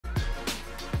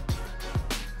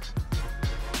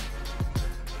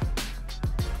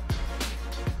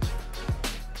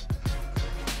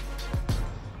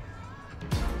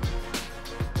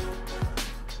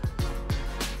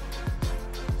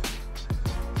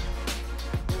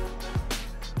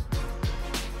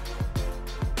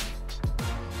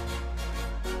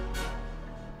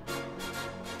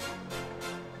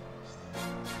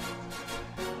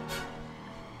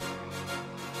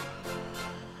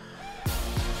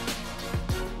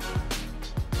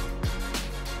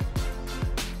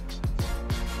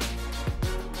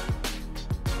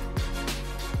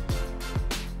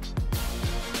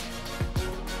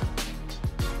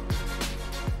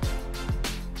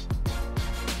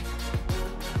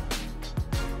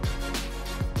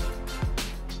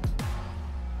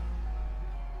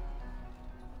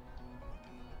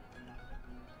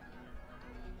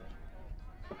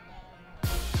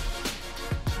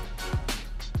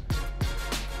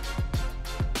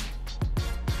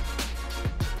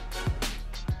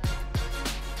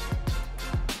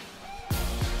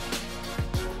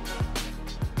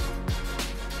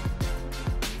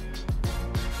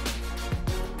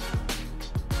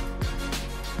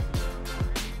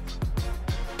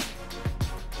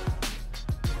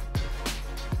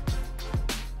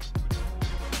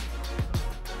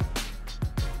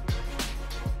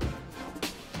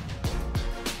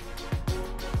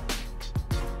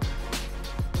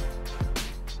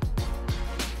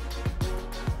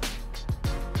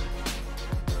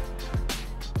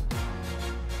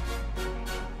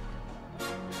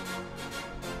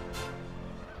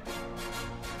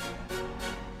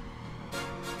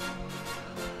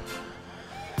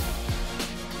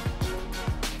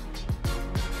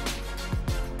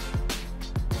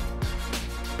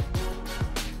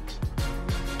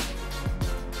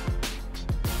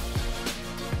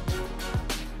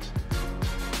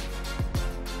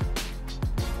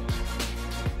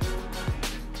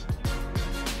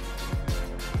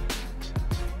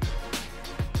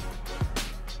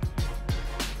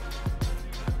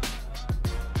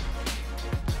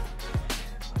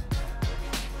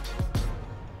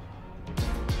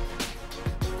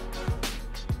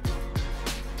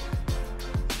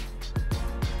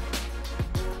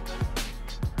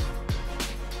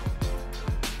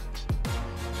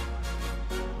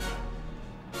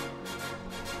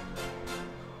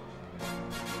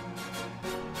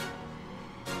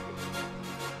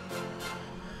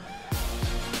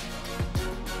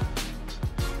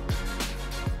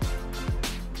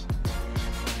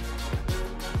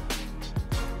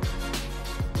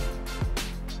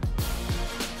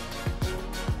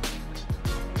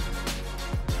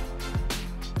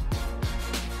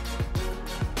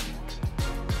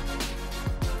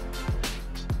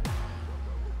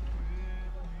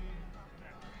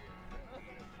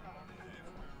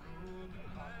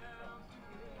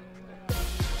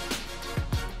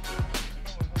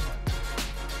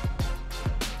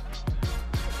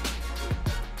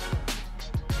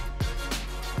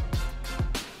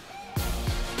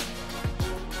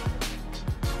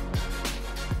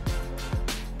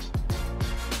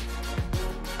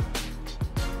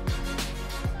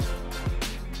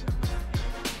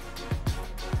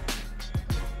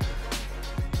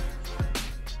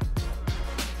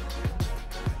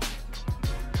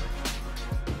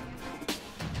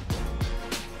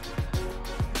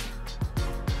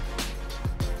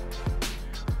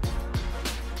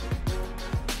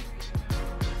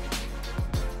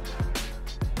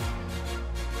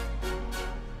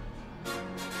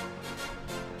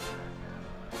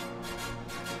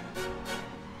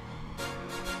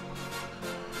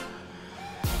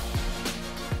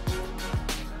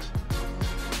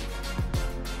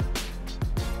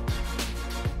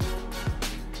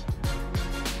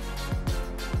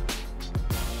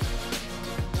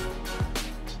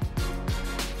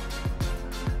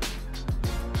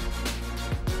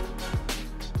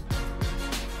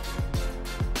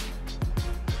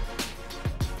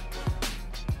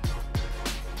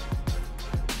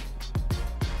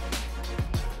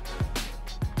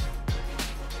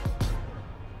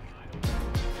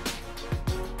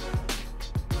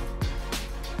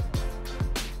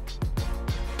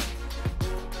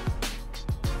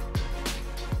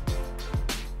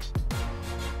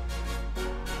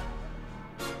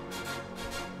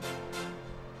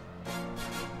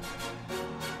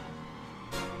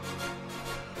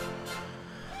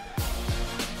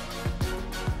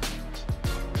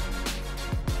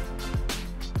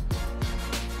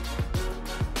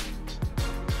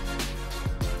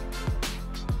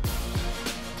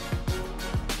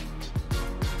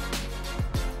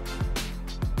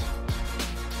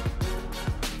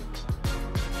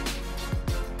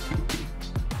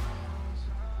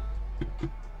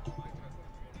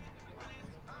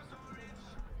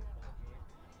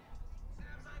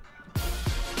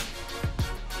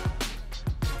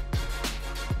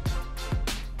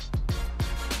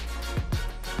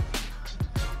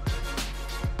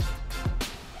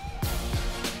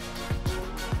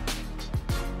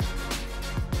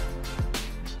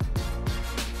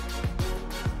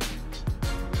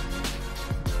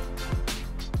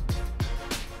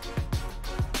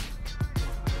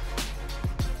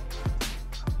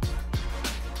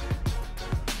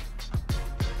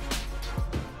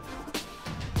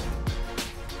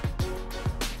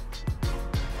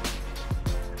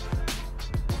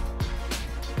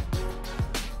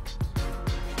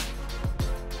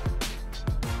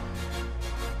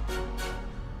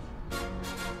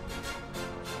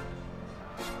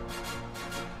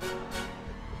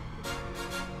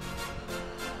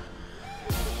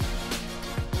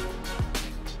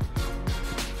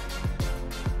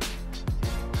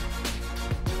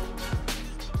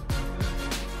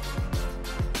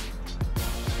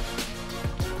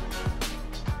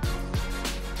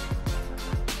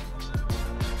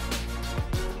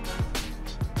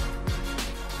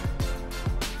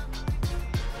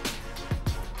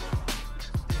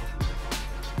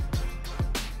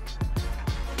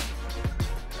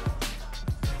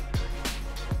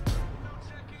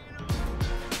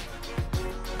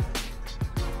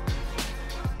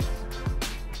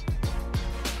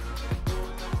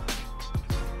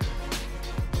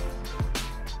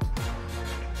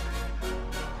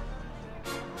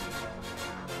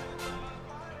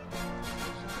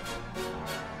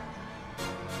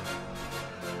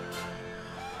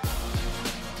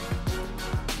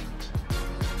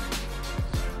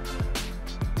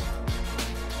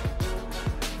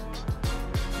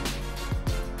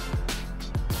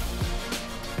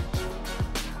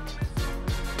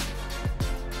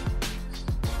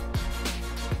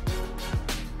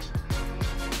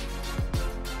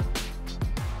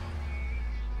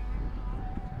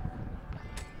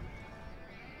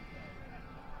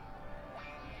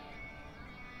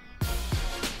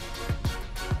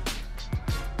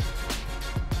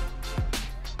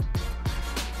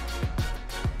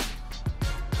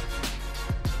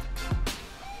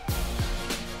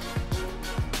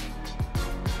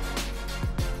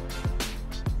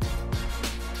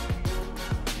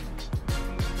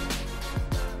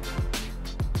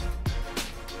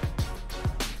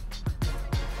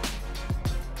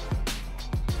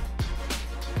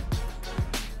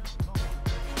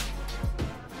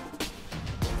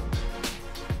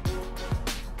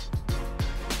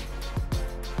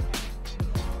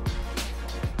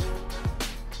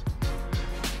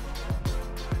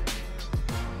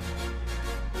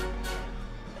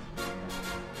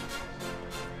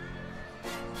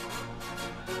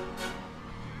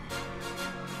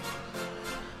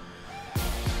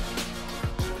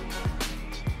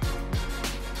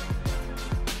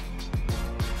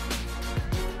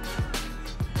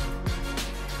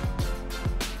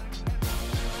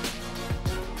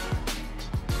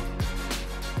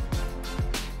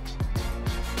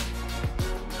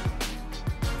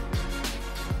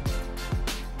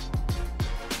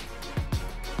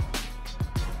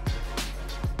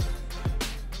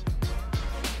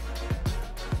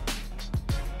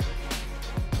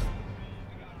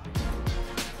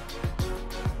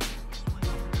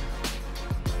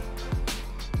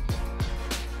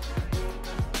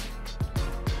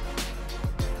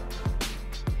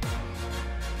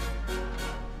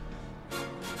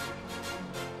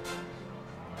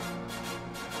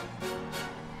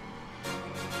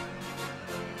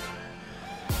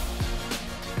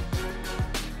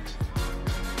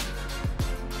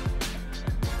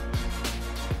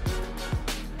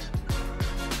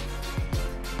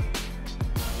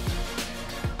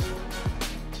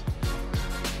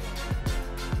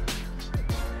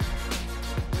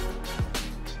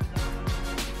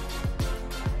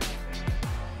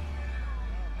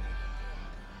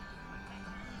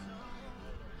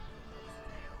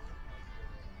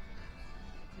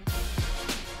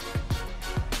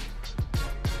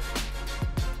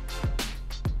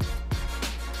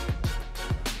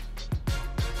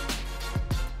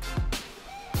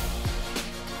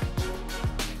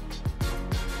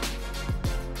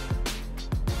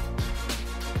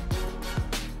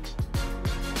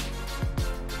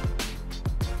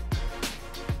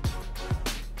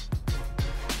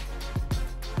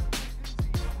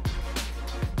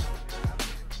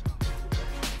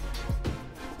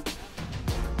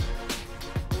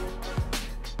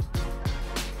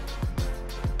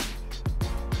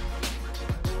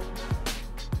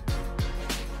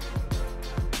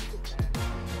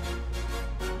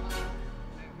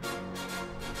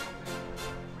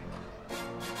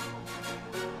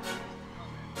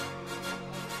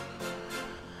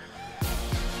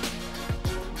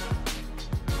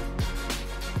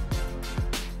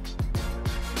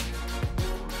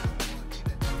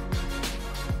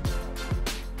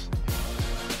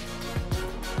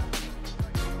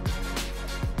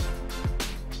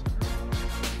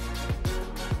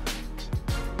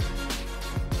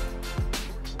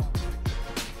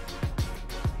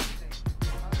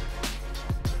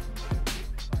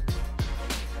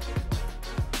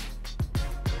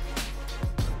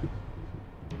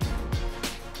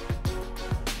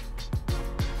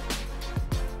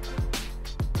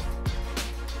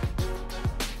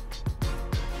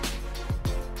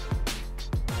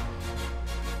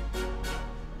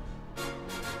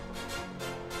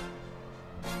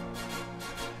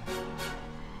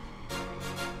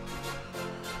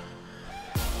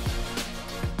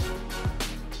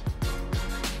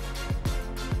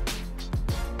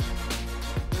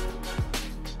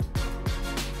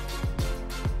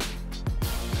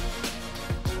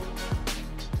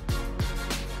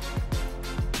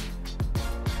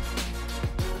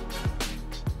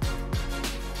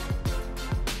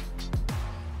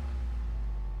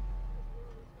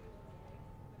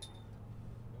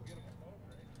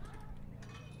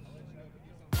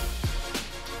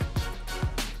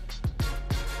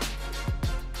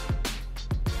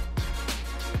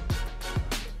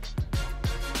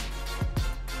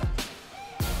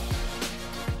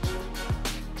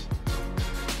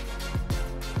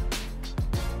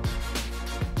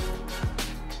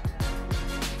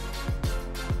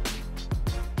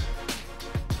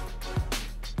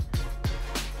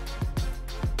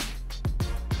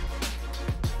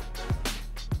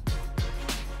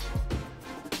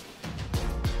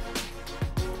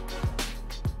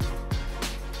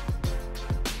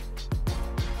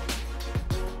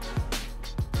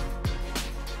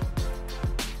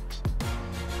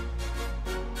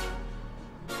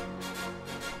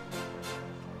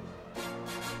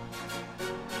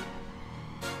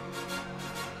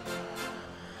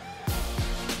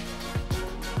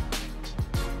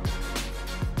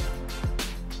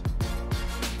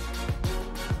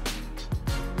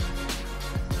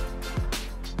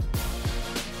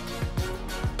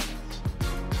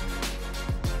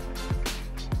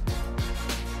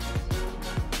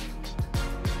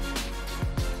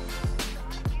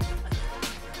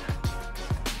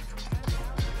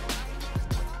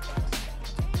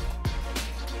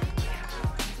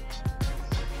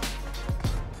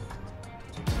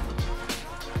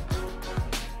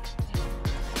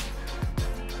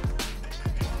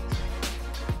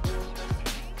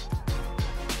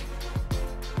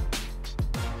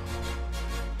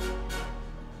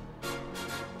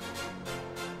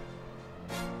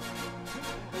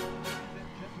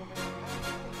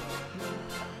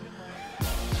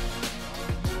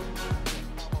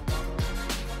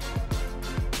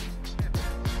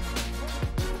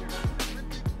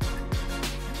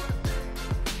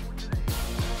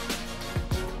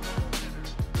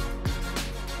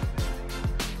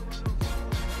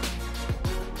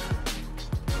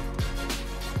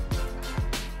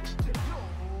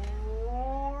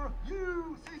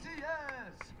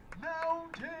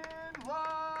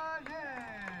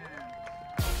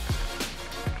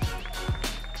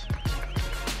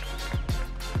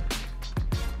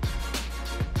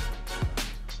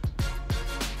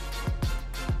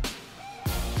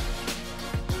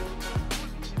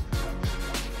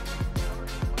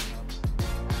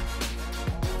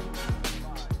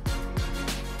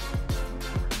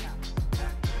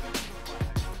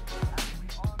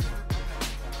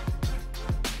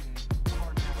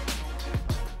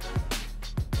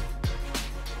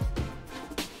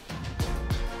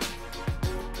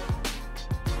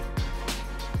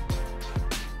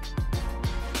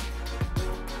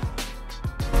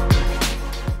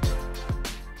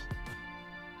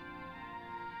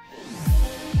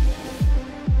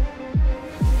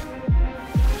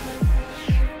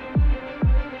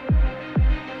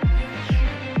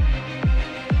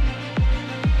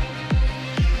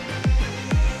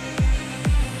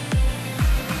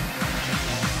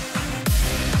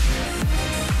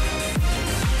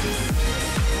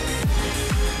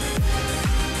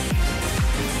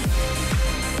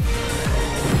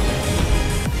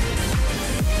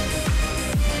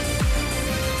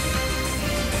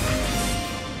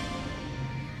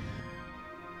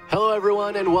Hello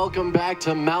everyone and welcome back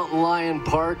to Mountain Lion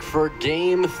Park for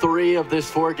Game 3 of this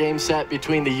 4-game set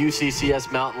between the UCCS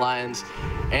Mountain Lions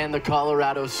and the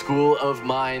Colorado School of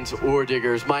Mines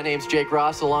Orediggers. My name's Jake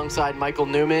Ross alongside Michael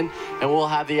Newman, and we'll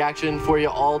have the action for you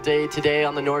all day today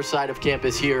on the north side of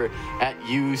campus here at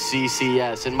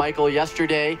UCCS. And Michael,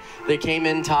 yesterday they came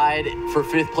in tied for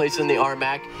 5th place in the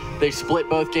RMAC. They split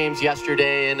both games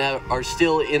yesterday and are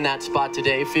still in that spot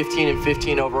today, 15 and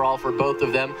 15 overall for both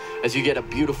of them, as you get a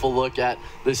beautiful look at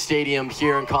the stadium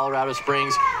here in Colorado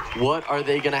Springs. What are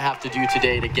they going to have to do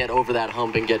today to get over that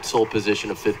hump and get sole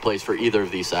position of 5th place for either of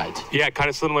these sides? Yeah, kind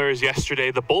of similar as yesterday.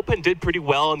 The bullpen did pretty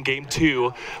well in Game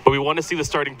 2, but we want to see the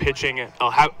starting pitching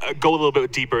go a little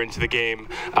bit deeper into the game.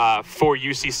 For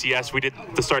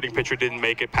UCCS, the starting pitcher didn't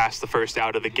make it past the first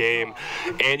out of the game.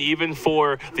 And even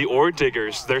for the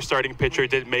Orediggers, their starting pitcher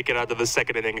didn't make it out of the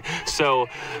 2nd inning. So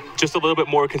just a little bit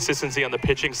more consistency on the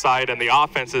pitching side, and the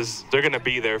offenses, they're going to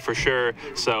be there for sure.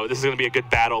 So this is going to be a good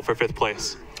battle for 5th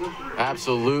place.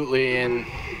 Absolutely, and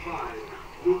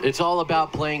it's all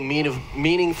about playing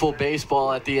meaningful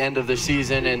baseball at the end of the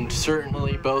season, and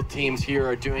certainly both teams here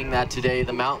are doing that today.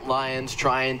 The Mountain Lions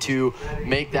trying to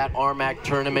make that RMAC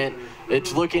tournament.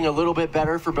 It's looking a little bit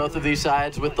better for both of these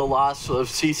sides with the loss of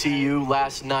CCU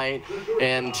last night,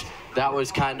 and that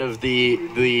was kind of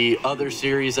the other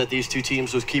series that these two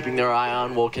teams was keeping their eye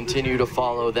on. We'll continue to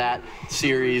follow that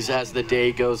series as the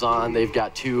day goes on. They've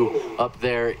got 2 up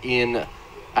there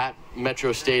at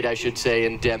Metro State, I should say,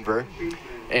 in Denver.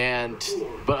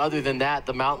 But other than that,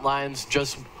 the Mountain Lions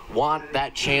just want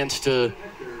that chance to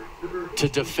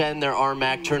defend their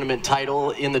RMAC tournament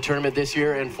title in the tournament this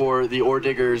year. And for the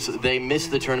Orediggers, they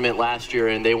missed the tournament last year,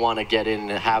 and they want to get in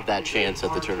and have that chance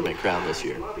at the tournament crown this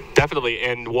year. Definitely,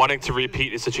 and wanting to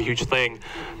repeat is such a huge thing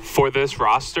for this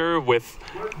roster with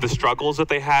the struggles that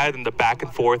they had and the back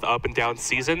and forth, up and down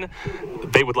season.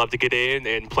 They would love to get in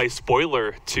and play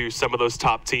spoiler to some of those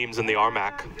top teams in the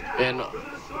RMAC. And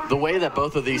the way that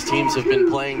both of these teams have been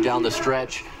playing down the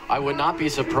stretch, I would not be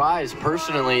surprised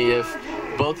personally if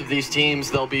both of these teams,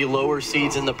 they'll be lower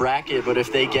seeds in the bracket, but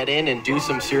if they get in and do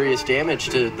some serious damage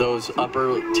to those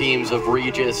upper teams of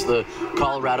Regis, the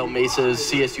Colorado Mesas,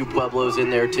 CSU Pueblos in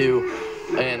there too,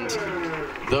 and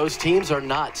those teams are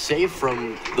not safe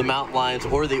from the Mountain Lions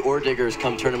or the Orediggers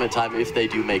come tournament time if they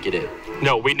do make it in.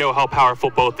 No, we know how powerful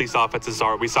both these offenses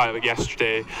are. We saw it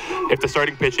yesterday. If the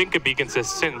starting pitching could be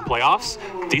consistent in playoffs,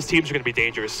 these teams are going to be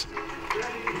dangerous.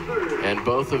 And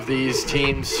both of these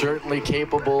teams certainly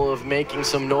capable of making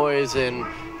some noise, and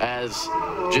as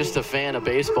just a fan of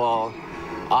baseball,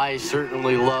 I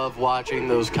certainly love watching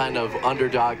those kind of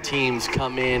underdog teams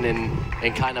come in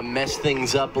and kind of mess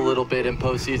things up a little bit in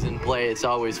postseason play. It's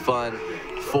always fun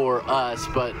for us.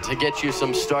 But to get you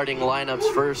some starting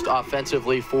lineups first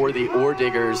offensively for the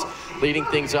Orediggers, leading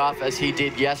things off as he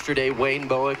did yesterday, Wayne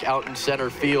Bowick out in center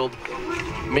field.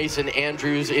 Mason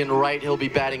Andrews in right, he'll be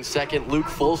batting second. Luke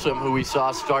Folsom, who we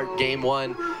saw start Game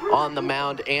 1 on the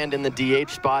mound and in the DH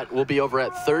spot, will be over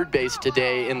at third base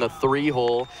today in the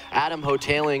 3-hole. Adam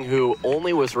Hoteling, who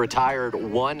only was retired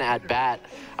 1 at-bat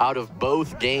out of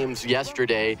both games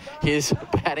yesterday, his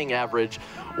batting average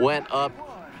went up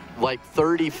like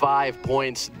 35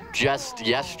 points just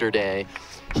yesterday.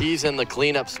 He's in the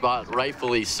cleanup spot,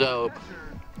 rightfully so.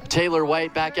 Taylor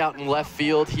White back out in left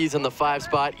field. He's in the 5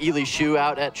 spot. Ely Shu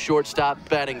out at shortstop,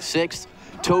 batting 6th.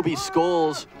 Toby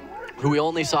Scholes, who we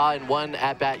only saw in 1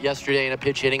 at-bat yesterday in a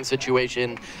pitch hitting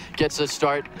situation, gets a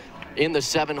start in the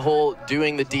 7-hole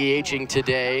doing the DHing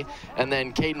today. And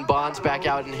then Caden Bonds back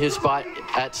out in his spot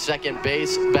at second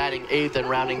base, batting 8th, and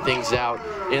rounding things out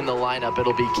in the lineup,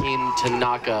 it'll be Keen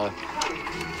Tanaka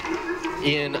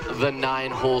in the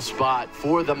 9-hole spot.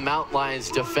 For the Mountain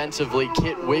Lions defensively,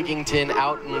 Kit Wigington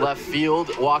out in left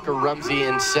field, Walker Rumsey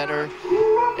in center,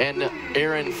 and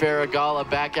Aaron Farragala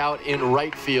back out in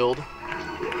right field.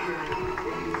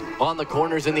 On the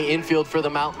corners in the infield for the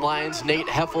Mountain Lions, Nate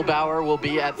Heffelbauer will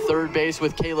be at third base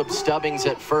with Caleb Stubbings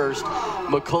at first.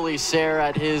 Macaulay Sayre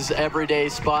at his everyday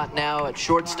spot now at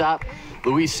shortstop.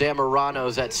 Luis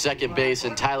Zamorano's at second base,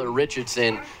 and Tyler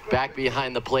Richardson back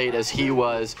behind the plate as he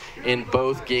was in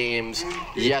both games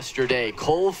yesterday.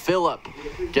 Cole Phillip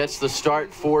gets the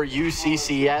start for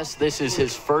UCCS. This is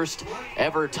his first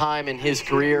ever time in his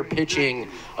career pitching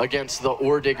against the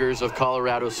Orediggers of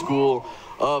Colorado School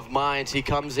of Mines. He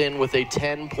comes in with a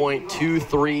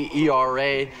 10.23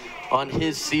 ERA on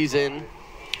his season.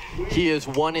 He is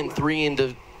 1-3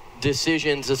 in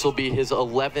decisions. This will be his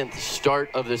 11th start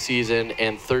of the season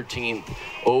and 13th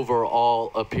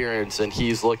overall appearance, and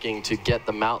he's looking to get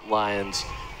the Mountain Lions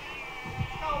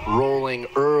rolling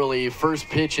early. First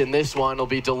pitch in this one will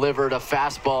be delivered, a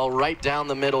fastball right down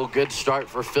the middle. Good start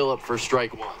for Phillip for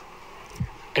strike one.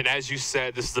 And as you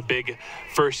said, this is a big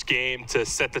first game to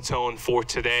set the tone for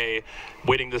today.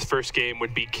 Winning this first game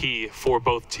would be key for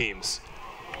both teams.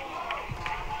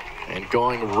 And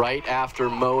going right after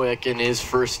Moick in his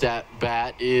first at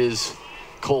bat is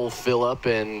Cole Phillip.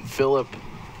 And Phillip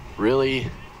really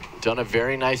done a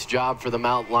very nice job for the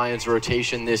Mountain Lions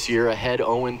rotation this year, ahead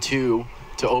 0-2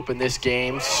 to open this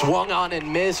game. Swung on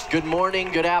and missed. Good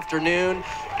morning, good afternoon,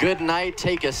 good night.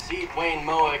 Take a seat, Wayne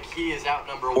Moick. He is out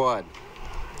number one.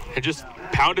 And just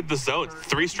pounded the zone.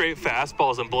 3 straight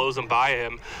fastballs and blows them by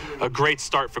him. A great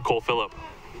start for Cole Phillip.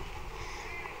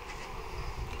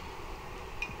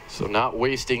 So not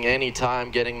wasting any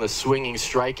time, getting the swinging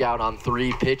strikeout on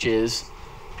 3 pitches.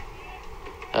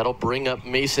 That'll bring up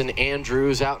Mason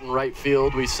Andrews out in right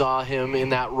field. We saw him in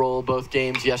that role both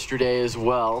games yesterday as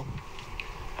well.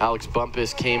 Alex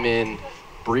Bumpus came in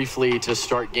briefly to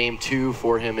start game 2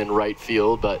 for him in right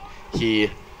field, but he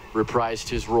reprised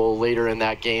his role later in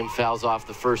that game. Fouls off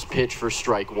the first pitch for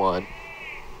strike one.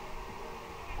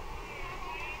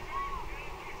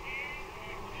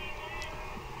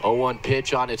 Oh, 1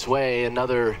 pitch on its way.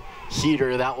 Another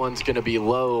heater. That one's going to be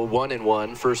low.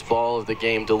 1-1. First ball of the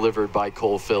game delivered by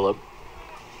Cole Phillip.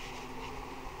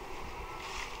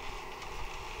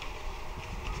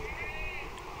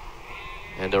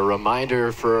 And a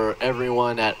reminder for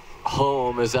everyone at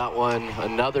home is that one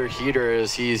another heater,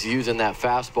 as he's using that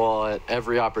fastball at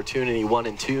every opportunity.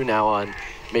 1-2 now on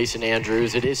Mason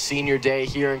Andrews. It is senior day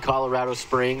here in Colorado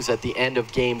Springs. At the end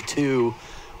of game 2,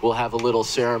 we'll have a little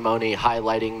ceremony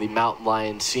highlighting the Mountain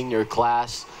Lions senior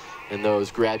class and those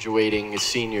graduating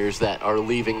seniors that are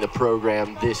leaving the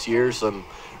program this year. Some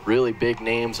really big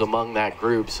names among that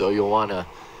group, so you'll want to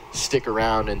stick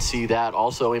around and see that.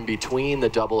 Also in between the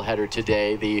doubleheader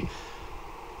today, the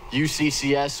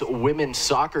UCCS women's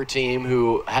soccer team,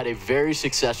 who had a very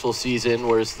successful season,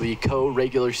 was the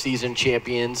co-regular season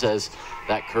champions, as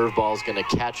that curveball is going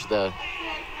to catch the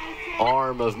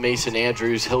arm of Mason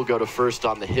Andrews. He'll go to first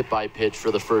on the hit-by pitch for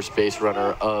the first base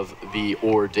runner of the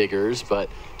Orediggers. But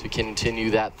to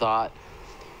continue that thought,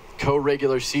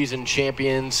 co-regular season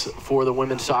champions for the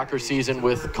women's soccer season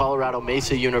with Colorado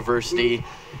Mesa University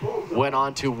went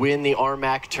on to win the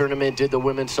RMAC tournament, did the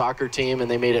women's soccer team,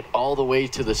 and they made it all the way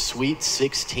to the Sweet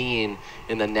 16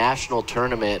 in the national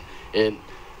tournament. It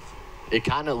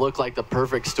kind of looked like the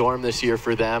perfect storm this year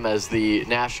for them, as the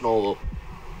national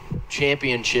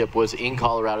championship was in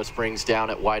Colorado Springs down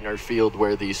at Widener Field,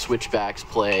 where the Switchbacks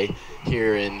play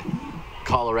here in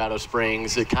Colorado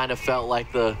Springs. It kind of felt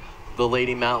like the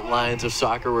Lady Mountain Lions of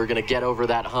soccer were going to get over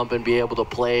that hump and be able to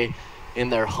play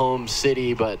in their home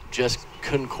city, but just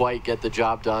couldn't quite get the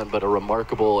job done. But a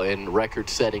remarkable and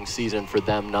record-setting season for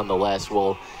them nonetheless.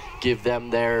 We'll give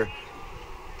them their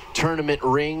tournament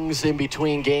rings in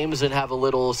between games and have a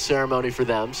little ceremony for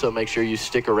them, so make sure you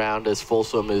stick around, as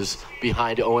Folsom is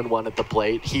behind 0-1 at the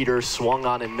plate. Heater swung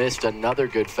on and missed. Another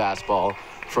good fastball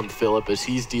from Phillip, as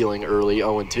he's dealing early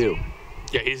 0-2.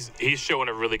 Yeah, he's showing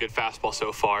a really good fastball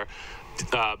so far.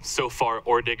 So far,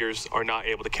 Orediggers are not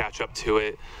able to catch up to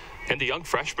it. And the young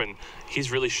freshman,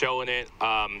 he's really showing it.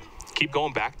 Keep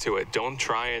going back to it. Don't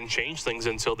try and change things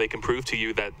until they can prove to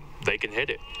you that they can hit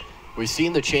it. We've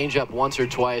seen the changeup once or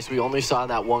twice. We only saw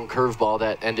that one curveball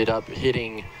that ended up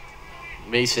hitting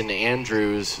Mason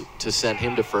Andrews to send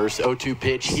him to first. 0-2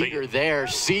 pitch, heater there.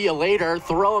 See you later.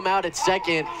 Throw him out at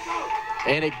second.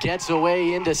 And it gets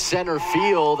away into center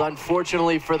field.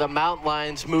 Unfortunately for the Mountain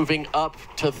Lions, moving up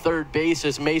to third base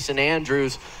as Mason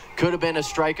Andrews. Could have been a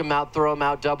strike him out, throw him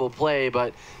out double play,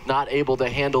 but not able to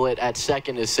handle it at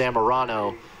second is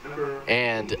Samorano.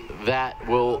 And that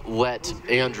will let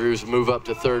Andrews move up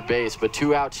to third base. But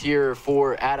 2 outs here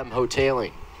for Adam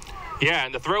Hoteling. Yeah,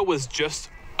 and the throw was just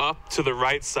up to the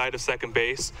right side of second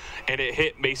base, and it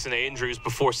hit Mason Andrews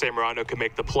before Samorano could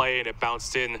make the play, and it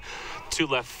bounced in to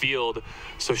left field.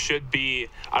 So should be,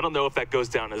 I don't know if that goes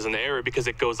down as an error because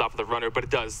it goes off the runner, but it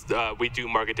does. We do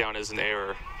mark it down as an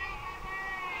error.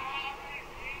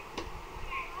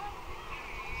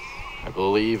 I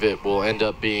believe it will end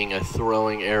up being a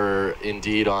throwing error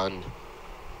indeed on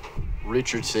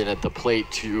Richardson at the plate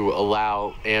to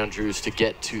allow Andrews to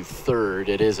get to third.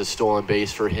 It is a stolen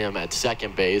base for him at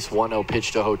second base. 1-0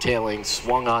 pitch to Hoteling,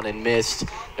 swung on and missed.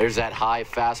 There's that high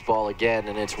fastball again,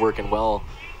 and it's working well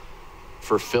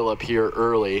for Phillip here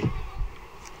early.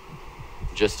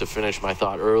 Just to finish my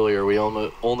thought earlier, we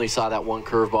only saw that one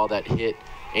curveball that hit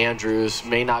Andrews.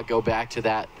 May not go back to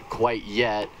that quite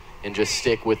yet and just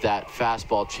stick with that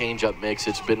fastball changeup mix.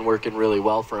 It's been working really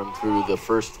well for him through the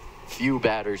first few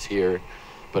batters here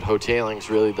but Hotailing's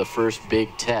really the first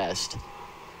big test.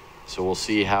 So we'll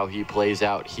see how he plays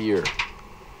out here.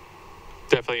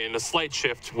 Definitely in a slight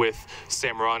shift with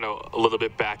Samorano a little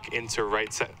bit back into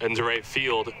right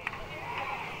field,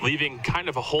 leaving kind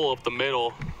of a hole up the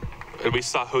middle. And we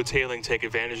saw Hotailing take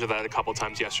advantage of that a couple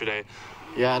times yesterday.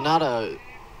 Yeah, not a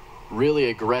really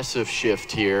aggressive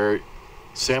shift here.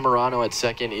 Samorano at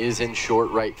second is in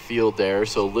short right field there,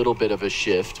 so a little bit of a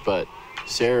shift, but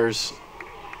Sayre's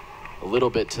a little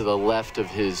bit to the left of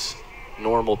his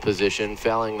normal position,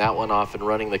 fouling that one off and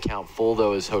running the count full,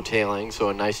 though, is Hotailing. So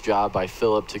a nice job by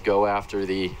Phillip to go after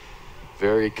the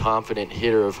very confident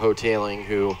hitter of Hotailing,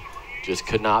 who just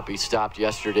could not be stopped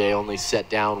yesterday, only set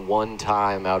down one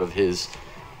time out of his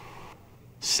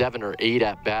 7 or 8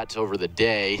 at-bats over the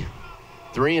day.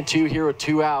 3-2 here with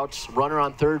 2 outs. Runner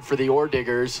on third for the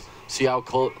Orediggers. See how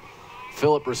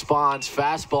Phillip responds.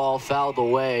 Fastball fouled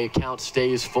away. Count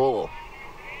stays full.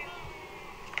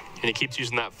 And he keeps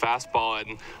using that fastball,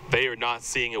 and they are not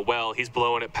seeing it well. He's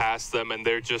blowing it past them, and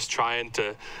they're just trying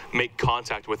to make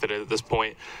contact with it at this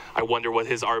point. I wonder what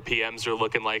his RPMs are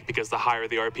looking like, because the higher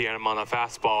the RPM on a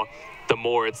fastball, the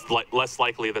more it's less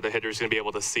likely that a hitter's going to be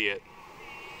able to see it.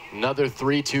 Another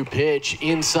 3-2 pitch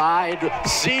inside.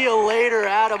 See you later.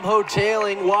 Adam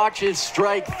Hotailing watches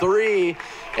strike 3,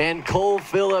 and Cole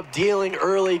Phillip dealing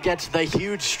early gets the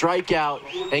huge strikeout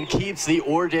and keeps the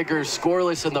Orediggers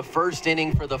scoreless in the first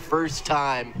inning for the first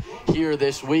time here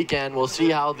this weekend. We'll see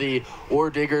how the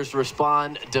Orediggers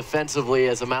respond defensively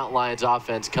as the Mountain Lions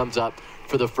offense comes up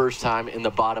for the first time in the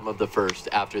bottom of the first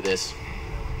after this.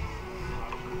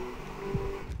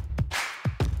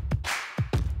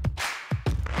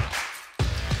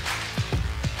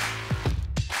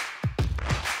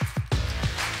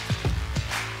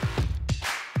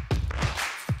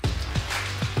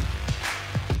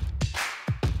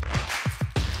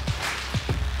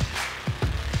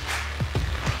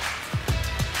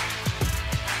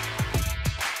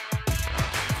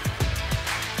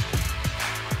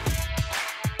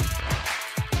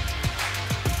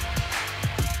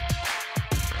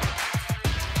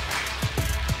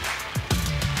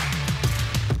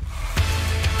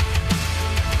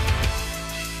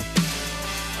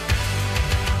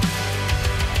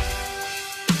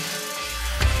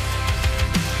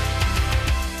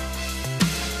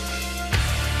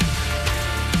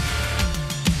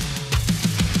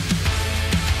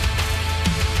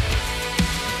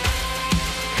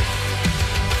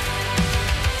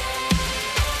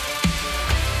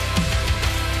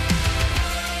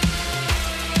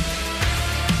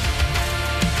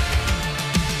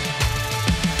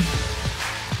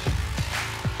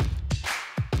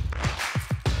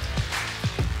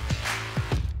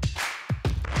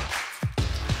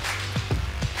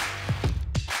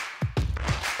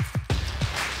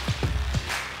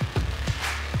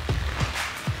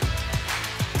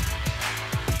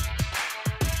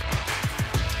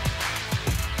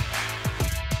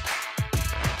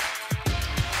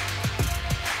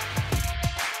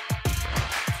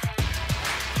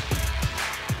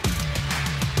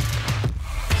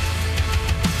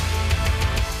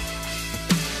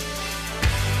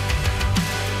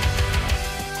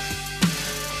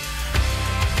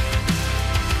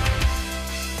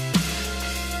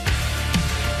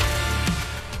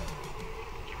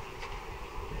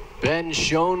 Ben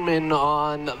Schoenman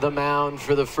on the mound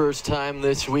for the first time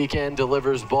this weekend,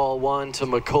 delivers ball 1 to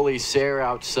Macaulay Sayre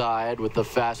outside with the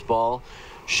fastball.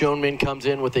 Schoenman comes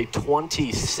in with a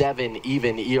 27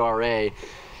 even ERA.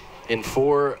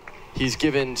 He's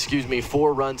given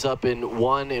 4 runs up in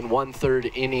 1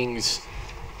 1/3 innings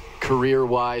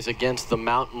career-wise against the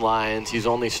Mountain Lions. He's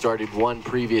only started 1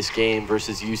 previous game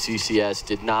versus UCCS,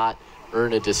 did not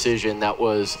earn a decision. That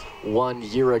was 1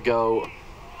 year ago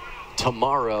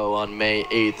tomorrow on May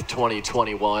 8th,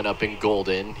 2021 up in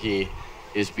Golden. He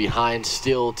is behind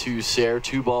still to Sayre,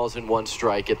 2 balls and 1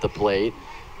 strike at the plate.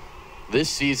 This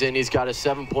season, he's got a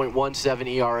 7.17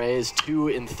 ERA, is 2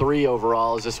 and 3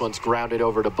 overall, as this one's grounded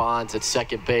over to Bonds at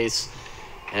second base.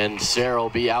 And Sayre will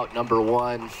be out number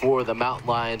 1 for the Mountain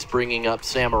Lions, bringing up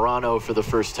Samorano for the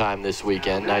first time this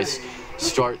weekend. Nice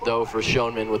start, though, for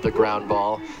Schoenman with the ground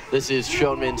ball. This is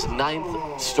Schoenman's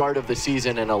 9th start of the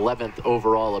season and 11th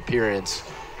overall appearance.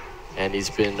 And he's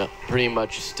been pretty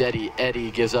much steady Eddie,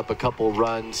 gives up a couple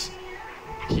runs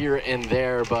here and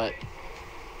there, but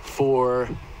for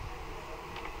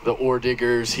the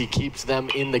Orediggers, he keeps them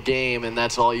in the game, and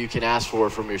that's all you can ask for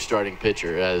from your starting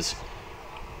pitcher, as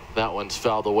that one's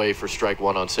fouled away for strike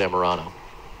 1 on Samorano.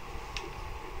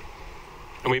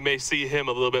 And we may see him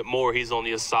a little bit more. He's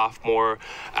only a sophomore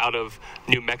out of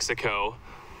New Mexico.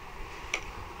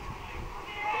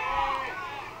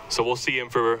 So we'll see him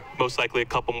for most likely a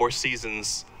couple more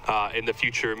seasons in the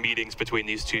future meetings between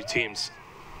these two teams.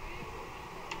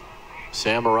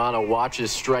 Sammarano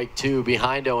watches strike two,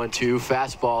 behind 0-2.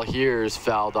 Fastball here is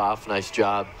fouled off. Nice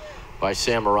job by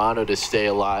Sammarano to stay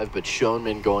alive, but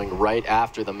Schoenman going right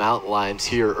after the Mountain Lions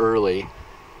here early.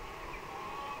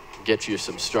 Get you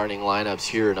some starting lineups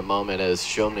here in a moment as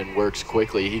Schoenman works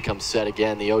quickly. He comes set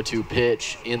again. The 0-2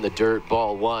 pitch in the dirt,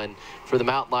 ball one. For the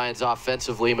Mountain Lions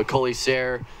offensively, Macaulay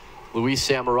Sayre, Luis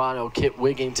Sammarano, Kit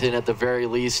Wigington at the very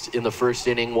least in the first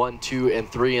inning. 1, 2, and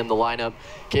 3 in the lineup.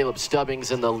 Caleb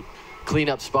Stubbings in the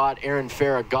cleanup spot. Aaron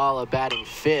Faragala batting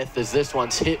fifth as this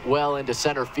one's hit well into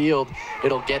center field.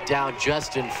 It'll get down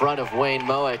just in front of Wayne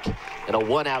Mowick, and a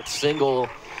one-out single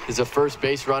is a first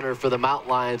base runner for the Mountain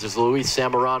Lions as Luis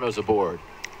Sammarano's aboard.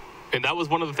 And that was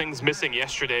one of the things missing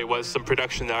yesterday, was some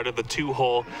production out of the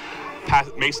two-hole.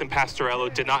 Mason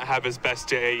Pastorello did not have his best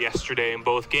day yesterday in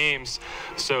both games,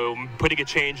 so putting a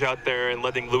change out there and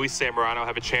letting Luis Sammarano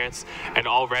have a chance, and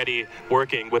already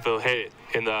working with a hit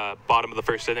in the bottom of the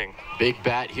first inning. Big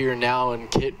bat here now in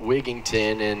Kit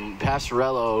Wigington, and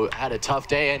Pastorello had a tough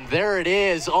day, and there it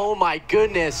is. Oh my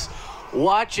goodness,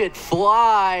 watch it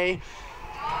fly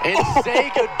and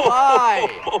say goodbye.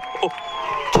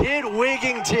 Kid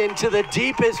Wigington to the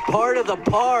deepest part of the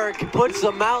park puts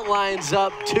the Mountain Lions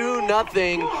up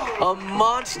 2-0. A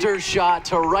monster shot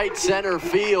to right center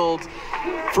field.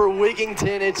 For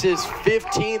Wigington, it's his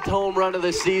 15th home run of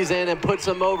the season and puts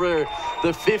him over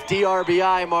the 50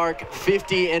 RBI mark.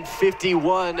 50 and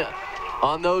 51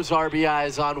 on those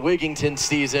RBIs on Wigington's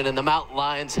season, and the Mountain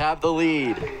Lions have the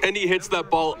lead. And he hits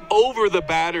that ball over the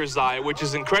batter's eye, which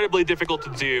is incredibly difficult to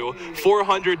do.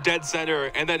 400 dead center,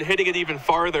 and then hitting it even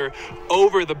farther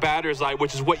over the batter's eye,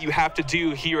 which is what you have to do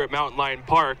here at Mountain Lion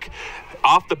Park.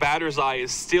 Off the batter's eye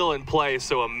is still in play,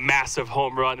 so a massive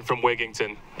home run from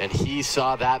Wigington. And he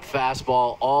saw that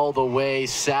fastball all the way,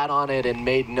 sat on it, and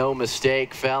made no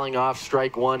mistake. Fouling off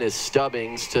strike one is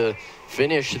Stubbings to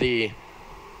finish the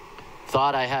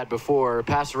thought I had before.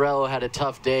 Pastorello had a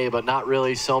tough day, but not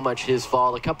really so much his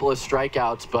fault. A couple of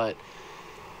strikeouts, but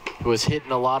was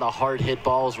hitting a lot of hard hit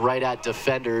balls right at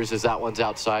defenders as that one's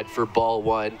outside for ball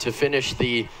one. To finish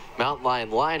the Mountain Lion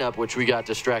lineup, which we got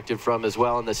distracted from as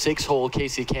well, in the 6-hole,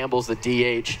 Casey Campbell's the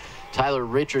DH. Tyler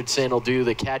Richardson will do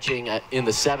the catching in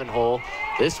the 7-hole.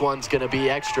 This one's going to be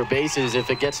extra bases if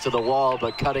it gets to the wall,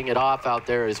 but cutting it off out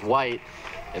there is White.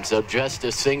 And so just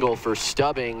a single for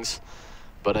Stubbings.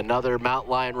 But another Mountain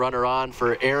Lion runner on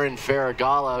for Aaron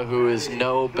Faragala, who is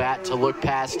no bat to look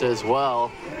past as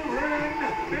well.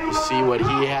 We'll see what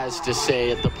he has to say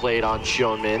at the plate on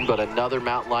Schoenman, but another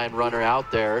Mountain Lion runner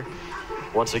out there.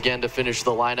 Once again to finish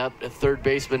the lineup, third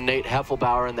baseman Nate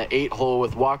Heffelbauer in the 8-hole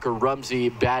with Walker Rumsey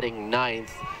batting 9th.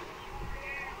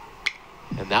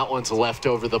 And that one's left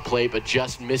over the plate, but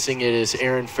just missing it is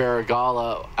Aaron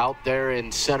Faragala. Out there in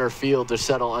center field to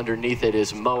settle underneath it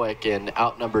is Mowick, and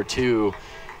out number 2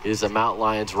 is the Mountain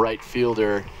Lions right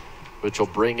fielder, which will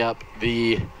bring up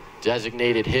the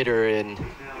designated hitter, and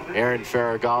Aaron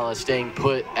Faragala staying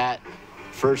put at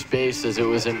first base as it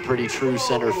was in pretty true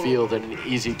center field, and an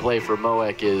easy play for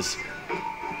Mowick is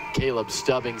Caleb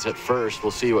Stubbings at first.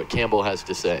 We'll see what Campbell has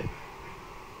to say.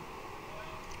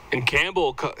 And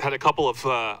Campbell had a couple of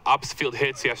opposite field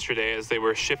hits yesterday as they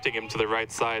were shifting him to the right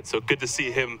side. So good to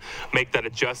see him make that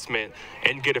adjustment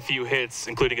and get a few hits,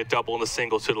 including a double and a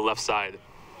single to the left side.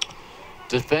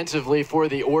 Defensively for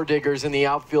the Orediggers in the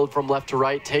outfield from left to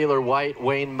right, Taylor White,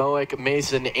 Wayne Mowick,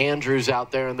 Mason Andrews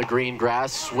out there in the green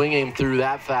grass, swinging through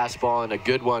that fastball, and a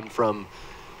good one from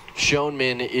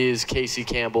Schoenman is Casey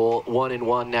Campbell.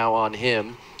 1-1 now on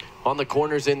him. On the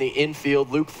corners in the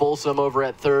infield, Luke Folsom over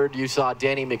at third. You saw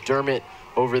Danny McDermott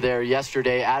over there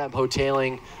yesterday. Adam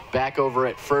Hoteling back over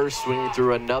at first, swinging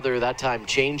through another, that time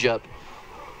changeup,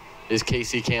 is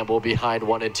Casey Campbell behind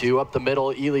 1 and 2. Up the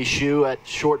middle, Ely Shue at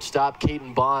shortstop,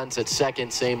 Caden Bonds at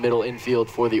second, same middle infield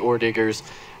for the Orediggers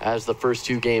as the first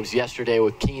 2 games yesterday,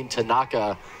 with Keen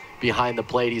Tanaka behind the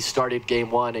plate. He started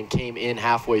game 1 and came in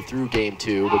halfway through game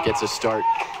 2, but gets a start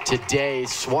today.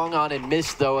 Swung on and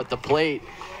missed though at the plate,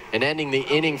 and ending the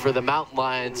inning for the Mountain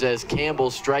Lions as Campbell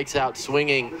strikes out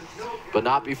swinging, but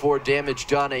not before damage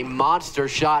done. A monster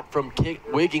shot from Kit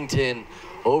Wigington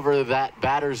over that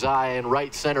batter's eye in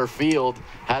right center field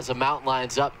has the Mountain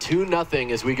Lions up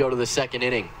 2-0 as we go to the second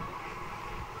inning.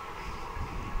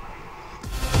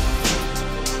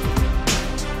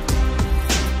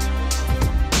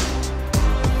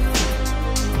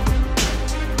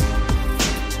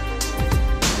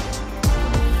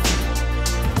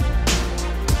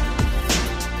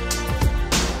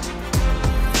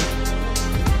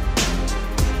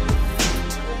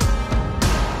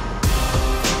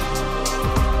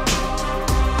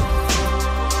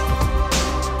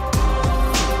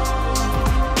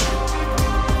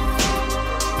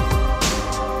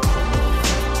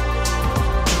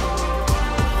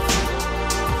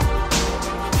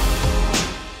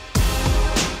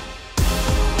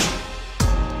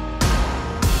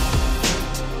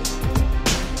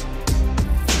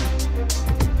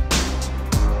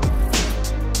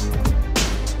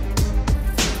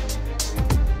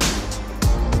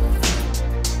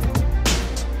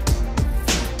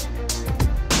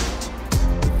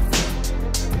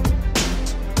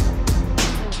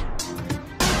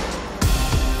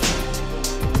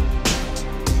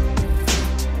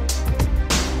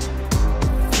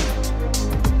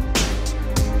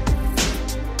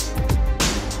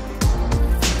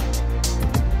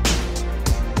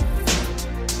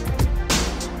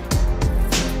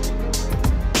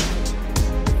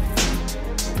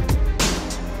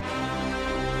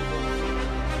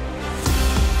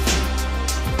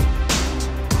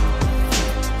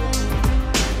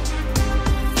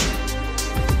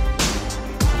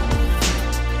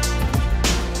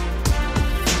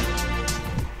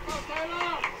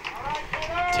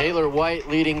 Taylor White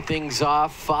leading things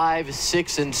off 5,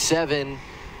 6, and 7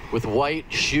 with White,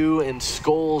 Shu, and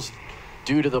Scholes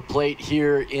due to the plate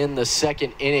here in the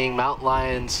second inning. Mountain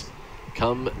Lions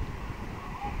come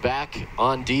back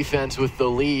on defense with the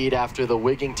lead after the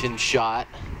Wigington shot.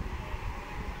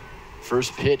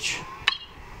 First pitch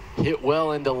hit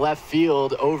well into left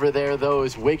field. Over there, though,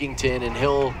 is Wigington, and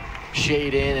he'll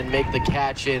shade in and make the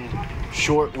catch in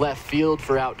short left field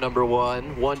for out number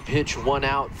 1. 1 pitch, 1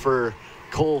 out for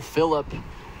Cole Phillip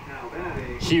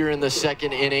here in the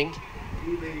second inning.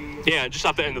 Yeah, just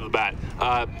off the end of the bat.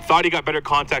 Thought he got better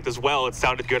contact as well. It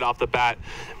sounded good off the bat.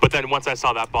 But then once I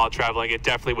saw that ball traveling, it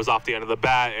definitely was off the end of the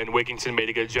bat, and Wigington made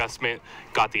a good adjustment,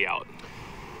 got the out.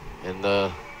 And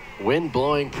the wind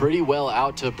blowing pretty well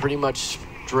out to pretty much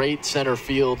straight center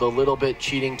field, a little bit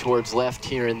cheating towards left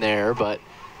here and there, but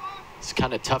it's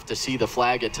kind of tough to see the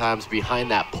flag at times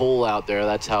behind that pole out there.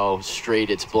 That's how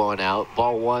straight it's blowing out.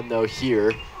 Ball 1, though,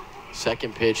 here.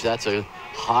 Second pitch, that's a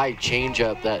high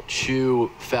changeup that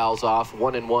Shu fouls off.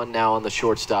 1-1 now on the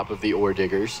shortstop of the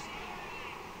Orediggers.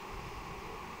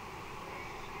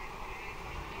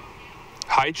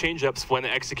 High changeups, when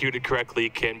executed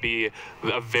correctly, can be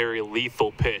a very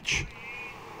lethal pitch.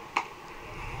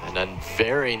 And a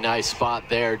very nice spot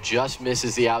there. Just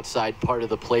misses the outside part of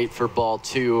the plate for ball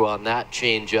 2 on that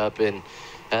changeup. And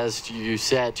as you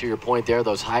said, to your point there,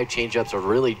 those high changeups are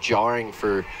really jarring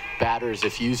for batters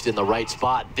if used in the right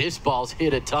spot. This ball's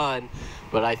hit a ton,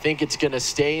 but I think it's going to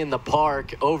stay in the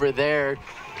park over there.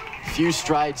 Few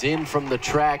strides in from the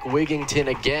track. Wigington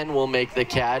again will make the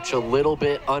catch, a little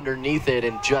bit underneath it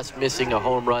and just missing a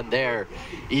home run there.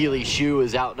 Ely Shu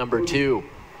is out number 2.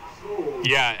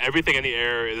 Yeah, everything in the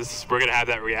air is we're going to have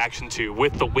that reaction to,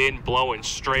 with the wind blowing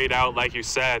straight out, like you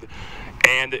said,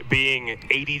 and it being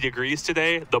 80 degrees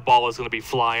today, the ball is going to be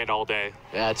flying all day.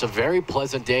 Yeah, it's a very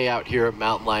pleasant day out here at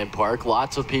Mountain Lion Park.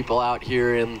 Lots of people out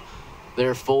here in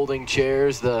their folding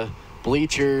chairs. The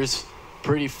bleachers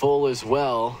pretty full as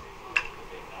well.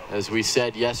 As we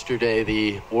said yesterday,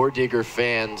 the Oredigger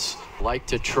fans like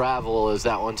to travel, as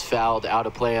that one's fouled out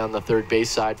of play on the third base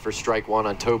side for strike 1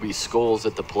 on Toby Scholes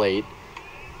at the plate.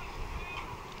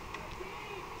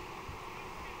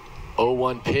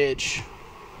 0-1 pitch,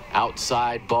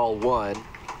 outside, ball 1.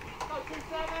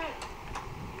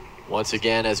 Once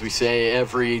again, as we say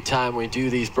every time we do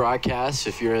these broadcasts,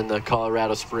 if you're in the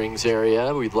Colorado Springs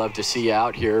area, we'd love to see you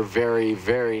out here. Very,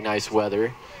 very nice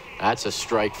weather. That's a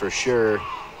strike for sure.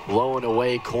 Low and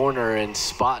away corner, and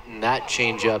spotting that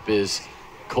changeup is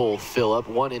Cole Phillip.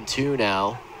 1-2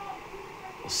 now.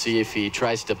 We'll see if he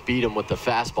tries to beat him with the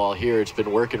fastball here. It's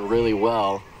been working really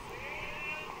well.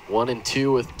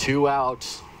 1-2 with 2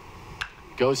 outs.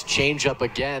 Goes changeup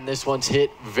again. This one's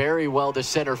hit very well to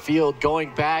center field.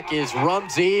 Going back is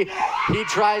Rumsey. He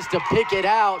tries to pick it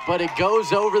out, but it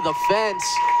goes over the fence.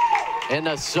 And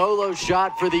a solo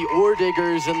shot for the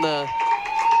Orediggers, and the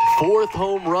 4th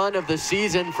home run of the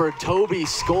season for Toby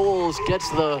Scholes gets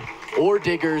the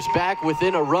Orediggers back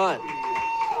within a run.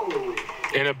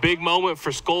 And a big moment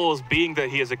for Scholes, being that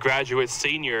he is a graduate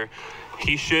senior.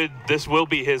 This will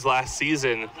be his last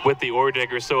season with the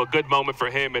Orediggers, so a good moment for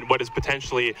him and what is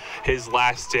potentially his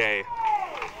last day.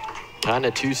 Kind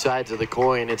of two sides of the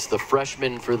coin. It's the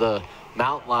freshman for the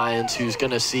Mountain Lions who's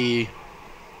going to see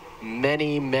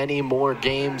many, many more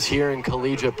games here in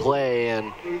collegiate play,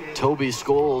 and Toby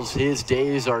Scholes, his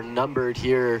days are numbered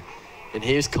here in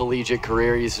his collegiate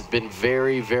career. He's been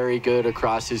very, very good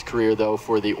across his career, though,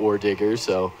 for the Orediggers,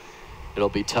 so it'll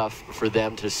be tough for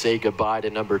them to say goodbye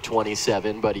to number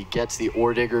 27, but he gets the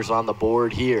Orediggers on the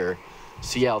board here.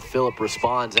 See how Phillip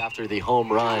responds after the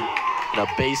home run, and a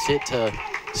base hit to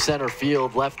center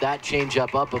field left that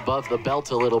changeup up above the belt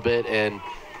a little bit, and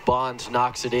Bonds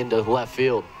knocks it into left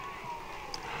field.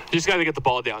 You just got to get the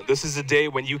ball down. This is a day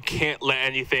when you can't let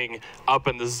anything up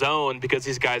in the zone, because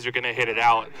these guys are going to hit it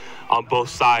out on both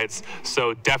sides.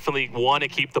 So definitely want to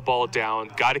keep the ball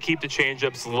down. Got to keep the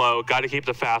changeups low. Got to keep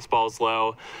the fastballs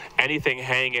low. Anything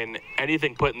hanging,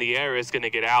 anything put in the air is going to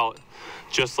get out,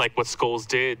 just like what Scholes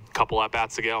did a couple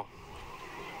at-bats ago.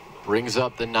 Brings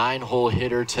up the 9-hole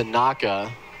hitter Tanaka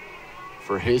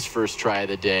for his first try of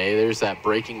the day. There's that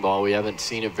breaking ball. We haven't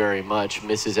seen it very much.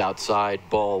 Misses outside,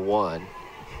 ball 1.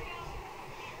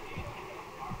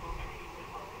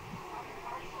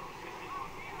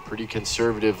 Pretty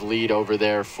conservative lead over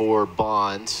there for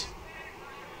Bonds.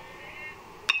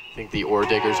 I think the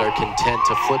Orediggers are content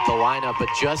to flip the lineup, but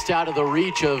just out of the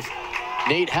reach of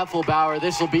Nate Heffelbauer.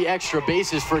 This will be extra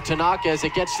bases for Tanaka as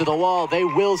it gets to the wall. They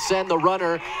will send the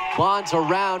runner. Bonds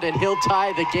around, and he'll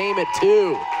tie the game at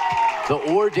 2. The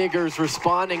Orediggers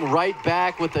responding right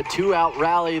back with a 2-out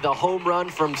rally. The home run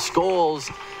from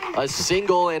Scholes a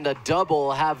single and a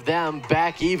double have them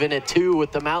back even at 2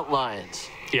 with the Mountain Lions.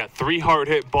 Yeah, 3 hard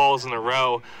hit balls in a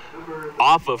row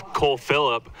off of Cole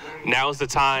Phillip. Now's the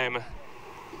time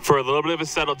for a little bit of a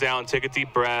settle down, take a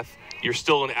deep breath. You're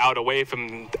still an out away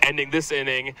from ending this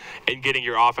inning and getting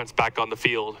your offense back on the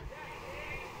field.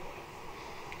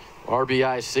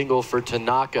 RBI single for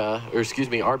Tanaka, or excuse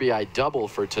me, RBI double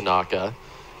for Tanaka.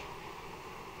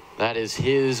 That is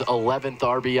his 11th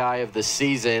RBI of the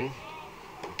season.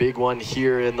 Big one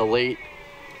here in the late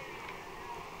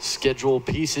schedule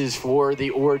pieces for the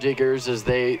Orediggers as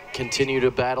they continue to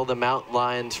battle the Mountain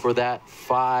Lions for that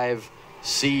 5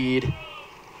 seed.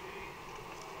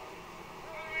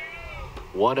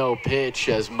 1-0 pitch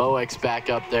as Moek's back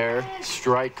up there.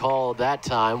 Strike called that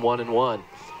time, 1-1.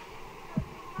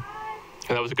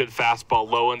 And that was a good fastball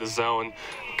low in the zone.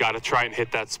 Got to try and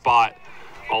hit that spot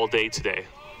all day today.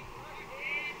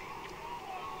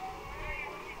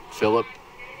 Phillip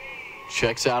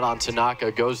checks out on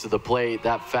Tanaka, goes to the plate.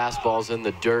 That fastball's in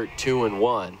the dirt,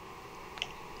 2-1.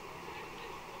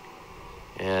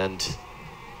 And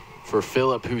for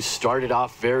Phillip, who started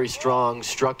off very strong,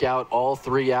 struck out all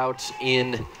 3 outs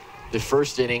in the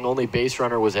first inning. Only base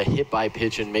runner was a hit by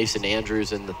pitch in Mason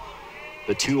Andrews in the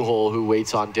 2-hole, who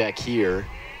waits on deck here.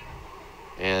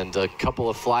 And a couple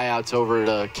of flyouts over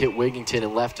to Kit Wigington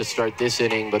and left to start this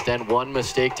inning, but then one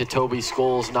mistake to Toby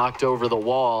Scholes knocked over the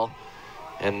wall,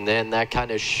 and then that kind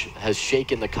of has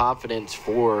shaken the confidence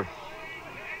for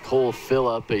Cole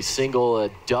Phillip. A single,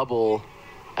 a double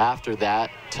after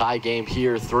that. Tie game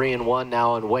here, 3-1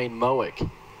 now on Wayne Moek.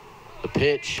 The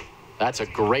pitch, that's a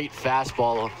great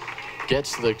fastball,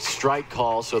 gets the strike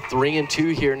call, so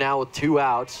 3-2 here now with 2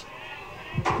 outs.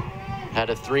 Had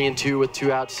a 3-2 with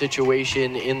 2 out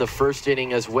situation in the first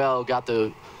inning as well. Got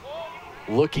the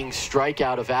looking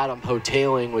strikeout of Adam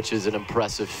Hoteling, which is an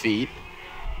impressive feat.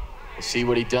 We'll see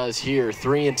what he does here.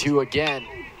 3-2 again.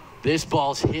 This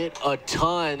ball's hit a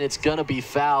ton. It's gonna be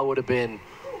foul. Would have been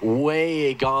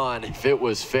way gone if it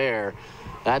was fair.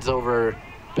 That's over,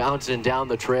 bouncing down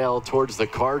the trail towards the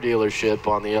car dealership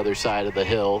on the other side of the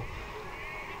hill.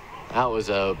 That was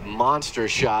a monster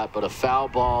shot, but a foul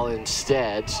ball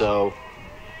instead. So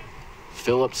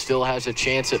Phillip still has a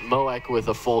chance at Moek with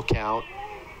a full count.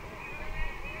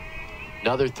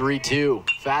 Another 3-2.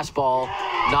 Fastball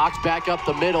knocked back up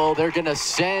the middle. They're going to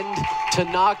send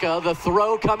Tanaka. The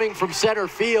throw coming from center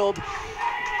field.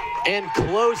 And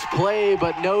close play,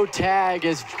 but no tag,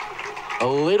 is a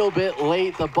little bit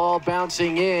late. The ball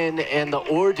bouncing in, and the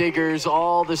Orediggers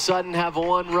all of a sudden have a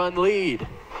 1-run lead.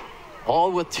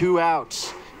 All with 2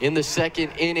 outs in the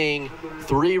second inning.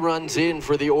 3 runs in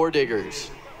for the Orediggers.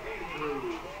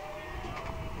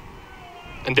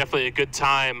 And definitely a good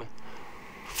time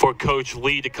for Coach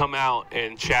Lee to come out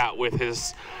and chat with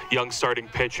his young starting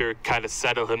pitcher, kind of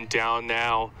settle him down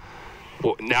now.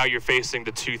 Well, now you're facing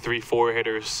the 2, 3, 4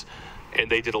 hitters,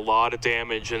 and they did a lot of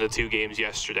damage in the 2 games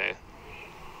yesterday.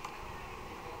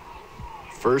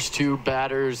 First 2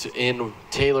 batters in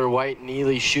Taylor White and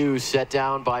Ely Shue set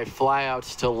down by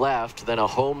flyouts to left, then a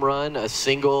home run, a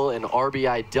single, an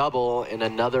RBI double, and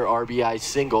another RBI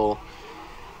single.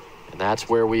 And that's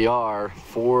where we are.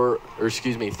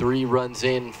 3 runs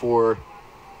in for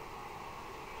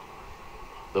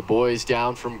the boys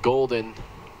down from Golden.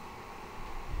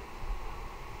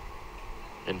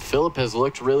 And Phillip has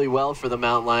looked really well for the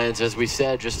Mountain Lions, as we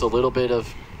said, just a little bit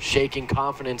of shaking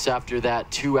confidence after that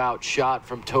 2-out shot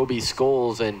from Toby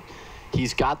Scholes, and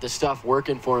he's got the stuff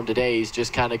working for him today. He's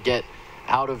just kind of get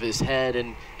out of his head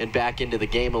and back into the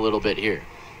game a little bit here.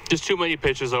 Just too many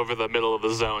pitches over the middle of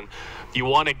the zone. You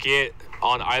want to get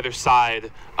on either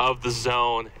side of the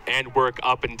zone and work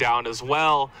up and down as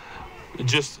well.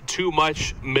 Just too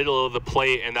much middle of the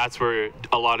plate, and that's where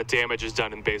a lot of damage is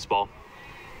done in baseball.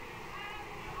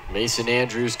 Mason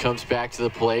Andrews comes back to the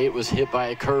plate, was hit by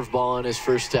a curveball in his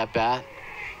first at-bat.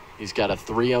 He's got a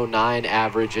 309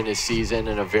 average in his season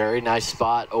and a very nice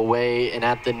spot away and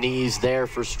at the knees there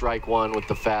for strike 1 with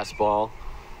the fastball.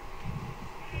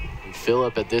 And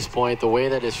Phillip, at this point, the way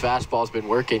that his fastball's been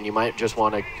working, you might just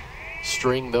want to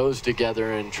string those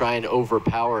together and try and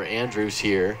overpower Andrews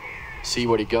here. See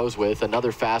what he goes with.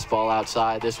 Another fastball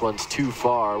outside. This one's too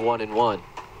far, 1-1.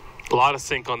 A lot of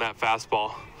sink on that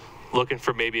fastball. Looking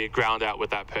for maybe a ground out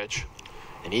with that pitch.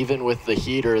 And even with the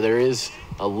heater, there is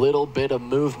a little bit of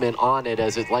movement on it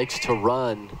as it likes to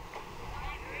run.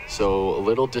 So a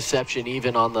little deception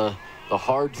even on the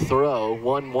hard throw.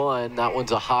 1-1. That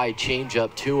one's a high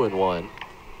changeup, 2-1.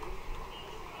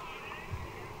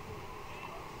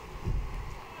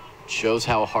 Shows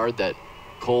how hard that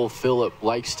Cole Phillip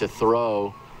likes to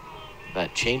throw.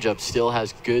 That changeup still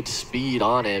has good speed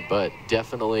on it, but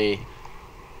definitely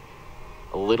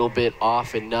a little bit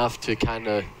off enough to kind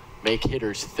of make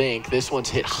hitters think. This one's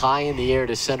hit high in the air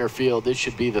to center field. This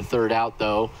should be the third out,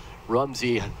 though.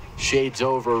 Rumsey shades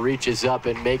over, reaches up,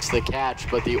 and makes the catch,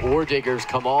 but the Orediggers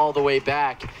come all the way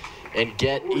back and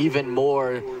get even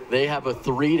more. They have a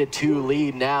 3-2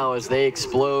 lead now as they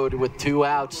explode with 2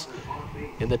 outs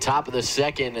in the top of the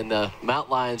second, and the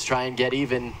Mountain Lions try and get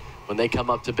even when they come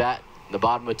up to bat in the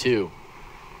bottom of 2.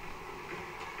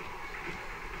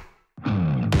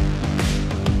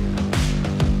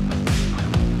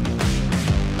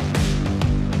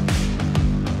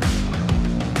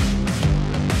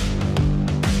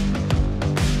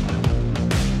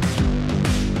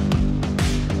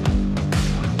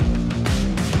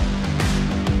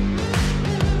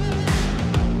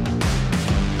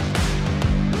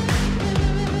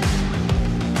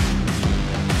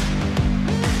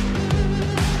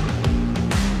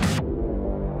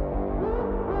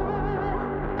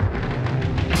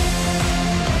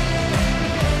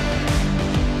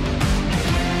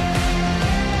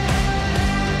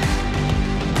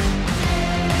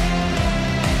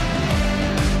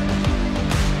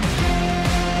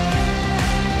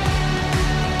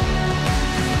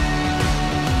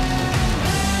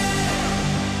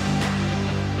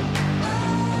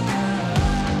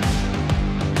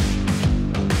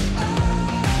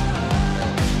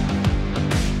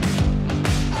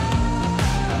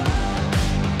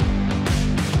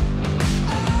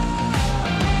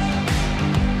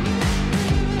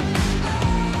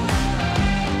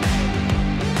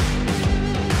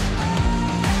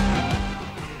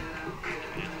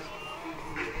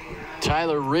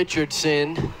 Tyler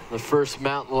Richardson, the first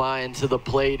Mountain Lion to the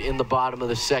plate in the bottom of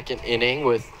the second inning,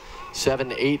 with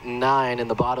 7, 8, and 9 in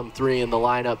the bottom 3 in the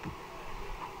lineup.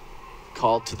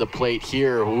 Called to the plate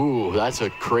here. Ooh, that's a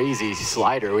crazy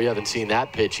slider. We haven't seen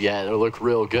that pitch yet. It'll look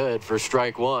real good for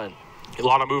strike 1. A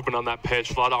lot of movement on that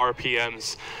pitch, a lot of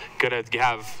RPMs. Gonna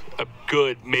have a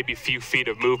good, maybe few feet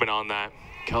of movement on that.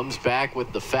 Comes back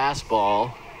with the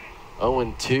fastball.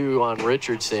 0-2 on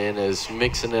Richardson, as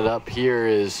mixing it up here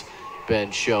is Ben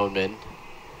Schoenman.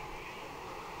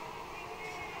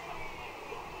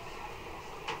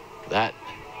 That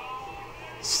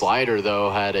slider,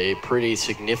 though, had a pretty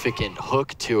significant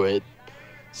hook to it.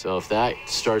 So if that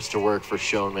starts to work for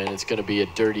Schoenman, it's going to be a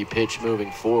dirty pitch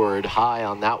moving forward. High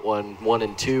on that one,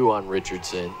 1-2 on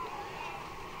Richardson.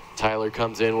 Tyler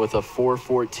comes in with a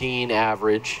 .414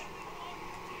 average.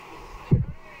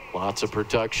 Lots of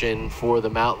production for the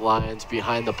Mountain Lions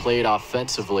behind the plate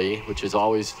offensively, which is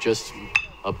always just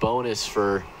a bonus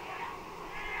for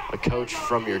a coach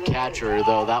from your catcher,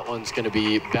 though that one's going to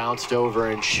be bounced over,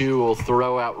 and Shu will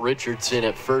throw out Richardson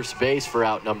at first base for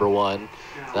out number 1.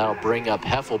 That'll bring up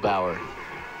Heffelbauer.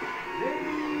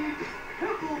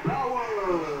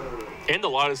 And a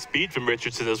lot of speed from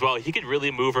Richardson as well. He could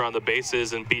really move around the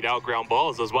bases and beat out ground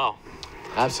balls as well.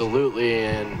 Absolutely,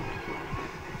 and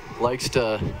likes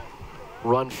to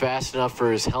run fast enough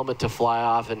for his helmet to fly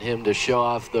off and him to show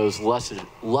off those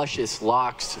luscious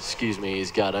locks,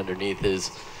 he's got underneath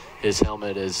his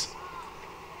helmet, as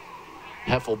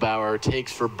Heffelbauer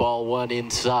takes for ball 1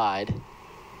 inside.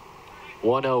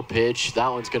 1-0 pitch. That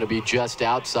one's going to be just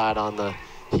outside on the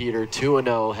heater.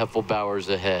 2-0. Heffelbauer's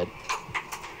ahead.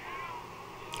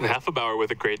 And Heffelbauer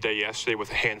with a great day yesterday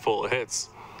with a handful of hits.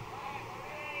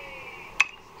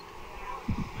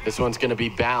 This one's going to be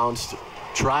bounced.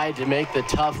 Tried to make the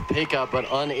tough pickup, but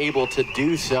unable to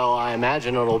do so. I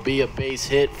imagine it'll be a base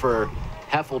hit for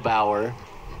Heffelbauer.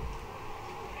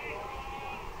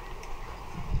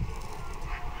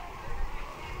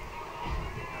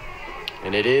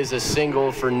 And it is a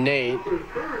single for Nate.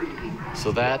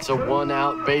 So that's a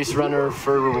 1-out base runner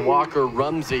for Walker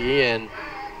Rumsey, and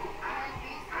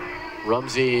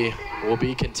Rumsey will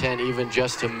be content even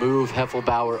just to move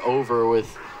Heffelbauer over,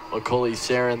 with Macaulay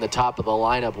Sarah in the top of the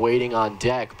lineup waiting on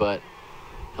deck, but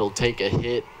he'll take a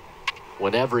hit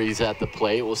whenever he's at the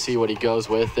plate. We'll see what he goes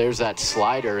with. There's that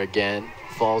slider again.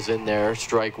 Falls in there,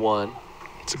 strike 1.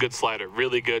 It's a good slider,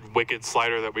 really good, wicked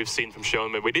slider that we've seen from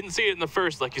Schoenman. We didn't see it in the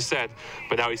first, like you said,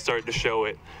 but now he's starting to show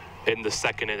it in the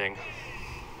second inning.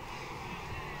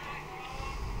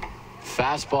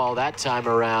 Fastball that time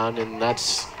around, and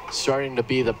that's starting to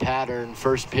be the pattern.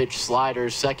 First pitch slider,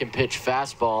 second pitch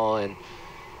fastball, and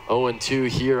 0-2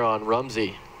 here on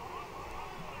Rumsey.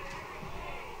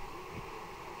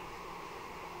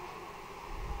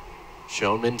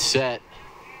 Schoenman set.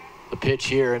 The pitch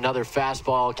here, another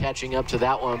fastball, catching up to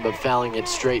that one, but fouling it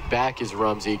straight back as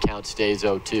Rumsey. Count stays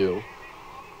 0-2.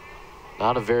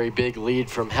 Not a very big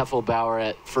lead from Heffelbauer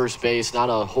at first base.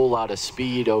 Not a whole lot of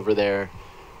speed over there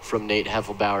from Nate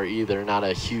Heffelbauer either. Not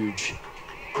a huge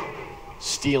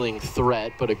stealing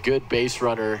threat, but a good base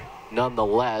runner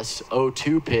nonetheless.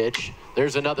 0-2 pitch.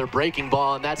 There's another breaking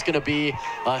ball, and that's going to be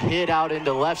a hit out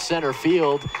into left center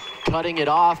field. Cutting it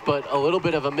off, but a little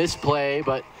bit of a misplay,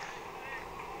 but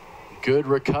good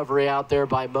recovery out there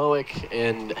by Moick,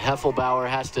 and Heffelbauer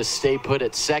has to stay put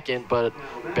at second, but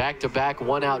back-to-back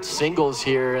one-out singles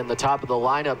here, and the top of the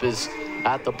lineup is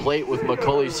at the plate with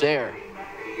Macaulay Sayre.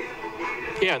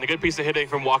 Yeah, and a good piece of hitting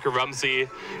from Walker Rumsey.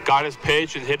 Got his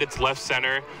pitch and hit it to left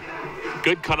center.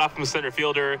 Good cutoff from the center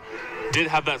fielder. Did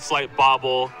have that slight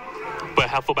bobble, but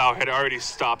Heffelbauer had already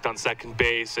stopped on second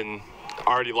base and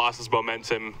already lost his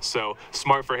momentum, so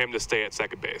smart for him to stay at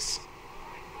second base.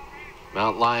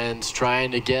 Mount Lions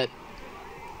trying to get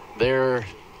their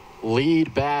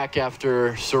lead back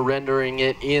after surrendering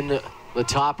it in the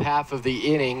top half of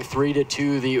the inning.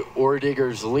 3-2 the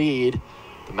Orediggers lead.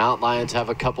 The Mount Lions have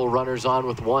a couple runners on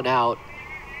with one out.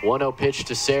 1-0 pitch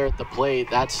to Sayre at the plate.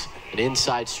 That's an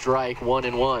inside strike,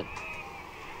 1-1.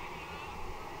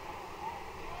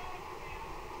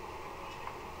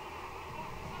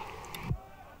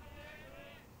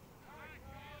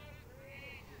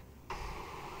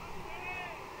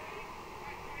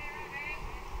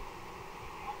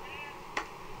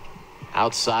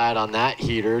 Outside on that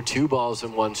heater, 2 balls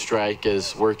and 1 strike,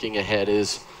 as working ahead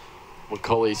is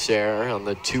Macaulay Sayre. On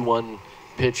the 2-1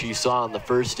 pitch you saw in the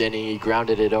first inning, he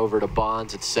grounded it over to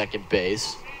Bonds at second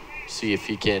base. See if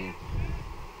he can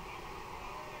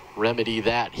remedy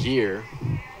that here.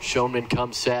 Schoenman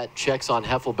comes set, checks on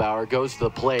Heffelbauer, goes to the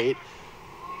plate.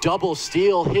 Double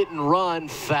steal, hit and run,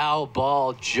 foul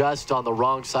ball just on the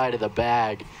wrong side of the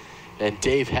bag. And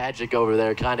Dave Hadjic over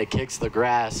there kind of kicks the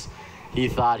grass. He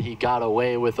thought he got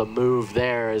away with a move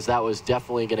there, as that was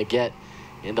definitely going to get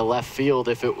into left field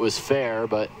if it was fair,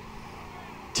 but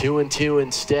 2-2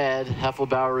 instead.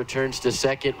 Heffelbauer returns to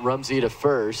second, Rumsey to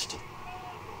first.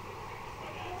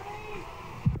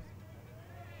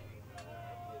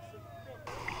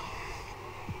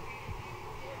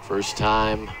 First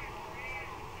time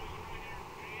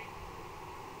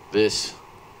this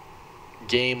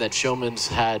game that Showman's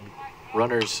had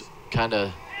runners kind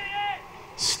of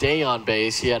stay on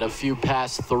base. He had a few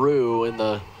pass through in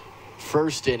the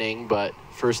first inning, but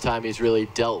first time he's really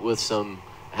dealt with some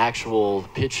actual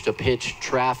pitch-to-pitch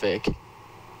traffic,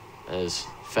 as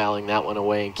fouling that one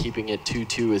away and keeping it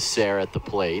 2-2 is Sayre at the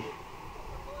plate.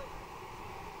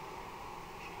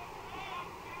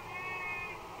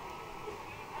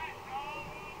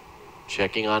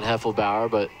 Checking on Heffelbauer,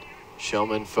 but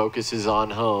Showman focuses on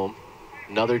home.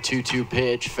 Another 2-2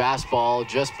 pitch, fastball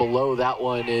just below that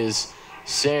one is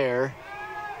Sayre.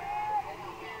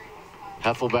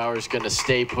 Heffelbauer's going to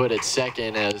stay put at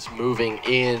second, as moving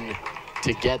in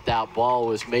to get that ball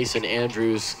was Mason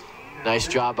Andrews. Nice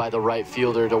job by the right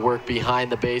fielder to work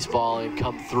behind the baseball and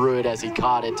come through it as he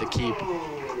caught it to keep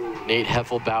Nate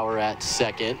Heffelbauer at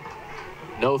second.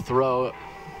 No throw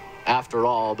after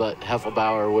all, but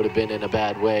Heffelbauer would have been in a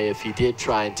bad way if he did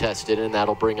try and test it, and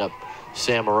that'll bring up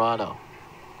Sam Morano.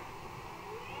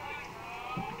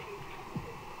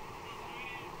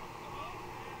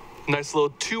 Nice little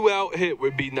 2-out hit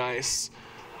would be nice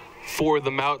for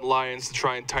the Mountain Lions to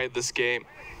try and tie this game.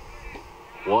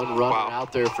 One runner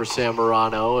out there for Sam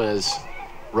Morano, as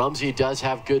Rumsey does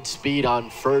have good speed on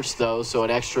first, though, so an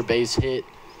extra base hit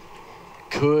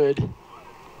could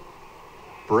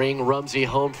bring Rumsey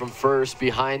home from first.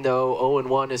 Behind, though,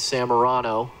 0-1 is Sam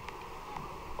Morano.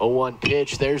 0-1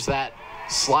 pitch. There's that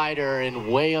slider,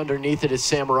 and way underneath it is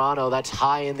Sam Morano. That's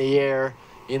high in the air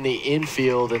in the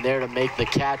infield, and there to make the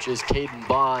catch is Caden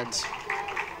Bonds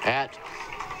at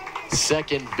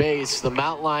second base. The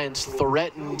Mountain Lions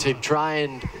threaten to try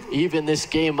and even this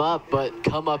game up, but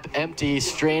come up empty,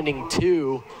 stranding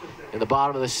 2 in the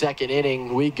bottom of the second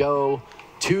inning. We go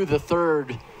to the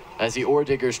third as the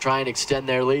Orediggers try and extend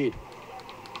their lead.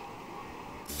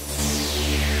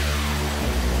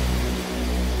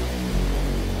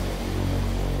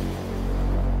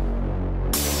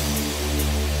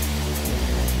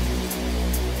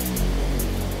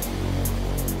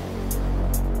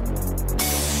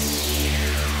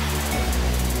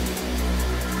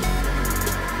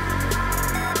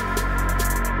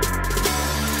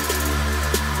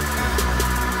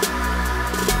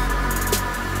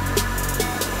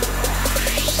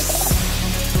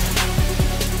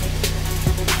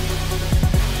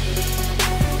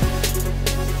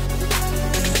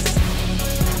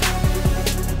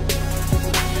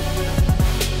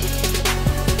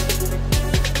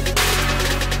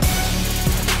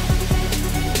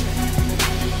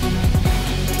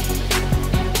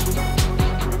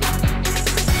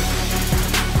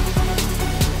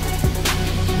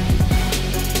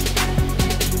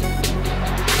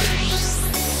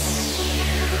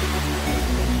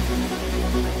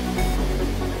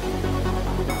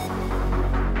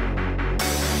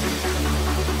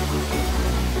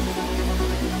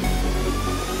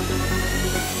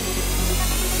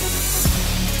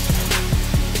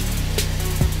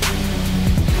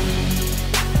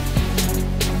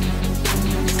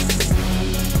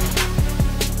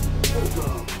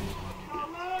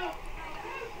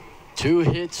 2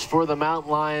 hits for the Mountain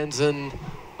Lions in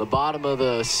the bottom of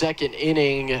the 2nd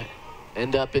inning.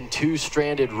 End up in 2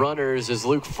 stranded runners as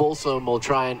Luke Folsom will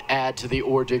try and add to the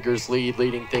Orediggers lead,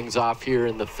 leading things off here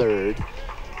in the 3rd.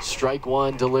 Strike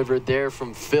 1 delivered there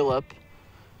from Phillip.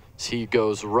 As he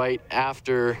goes right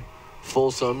after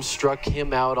Folsom, struck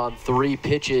him out on 3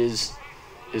 pitches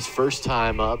his first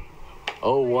time up.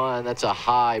 0-1, that's a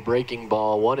high breaking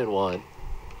ball, 1-1.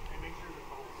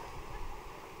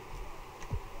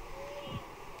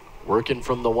 Working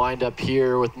from the windup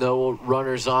here with no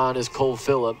runners on is Cole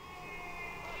Phillip.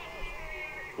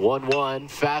 1-1,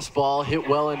 fastball hit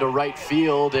well into right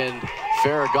field, and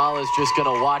Farragala's just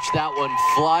gonna watch that one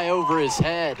fly over his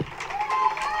head.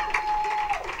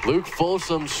 Luke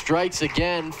Folsom strikes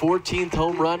again, 14th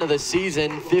home run of the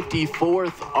season,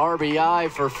 54th RBI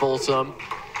for Folsom.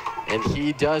 And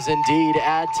he does indeed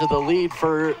add to the lead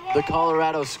for the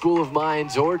Colorado School of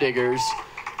Mines Orediggers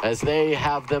as they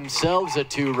have themselves a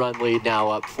 2-run lead now,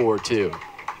 up 4-2.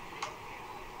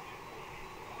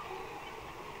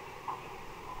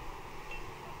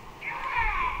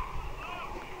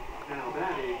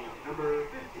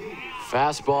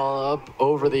 Fastball up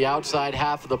over the outside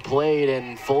half of the plate,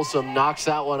 and Folsom knocks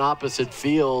that one opposite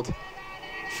field.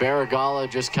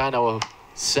 Farragala just kind of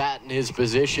sat in his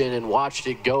position and watched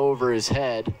it go over his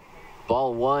head.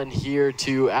 Ball 1 here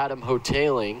to Adam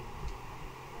Hoteling.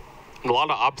 A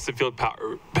lot of opposite field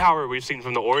power we've seen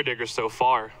from the Orediggers so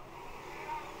far.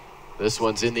 This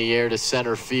one's in the air to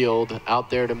center field. Out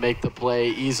there to make the play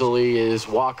easily is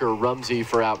Walker Rumsey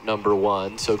for out number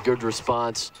 1. So good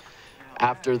response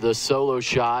after the solo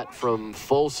shot from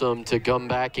Folsom to come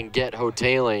back and get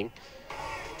Hoteling.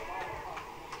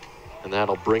 And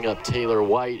that'll bring up Taylor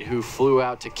White, who flew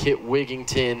out to Kit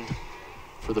Wigington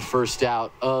for the first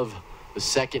out of the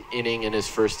 2nd inning in his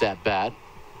first at-bat.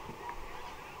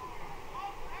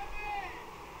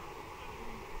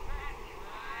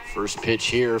 First pitch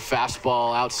here,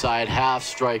 fastball outside half,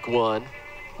 strike 1.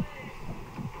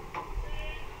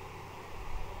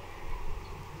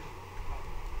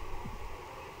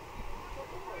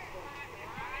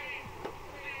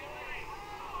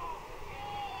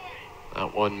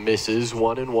 That one misses,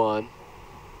 1-1.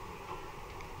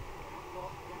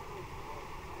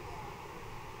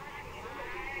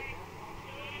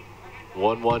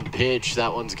 One pitch,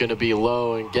 that one's gonna be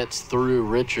low and gets through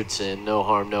Richardson. No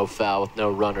harm, no foul with no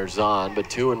runners on, but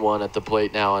 2-1 at the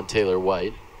plate now on Taylor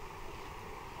White.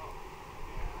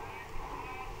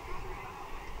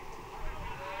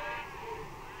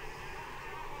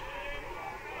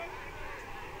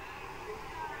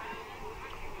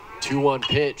 Two-one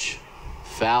pitch,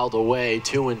 fouled away,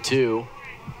 2-2.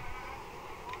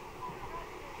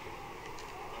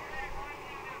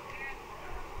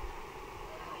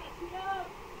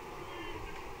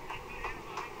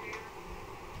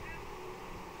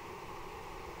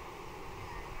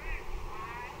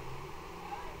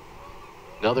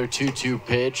 Another 2-2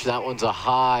 pitch. That one's a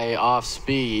high off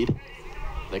speed.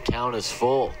 The count is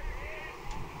full.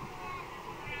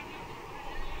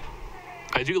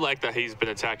 I do like that he's been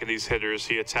attacking these hitters.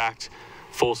 He attacked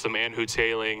Folsom and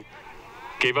Hoteling,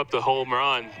 gave up the home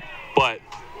run, but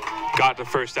got the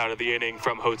first out of the inning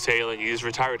from Hoteling. He's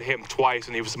retired him twice,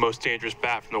 and he was the most dangerous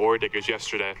bat from the Orediggers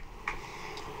yesterday.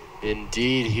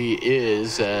 Indeed he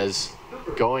is, as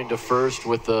going to first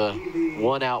with the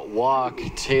 1-out walk,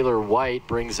 Taylor White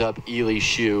brings up Ely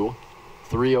Shue.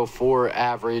 304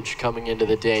 average coming into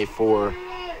the day for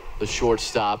the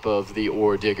shortstop of the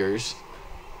Orediggers.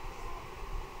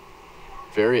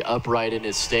 Very upright in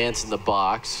his stance in the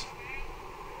box.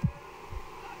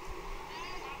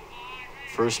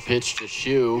 First pitch to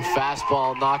Shue,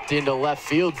 fastball knocked into left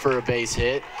field for a base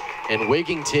hit, and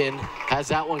Wigington has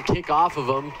that one kick off of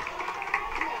him,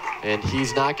 and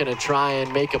he's not going to try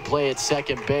and make a play at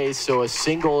second base, so a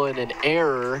single and an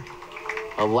error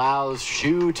allows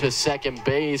Shue to second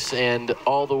base, and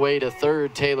all the way to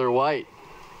third, Taylor White.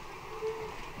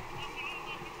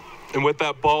 And with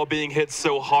that ball being hit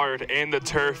so hard and the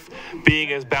turf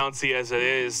being as bouncy as it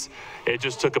is, it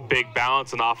just took a big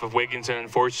bounce and off of Wigington,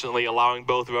 unfortunately allowing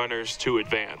both runners to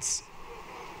advance.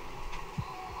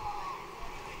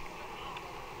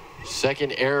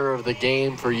 Second error of the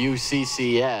game for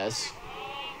UCCS.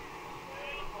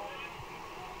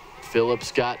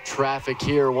 Phillips got traffic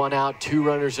here, 1 out, 2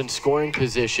 runners in scoring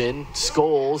position.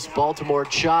 Scholes, Baltimore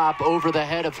chop over the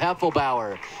head of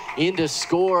Heffelbauer into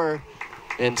score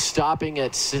and stopping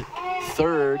at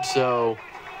third, so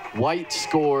White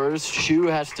scores. Shue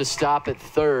has to stop at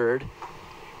third,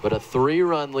 but a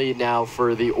 3-run lead now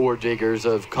for the Orediggers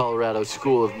of Colorado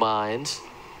School of Mines.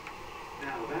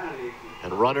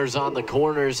 And runners on the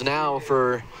corners now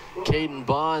for Caden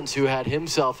Bonds, who had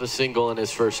himself a single in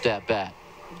his first at-bat.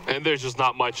 And there's just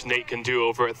not much Nate can do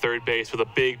over at third base with a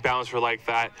big bouncer like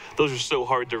that. Those are so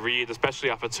hard to read, especially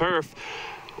off of turf.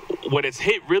 When it's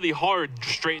hit really hard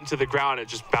straight into the ground, it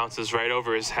just bounces right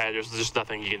over his head. There's just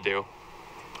nothing he can do.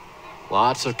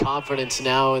 Lots of confidence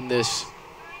now in this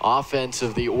offense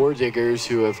of the Orediggers,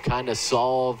 who have kind of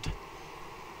solved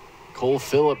Cole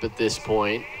Phillip at this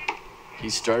point. He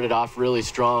started off really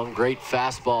strong. Great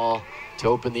fastball to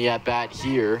open the at-bat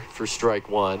here for strike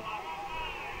one.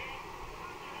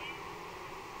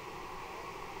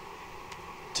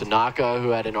 Tanaka, who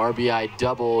had an RBI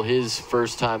double his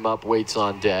first time up, waits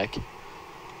on deck.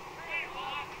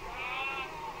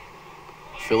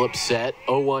 Phillip set,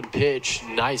 0-1 pitch.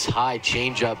 Nice high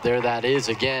changeup. There that is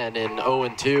again, and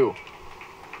 0-2.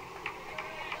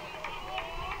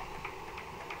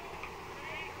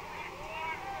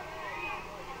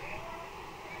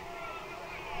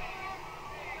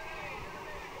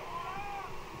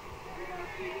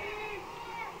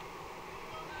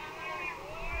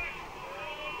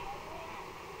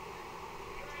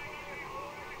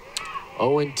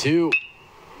 Oh, and 2.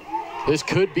 This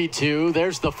could be 2.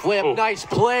 There's the flip. Oh. Nice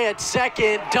play at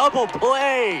second. Double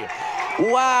play.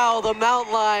 Wow, the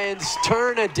Mountain Lions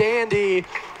turn a dandy.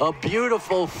 A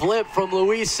beautiful flip from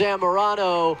Luis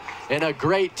Zamorano and a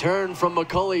great turn from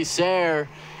Macaulay Sayre.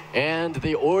 And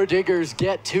the Orediggers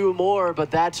get 2 more,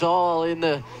 but that's all in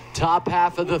the top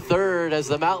half of the third, as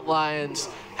the Mountain Lions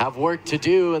have work to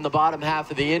do in the bottom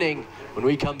half of the inning when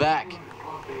we come back.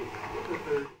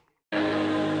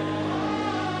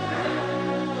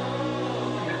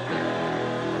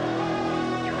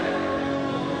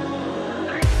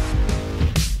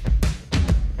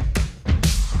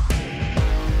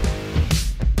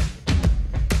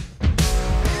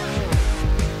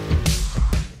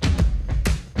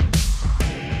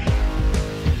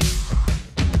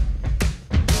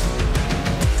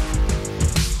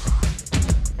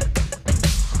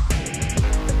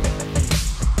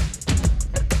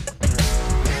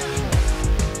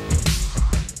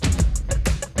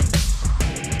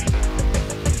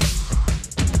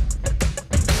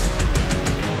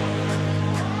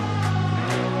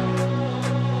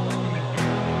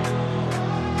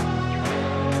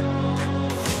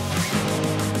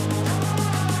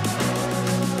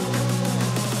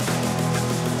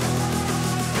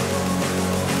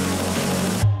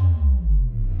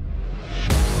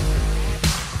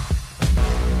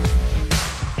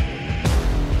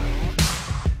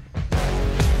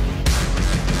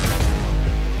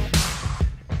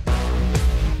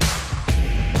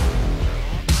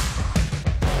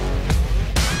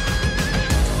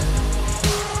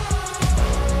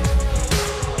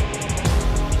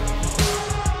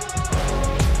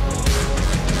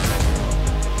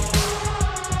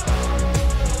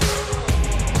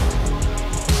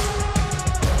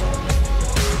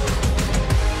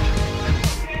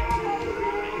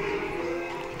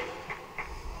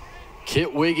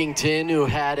 Kit Wigington, who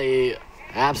had a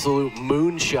absolute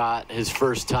moonshot his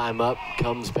first time up,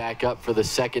 comes back up for the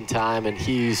second time, and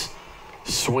he's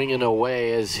swinging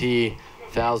away as he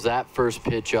fouls that first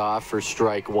pitch off for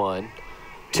strike one.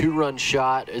 2-run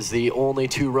shot is the only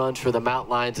 2 runs for the Mountain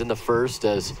Lions in the first,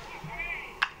 as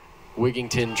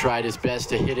Wigington tried his best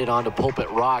to hit it onto Pulpit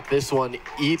Rock. This one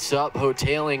eats up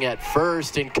Hotailing at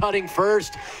first and cutting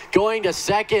first, going to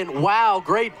second. Wow,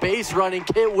 great base running.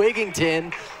 Kit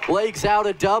Wigington legs out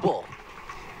a double.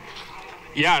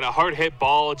 Yeah, and a hard hit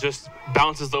ball just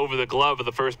bounces over the glove of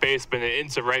the first baseman and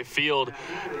into right field.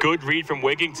 Good read from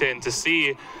Wigington to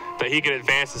see that he can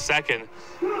advance to second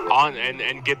on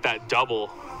and get that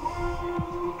double.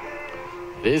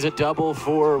 It is a double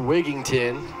for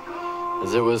Wigington,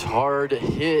 as it was hard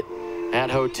hit at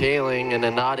Hotailing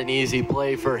and not an easy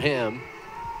play for him.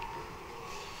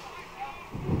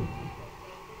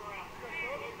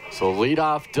 So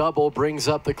leadoff double brings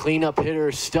up the cleanup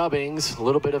hitter Stubbings. A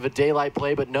little bit of a daylight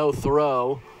play, but no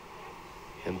throw.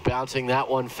 And bouncing that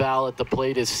one foul at the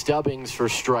plate is Stubbings for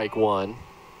strike one.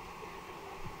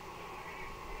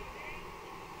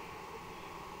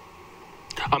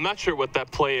 I'm not sure what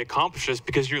that play accomplishes,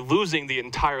 because you're losing the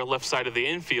entire left side of the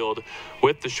infield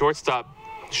with the shortstop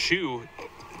shoe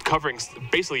covering,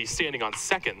 basically standing on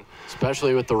second.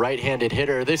 Especially with the right-handed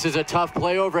hitter. This is a tough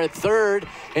play over at third,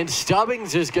 and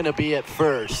Stubbings is going to be at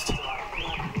first.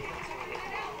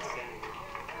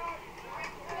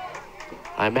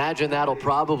 I imagine that'll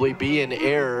probably be an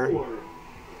error.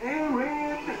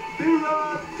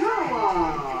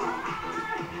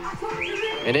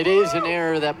 And it is an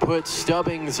error that puts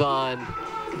Stubbings on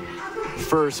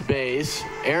first base.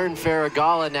 Aaron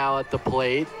Farragala now at the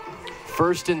plate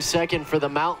first and second for the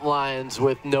Mountain Lions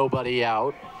with nobody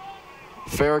out.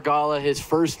 Farragala, his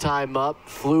first time up,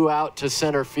 flew out to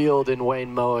center field, and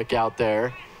Wayne Moick out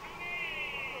there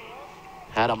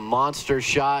had a monster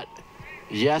shot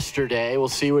yesterday. We'll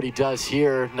see what he does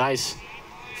here. Nice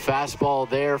fastball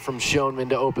there from Schoenman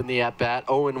to open the at-bat.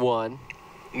 0-1.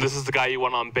 This is the guy you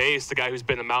want on base, the guy who's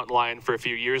been a Mountain Lion for a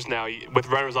few years now. With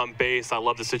runners on base, I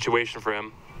love the situation for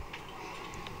him.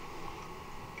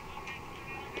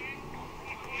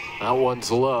 That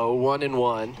one's low,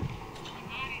 1-1.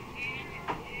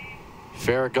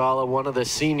 Farragala, one of the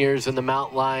seniors in the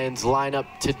Mountain Lions lineup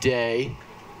today.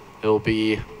 He'll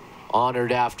be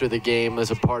honored after the game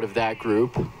as a part of that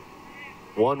group.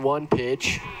 1-1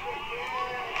 pitch.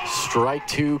 Strike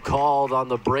two called on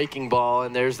the breaking ball,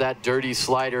 and there's that dirty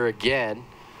slider again.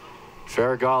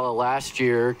 Farragala last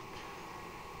year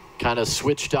kind of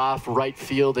switched off right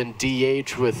field and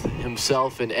DH with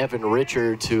himself and Evan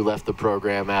Richards, who left the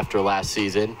program after last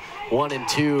season.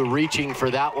 1-2, reaching for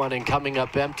that one and coming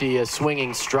up empty. A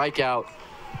swinging strikeout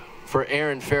for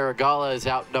Aaron Farragala is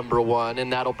out number one,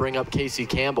 and that'll bring up Casey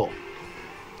Campbell.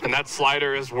 And that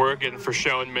slider is working for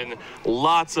Schoenman.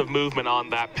 Lots of movement on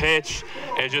that pitch,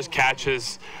 and it just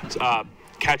catches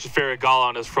Farragala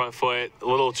on his front foot a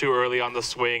little too early on the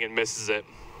swing and misses it.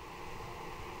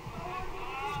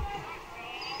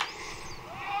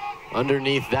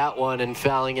 Underneath that one and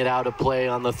fouling it out of play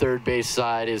on the third base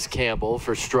side is Campbell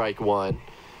for strike one.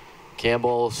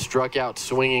 Campbell struck out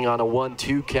swinging on a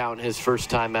 1-2 count his first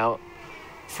time out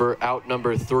for out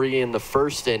number 3 in the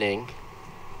first inning.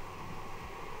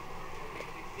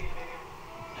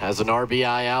 Has an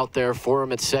RBI out there for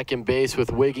him at second base with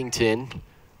Wigington.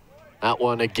 That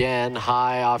one again,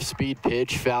 high off-speed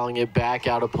pitch, fouling it back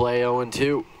out of play,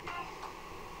 0-2.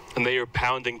 And they are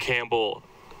pounding Campbell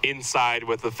inside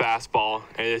with the fastball,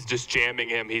 and it's just jamming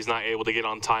him. He's not able to get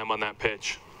on time on that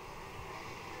pitch.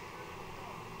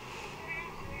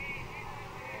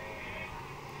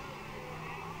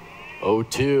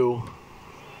 Oh-2.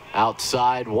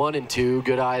 Outside, 1-2.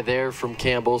 Good eye there from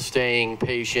Campbell, staying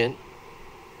patient.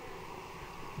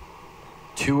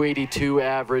 282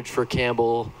 average for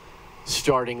Campbell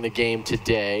starting the game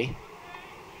today.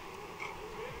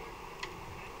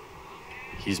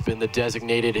 He's been the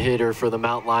designated hitter for the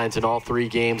Mountain Lions in all 3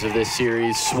 games of this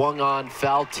series. Swung on,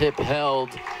 foul tip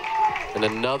held, and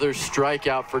another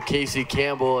strikeout for Casey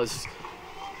Campbell as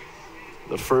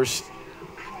the first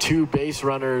 2 base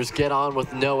runners get on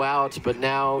with no outs, but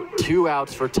now 2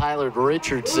 outs for Tyler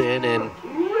Richardson, and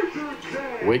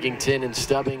Wigington and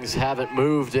Stubbings haven't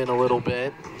moved in a little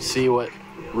bit. See what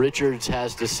Richards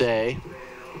has to say.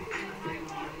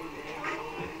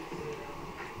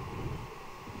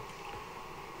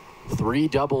 Three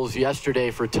doubles yesterday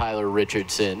for Tyler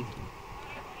Richardson.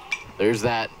 There's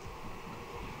that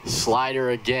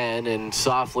slider again, and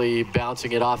softly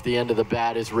bouncing it off the end of the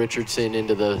bat is Richardson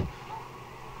into the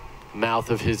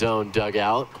mouth of his own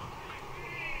dugout.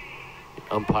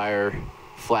 Umpire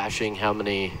flashing how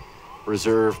many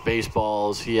reserve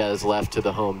baseballs he has left to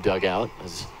the home dugout,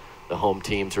 as the home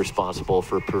team's responsible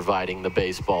for providing the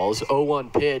baseballs.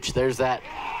 0-1 pitch, there's that.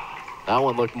 That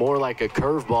one looked more like a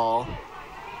curveball.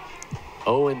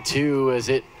 0-2 as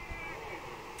it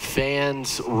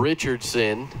fans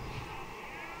Richardson.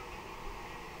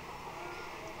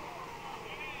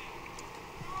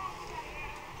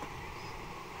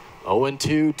 Oh,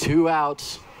 2, 2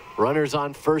 outs. Runners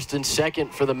on first and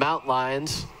second for the Mountain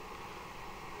Lions.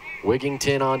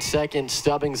 Wigington on second,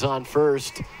 Stubbings on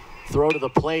first. Throw to the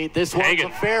plate. This one's a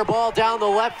fair ball down the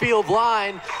left field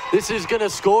line. This is going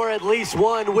to score at least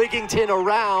one. Wigington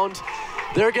around.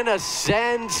 They're going to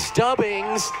send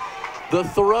Stubbings. The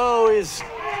throw is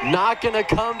not going to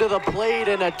come to the plate,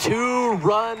 and a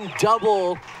 2-run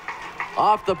double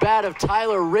off the bat of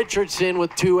Tyler Richardson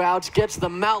with 2 outs gets the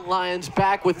Mountain Lions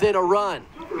back within a run.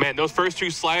 Man, those first 2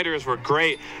 sliders were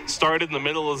great. Started in the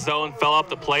middle of the zone, fell off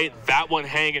the plate. That one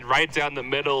hanging right down the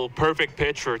middle. Perfect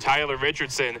pitch for Tyler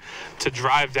Richardson to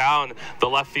drive down the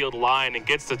left field line and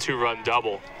gets the 2-run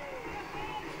double.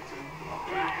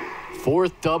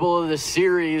 4th double of the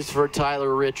series for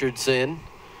Tyler Richardson.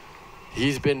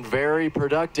 He's been very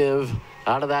productive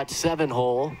out of that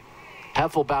 7-hole.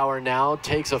 Heffelbauer now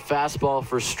takes a fastball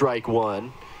for strike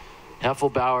 1.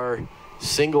 Heffelbauer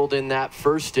singled in that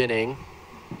first inning.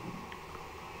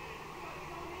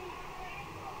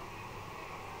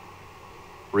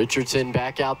 Richardson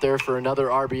back out there for another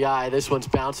RBI. This one's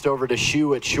bounced over to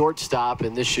Shu at shortstop,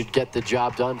 and this should get the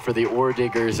job done for the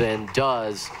Orediggers, and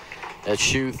does, as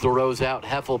Shu throws out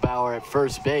Heffelbauer at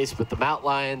first base. But the Mountain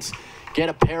Lions get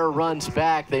a pair of runs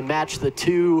back. They match the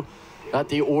 2 that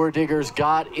the Orediggers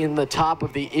got in the top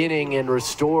of the inning and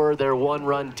restore their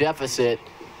one-run deficit.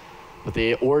 But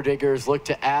the Orediggers look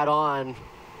to add on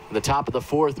in the top of the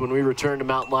fourth when we return to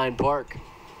Mountain Lion Park.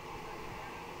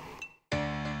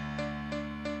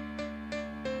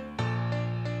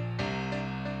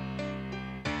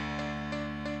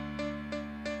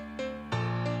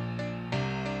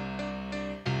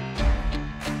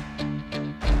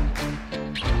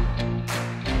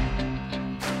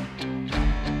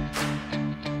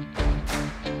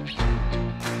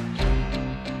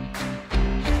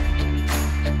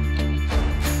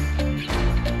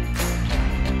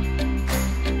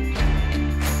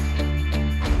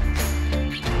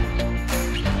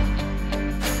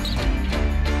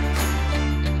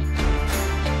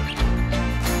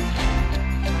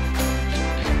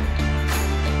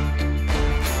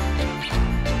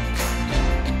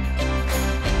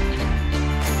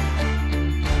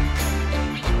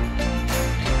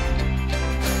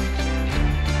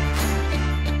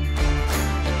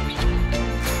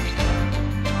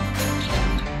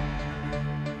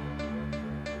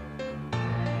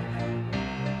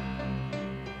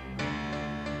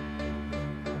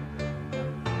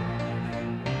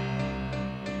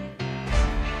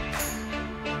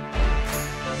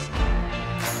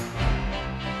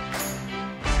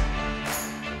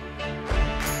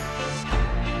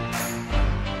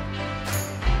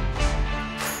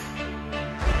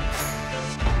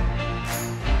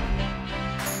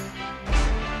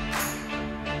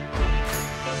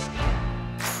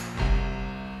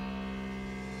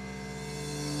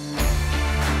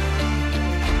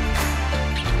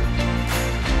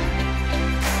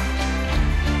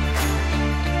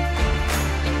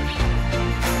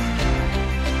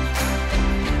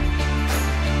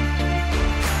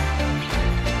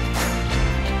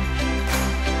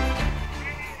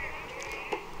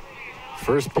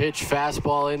 First pitch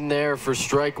fastball in there for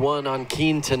strike one on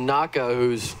Keen Tanaka,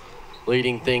 who's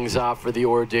leading things off for the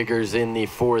Orediggers in the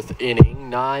fourth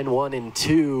inning.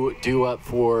 9-1-2 due up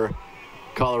for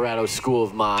Colorado School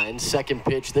of Mines. Second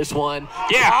pitch, this one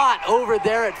hot over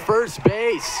there at first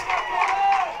base.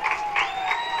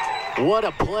 What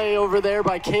a play over there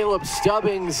by Caleb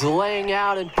Stubbings, laying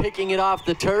out and picking it off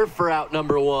the turf for out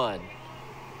number one.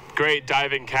 Great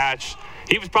diving catch.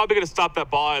 He was probably going to stop that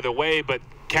ball either way, but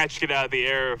catching it out of the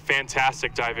air,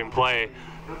 fantastic diving play.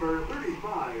 Number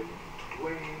 35,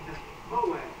 Wayne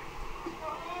Mowat.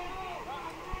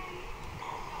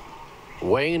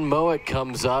 Wayne Mowat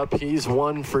comes up. He's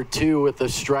 1 for 2 with a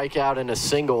strikeout and a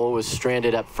single. Was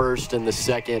stranded at first in the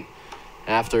second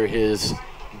after his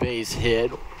base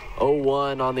hit.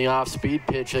 0-1 on the off-speed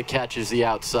pitch that catches the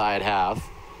outside half.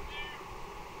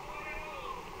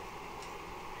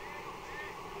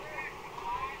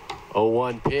 Oh,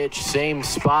 1 pitch, same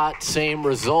spot, same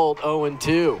result,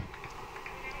 0-2.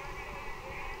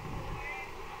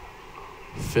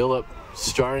 Phillip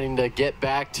starting to get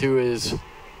back to his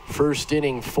first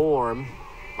inning form.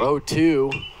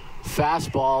 0-2,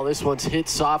 fastball. This one's hit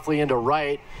softly into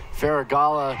right.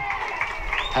 Farragala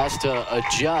has to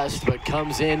adjust, but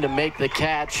comes in to make the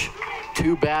catch.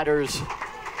 2 batters,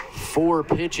 4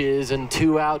 pitches, and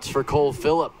 2 outs for Cole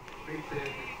Phillip.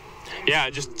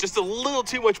 Yeah, just a little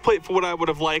too much plate for what I would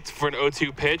have liked for an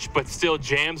 0-2 pitch, but still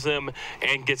jams him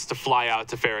and gets to fly out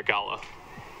to Farragala.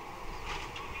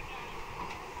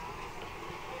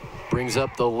 Brings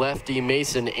up the lefty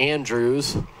Mason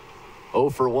Andrews. 0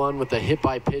 for 1 with a hit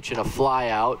by pitch and a fly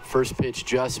out. First pitch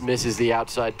just misses the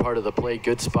outside part of the plate.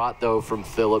 Good spot though from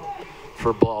Phillip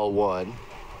for ball 1.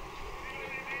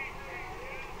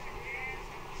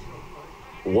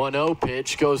 1-0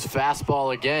 pitch, goes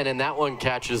fastball again, and that one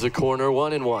catches a corner.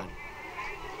 1-1.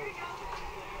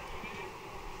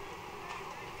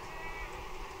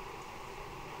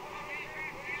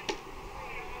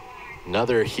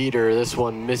 Another heater. This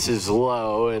one misses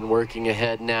low, and working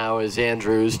ahead now is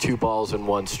Andrews. 2 balls and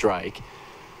 1 strike.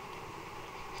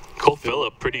 Cole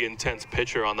Phillip, pretty intense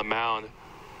pitcher on the mound.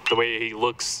 The way he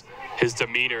looks, his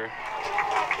demeanor.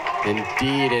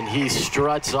 Indeed, and he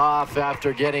struts off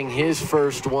after getting his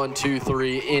first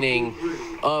 1-2-3 inning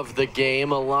of the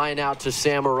game. A line out to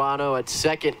Samorano at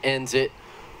second ends it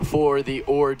for the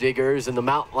Orediggers, and the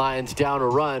Mountain Lions down a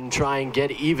run, try and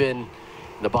get even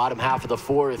in the bottom half of the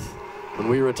fourth when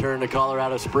we return to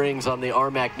Colorado Springs on the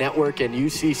RMAC Network and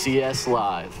UCCS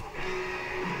Live.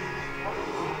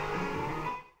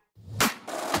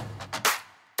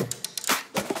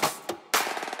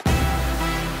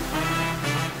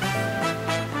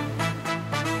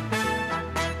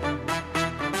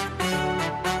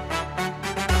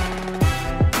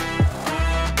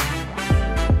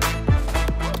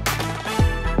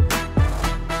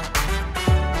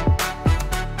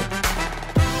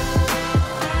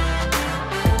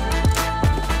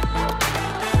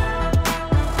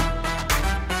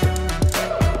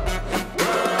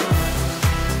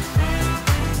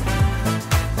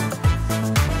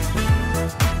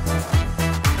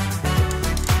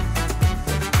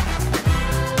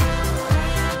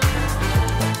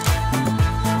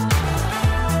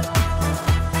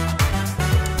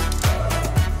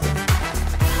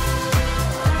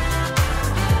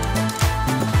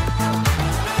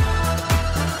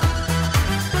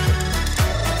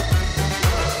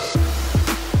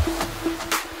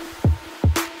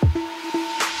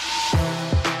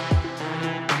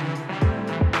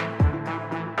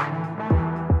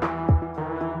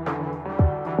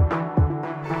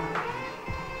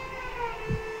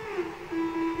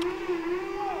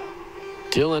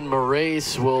 Dylan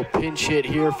Moraes will pinch hit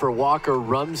here for Walker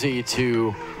Rumsey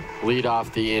to lead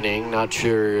off the inning. Not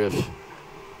sure if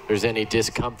there's any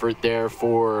discomfort there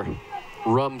for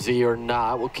Rumsey or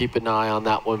not. We'll keep an eye on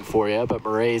that one for you. But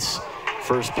Moraes,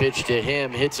 first pitch to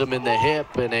him, hits him in the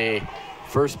hip, and a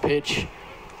first pitch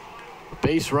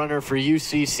base runner for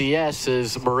UCCS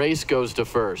as Moraes goes to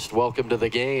first. Welcome to the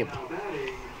game. Now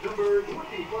batting, number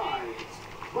 25,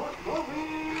 Macaulay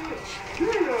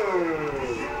Sayre.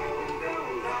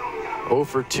 0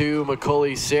 for 2,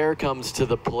 Macaulay Sayre comes to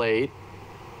the plate.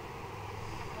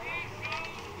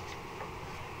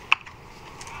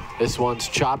 This one's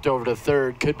chopped over to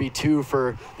third. Could be 2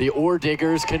 for the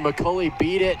Orediggers. Can Macaulay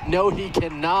beat it? No, he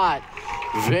cannot.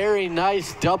 Very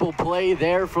nice double play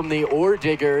there from the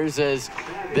Orediggers as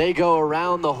they go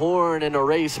around the horn and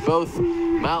erase both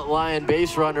Mount Lion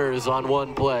base runners on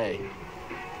one play.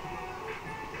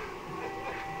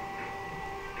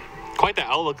 Quite the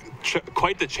outlook,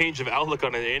 quite the change of outlook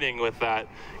on an inning with that.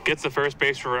 Gets the first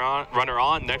base runner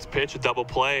on, next pitch, a double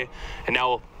play, and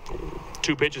now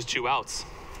 2 pitches, 2 outs.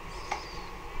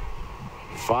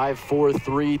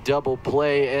 5-4-3 double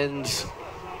play ends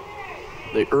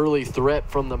the early threat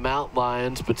from the Mount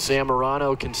Lions, but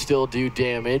Zamorano can still do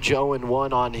damage.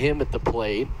 0-1 on him at the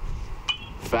plate.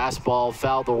 Fastball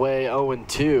fouled away,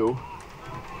 0-2.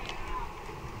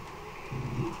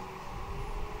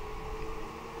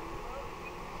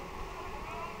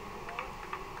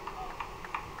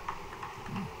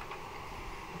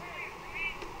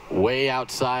 Way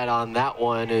outside on that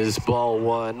one is ball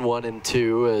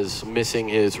 1-2, as missing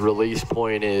his release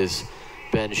point is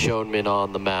Ben Schoenman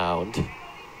on the mound.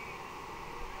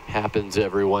 Happens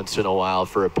every once in a while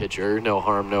for a pitcher. No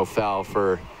harm, no foul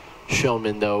for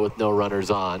Schoenman, though, with no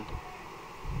runners on.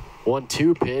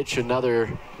 1-2 pitch,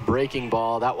 another breaking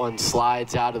ball. That one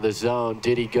slides out of the zone.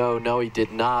 Did he go? No, he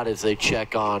did not, as they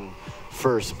check on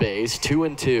first base.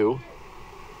 2-2.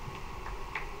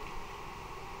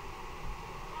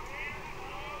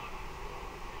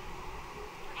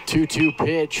 Two-two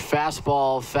pitch,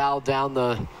 fastball fouled down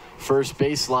the first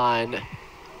baseline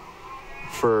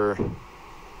for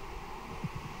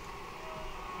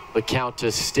the count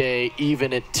to stay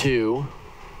even at 2.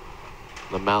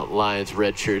 The Mountain Lions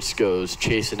red shirts goes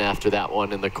chasing after that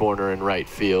one in the corner in right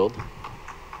field.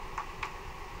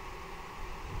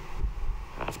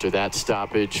 After that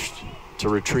stoppage to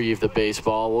retrieve the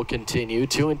baseball, we'll continue.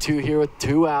 2-2 here with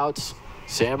 2 outs.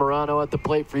 Zamorano at the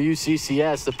plate for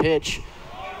UCCS. The pitch,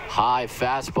 high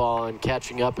fastball, and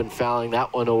catching up and fouling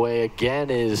that one away again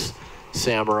is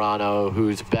Zamorano,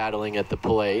 who's battling at the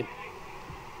plate.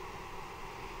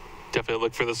 Definitely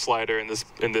look for the slider in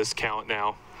this count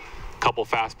now. Couple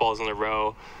fastballs in a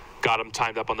row. Got him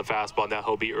timed up on the fastball. Now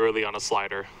he'll be early on a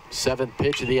slider. 7th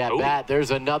pitch of the at-bat.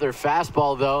 There's another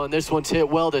fastball, though, and this one's hit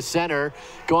well to center.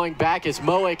 Going back is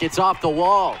Moick. It's off the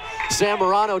wall.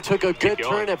 Zamorano took a good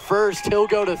turn at first. He'll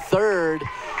go to third,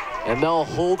 and they'll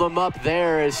hold him up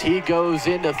there as he goes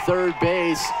into third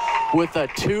base with a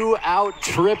 2-out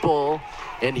triple.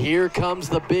 And here comes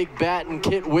the big bat and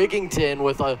Kit Wigington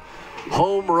with a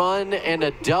home run and a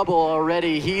double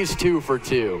already. He's 2 for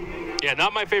 2. Yeah,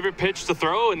 not my favorite pitch to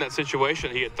throw in that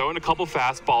situation. He had thrown a couple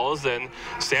fastballs, and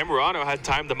Zamorano had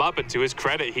timed them up, and to his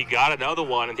credit, he got another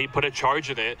one, and he put a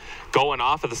charge in it, going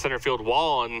off of the center field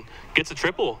wall, and gets a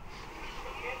triple.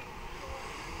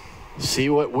 See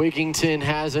what Wigington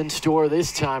has in store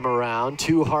this time around.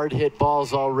 2 hard hit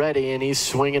balls already, and he's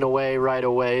swinging away right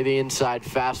away. The inside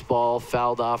fastball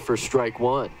fouled off for strike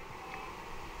 1.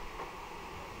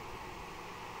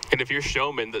 And if you're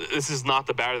Schoenman, this is not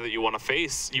the batter that you want to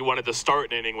face. You wanted to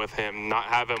start an inning with him, not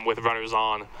have him with runners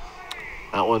on.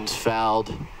 That one's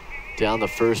fouled down the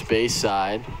first base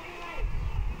side.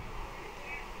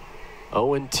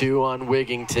 0-2 on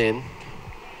Wigington.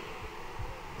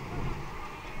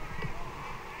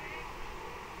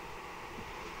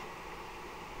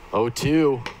 Oh,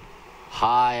 2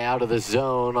 high out of the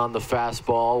zone on the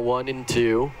fastball.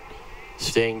 1-2.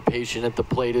 Staying patient at the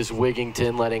plate is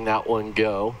Wigington, letting that one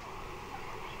go.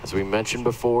 As we mentioned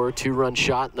before, 2-run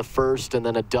shot in the first and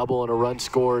then a double and a run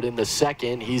scored in the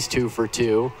second. He's 2 for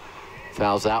 2.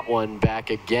 Fouls that one back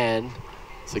again.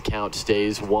 So the count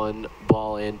stays 1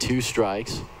 ball and 2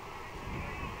 strikes.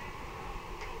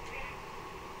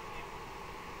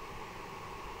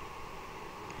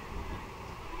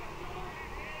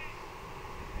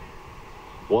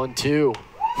 One, 2.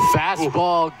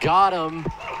 Fastball got him.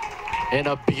 And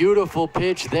a beautiful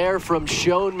pitch there from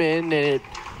Schoenman, and it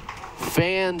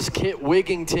fans Kit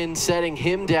Wigington, setting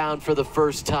him down for the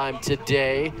first time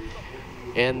today.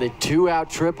 And the 2-out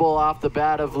triple off the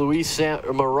bat of Luis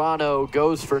Zamorano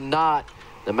goes for naught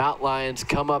The Mountain Lions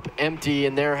come up empty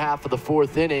in their half of the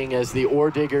fourth inning as the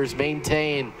Orediggers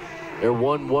maintain their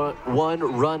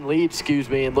one-run lead,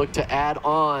 and look to add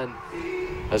on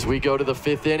as we go to the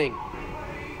fifth inning.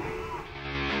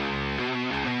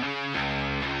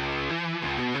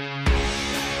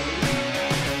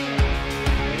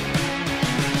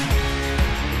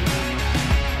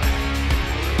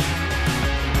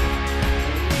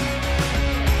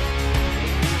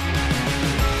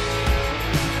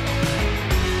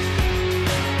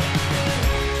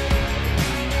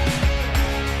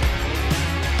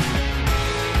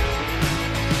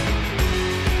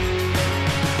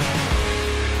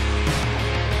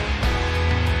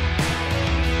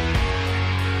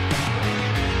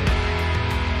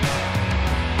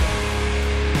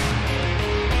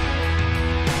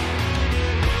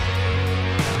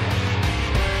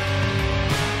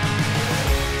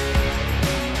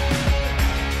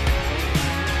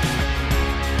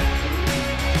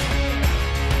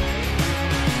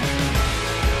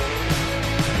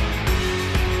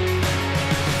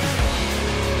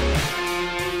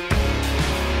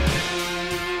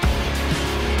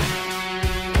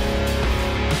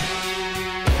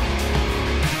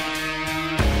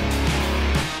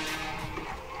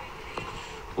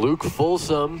 Luke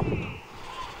Folsom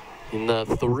in the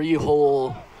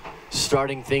 3-hole,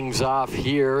 starting things off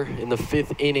here in the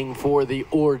fifth inning for the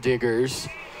Orediggers.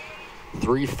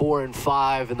 3, 4, and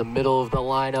 5 in the middle of the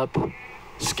lineup,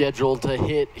 scheduled to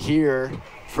hit here.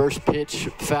 First pitch,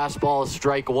 fastball,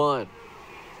 strike one.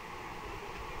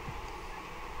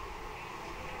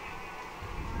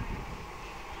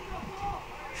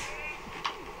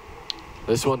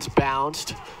 This one's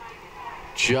bounced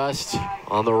just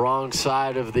on the wrong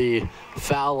side of the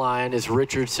foul line as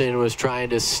Richardson was trying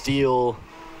to steal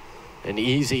an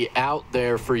easy out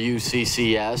there for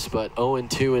UCCS, but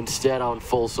 0-2 instead on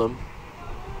Folsom.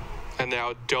 And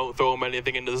now don't throw him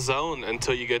anything into the zone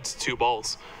until you get to 2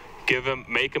 balls.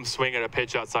 Make him swing at a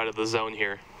pitch outside of the zone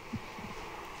here.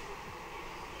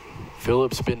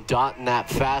 Phillips been dotting that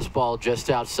fastball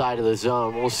just outside of the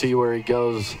zone. We'll see where he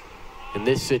goes in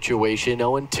this situation.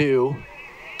 0-2.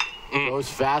 Goes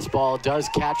fastball, does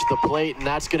catch the plate, and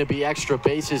that's going to be extra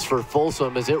bases for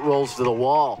Folsom as it rolls to the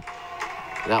wall.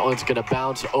 And that one's going to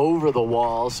bounce over the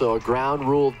wall, so a ground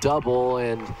rule double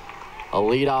and a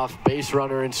leadoff base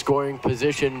runner in scoring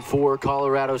position for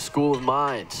Colorado School of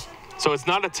Mines. So it's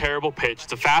not a terrible pitch.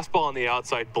 It's a fastball on the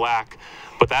outside black,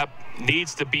 but that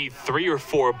needs to be 3 or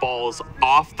 4 balls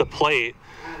off the plate.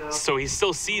 So he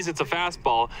still sees it's a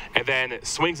fastball and then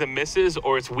swings and misses,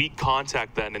 or it's weak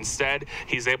contact then. Instead,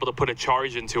 he's able to put a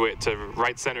charge into it to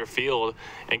right center field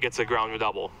and gets a ground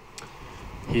double.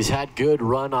 He's had good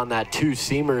run on that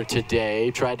 2-seamer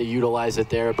today. Tried to utilize it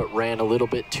there, but ran a little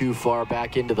bit too far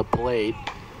back into the plate.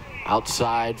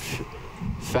 Outside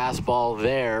fastball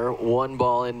there. 1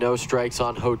 ball and no strikes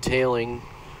on Hoteling,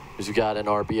 who's got an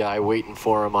RBI waiting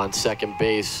for him on second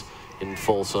base in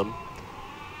Folsom.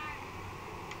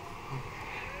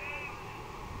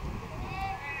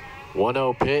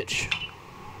 1-0 pitch.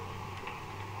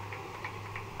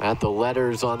 At the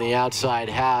letters on the outside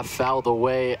half, fouled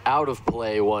away, out of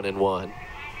play, 1-1.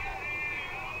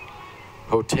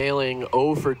 Hoteling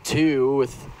 0 for 2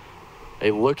 with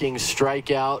a looking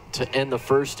strikeout to end the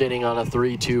first inning on a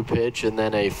 3-2 pitch, and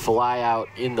then a fly out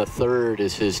in the third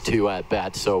is his 2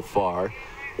 at-bats so far.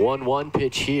 1-1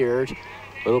 pitch here,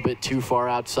 a little bit too far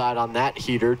outside on that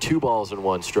heater, 2 balls and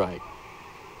 1 strike.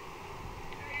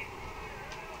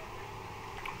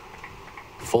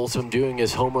 Folsom doing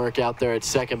his homework out there at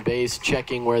second base,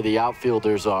 checking where the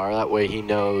outfielders are. That way he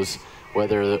knows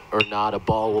whether or not a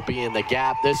ball will be in the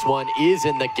gap. This one is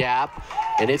in the gap,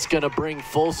 and it's going to bring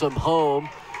Folsom home.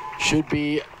 Should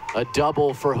be a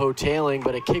double for Hoteling,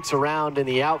 but it kicks around in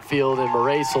the outfield, and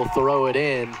Moraes will throw it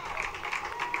in.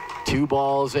 2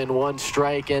 balls and 1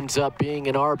 strike ends up being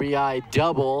an RBI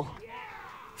double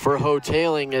for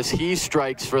Hoteling as he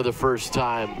strikes for the first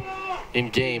time in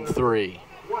Game 3.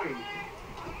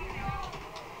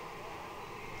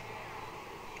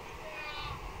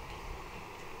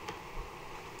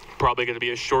 Probably going to be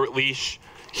a short leash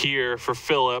here for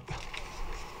Phillip,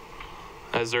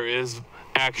 as there is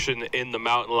action in the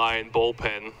Mountain Lion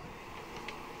bullpen.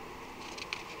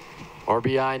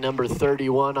 RBI number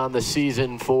 31 on the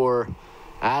season for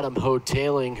Adam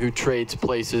Hoteling, who trades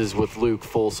places with Luke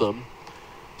Folsom.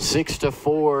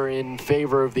 6-4 in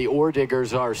favor of the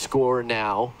Orediggers, our score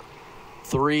now.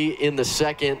 3 in the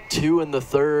second, 2 in the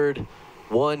third,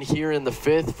 1 here in the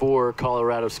fifth for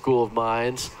Colorado School of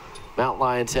Mines. Mountain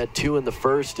Lions had 2 in the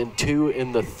first and 2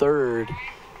 in the third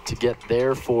to get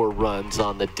their 4 runs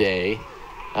on the day.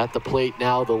 At the plate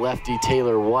now, the lefty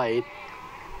Taylor White.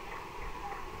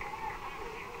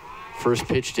 First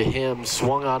pitch to him,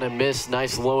 swung on and missed.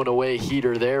 Nice low and away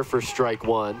heater there for strike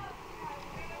one.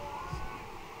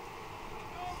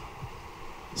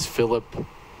 It's Phillip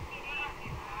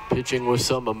pitching with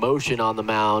some emotion on the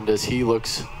mound as he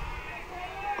looks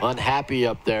unhappy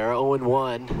up there.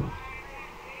 0-1.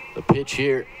 The pitch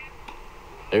here.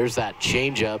 There's that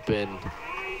changeup and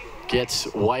gets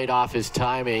White off his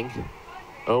timing.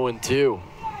 0-2.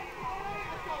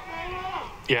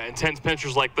 Yeah, intense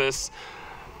pitchers like this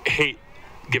hate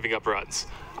giving up runs.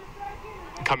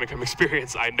 Coming from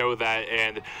experience, I know that,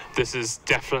 and this is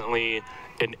definitely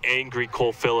an angry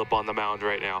Cole Phillip on the mound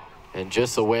right now. And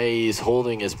just the way he's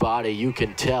holding his body, you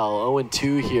can tell.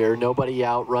 0-2 here, nobody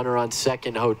out, runner on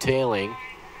second, Hoteling.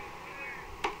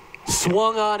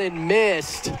 Swung on and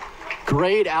missed.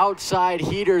 Great outside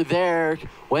heater there.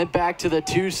 Went back to the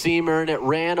two-seamer, and it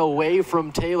ran away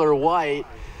from Taylor White.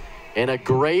 And a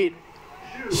great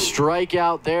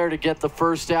strikeout there to get the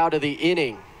first out of the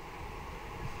inning.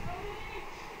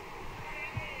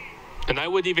 And I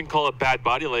wouldn't even call it bad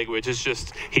body language. It's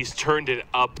just he's turned it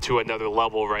up to another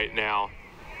level right now.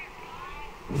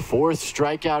 Fourth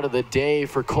strikeout of the day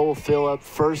for Cole Phillip.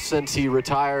 First since he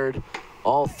retired.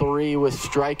 All three with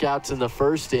strikeouts in the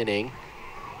first inning.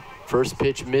 First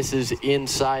pitch misses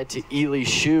inside to Ely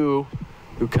Shu,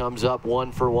 who comes up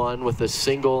 1 for 1 with a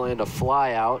single and a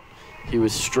fly out. He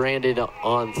was stranded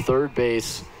on third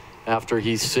base after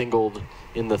he singled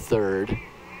in the third.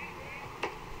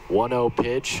 1-0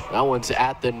 pitch. That one's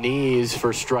at the knees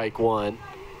for strike one.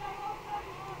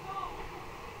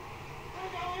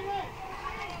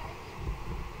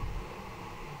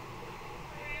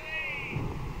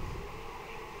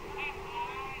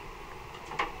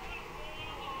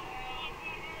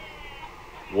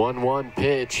 One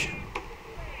pitch.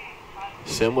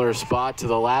 Similar spot to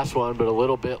the last one, but a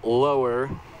little bit lower.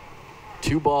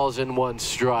 2 balls and 1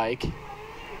 strike.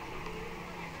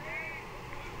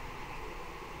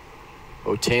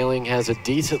 O'Tailing has a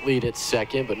decent lead at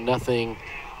second, but nothing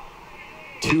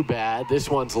too bad. This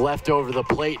one's left over the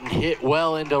plate and hit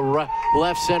well into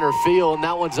left center field, and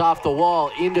that one's off the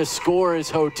wall. In to score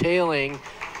is O'Tailing,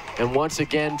 and once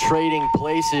again trading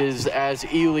places as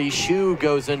Ely Shu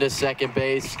goes into second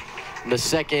base. And the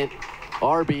second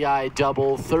RBI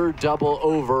double, third double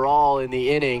overall in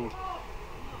the inning.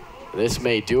 This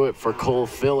may do it for Cole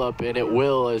Phillip, and it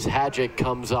will as Hadjic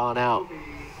comes on out.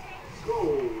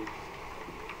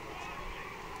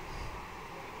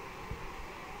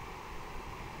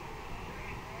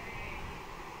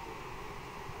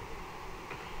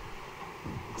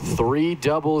 3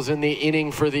 doubles in the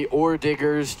inning for the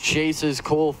Orediggers. Chases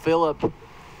Cole Phillip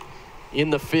in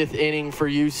the 5th inning for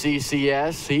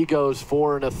UCCS. He goes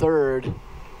 4 1/3.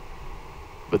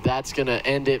 But that's going to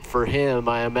end it for him.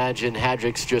 I imagine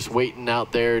Hadjic's just waiting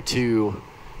out there to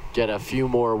get a few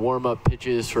more warm-up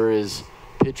pitches for his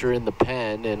pitcher in the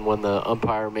pen. And when the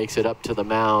umpire makes it up to the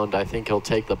mound, I think he'll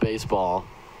take the baseball.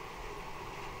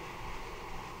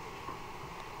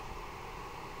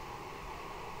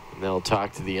 And they'll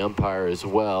talk to the umpire as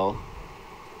well.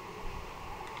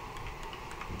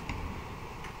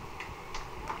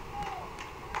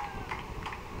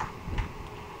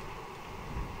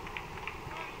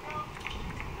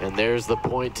 And there's the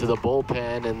point to the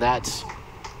bullpen, and that's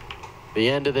the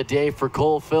end of the day for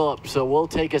Cole Phillip. So we'll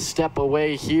take a step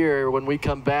away here. When we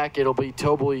come back, it'll be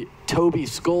Toby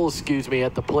Scholes,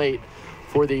 at the plate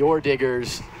for the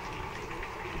Orediggers.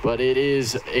 But it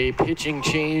is a pitching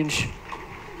change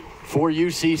for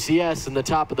UCCS in the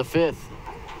top of the 5th.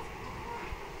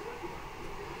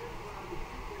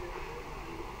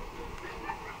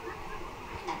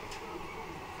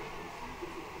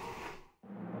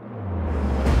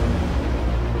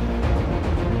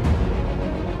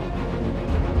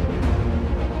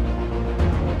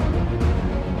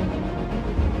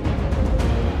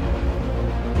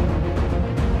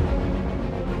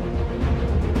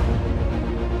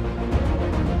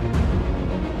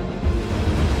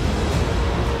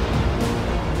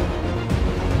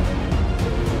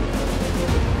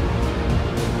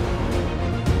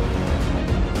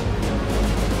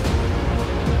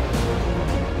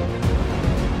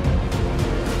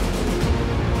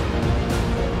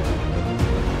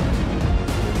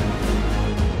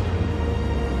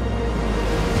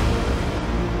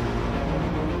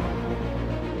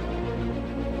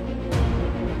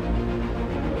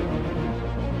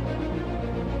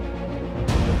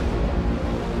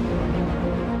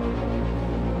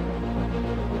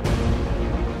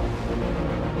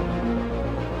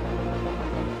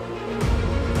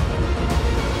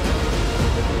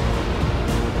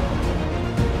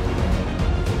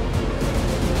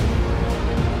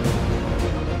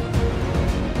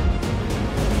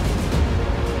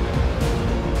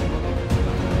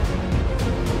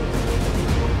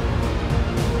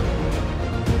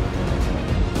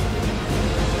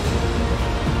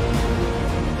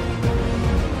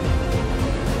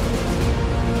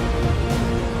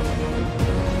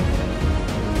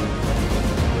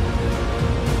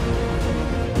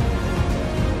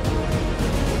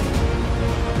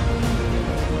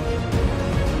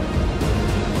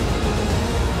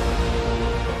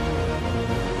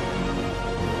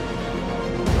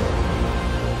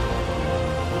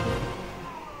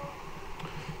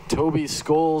 Toby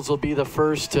Scholes will be the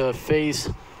first to face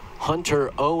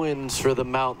Hunter Owens for the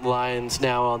Mountain Lions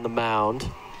now on the mound.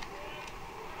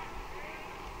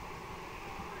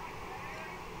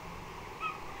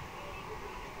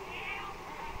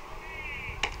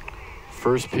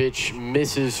 First pitch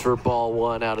misses for ball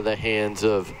one out of the hands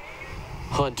of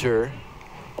Hunter.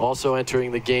 Also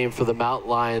entering the game for the Mountain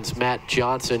Lions, Matt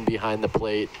Johnson behind the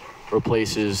plate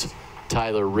replaces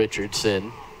Tyler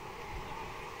Richardson.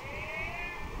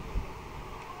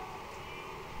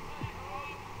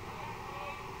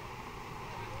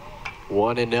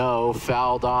 One and 0,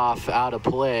 fouled off out of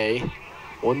play.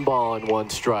 1 ball and 1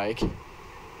 strike.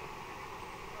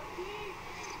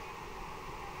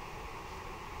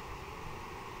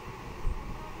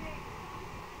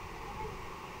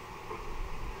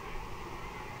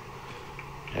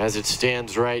 As it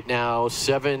stands right now,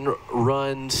 7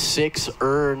 runs, 6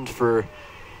 earned for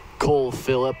Cole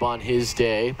Phillip on his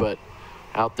day, but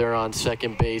out there on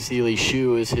second base, Ely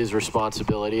Shu is his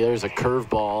responsibility. There's a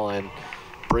curveball and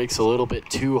breaks a little bit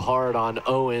too hard on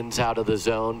Owens out of the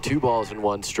zone. 2 balls and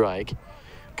 1 strike.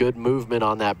 Good movement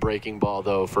on that breaking ball,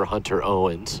 though, for Hunter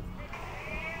Owens.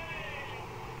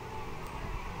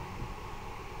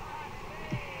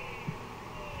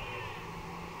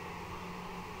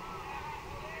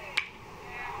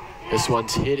 This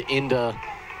one's hit into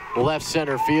left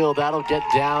center field. That'll get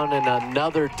down, and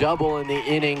another double in the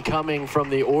inning coming from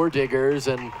the Orediggers,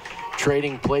 and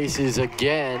trading places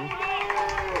again.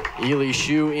 Ely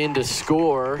Shu in to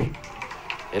score,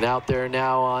 and out there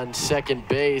now on second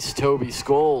base, Toby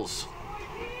Scholes.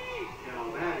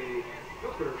 Now batting,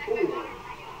 number 4,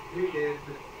 Hayden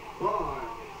Bonds.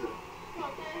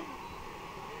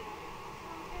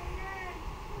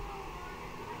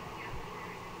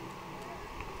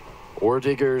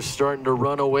 Orediggers starting to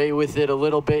run away with it a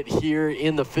little bit here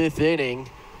in the 5th inning.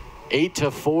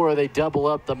 8-4, they double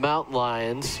up the Mountain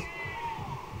Lions.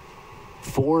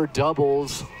 4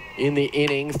 doubles in the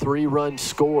inning, 3 runs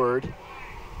scored.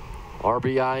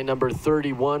 RBI number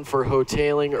 31 for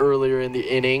Hoteling earlier in the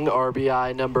inning.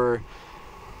 RBI number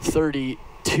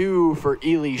 32 for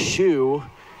Ely Shu.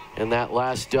 And that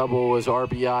last double was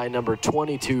RBI number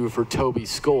 22 for Toby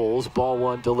Scholes. Ball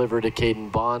 1 delivered to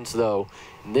Caden Bonds, though.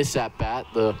 In this at-bat,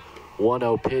 the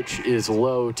 1-0 pitch is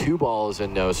low, 2 balls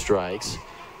and no strikes.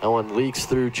 That one leaks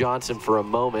through Johnson for a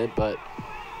moment, but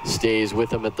stays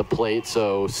with him at the plate,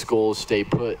 so Scholes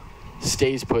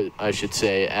stays put, I should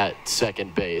say, at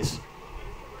second base.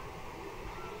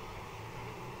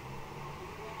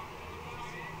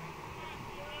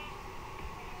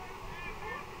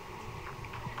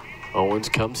 Owens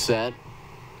comes set.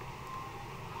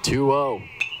 2-0.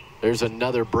 There's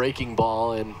another breaking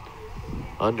ball, and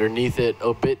underneath it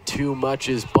a bit too much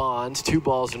is Bonds. 2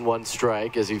 balls and 1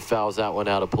 strike as he fouls that one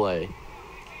out of play.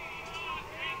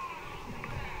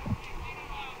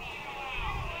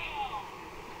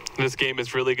 This game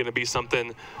is really going to be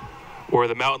something where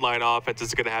the Mountain Lion offense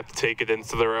is going to have to take it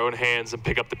into their own hands and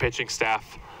pick up the pitching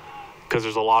staff, because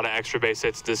there's a lot of extra base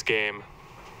hits this game.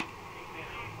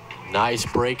 Nice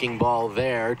breaking ball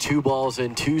there. 2 balls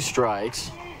and 2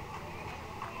 strikes.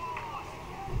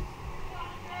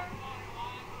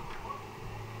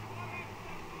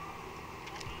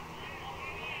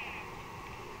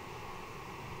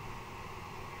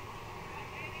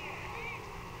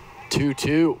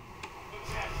 Two.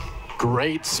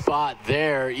 Great spot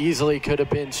there. Easily could have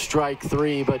been strike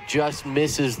 3, but just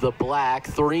misses the black.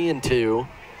 3-2.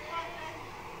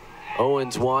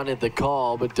 Owens wanted the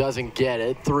call, but doesn't get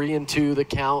it. 3-2 the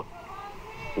count.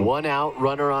 1 out.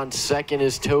 Runner on second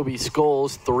is Toby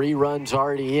Scholes. 3 runs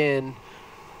already in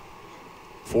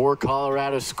for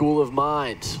Colorado School of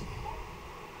Mines.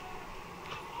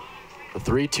 The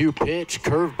 3-2 pitch,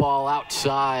 curveball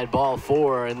outside, ball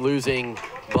 4, and losing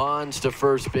Bonds to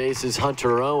first base is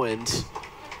Hunter Owens.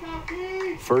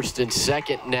 First and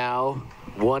second now.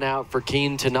 1 out for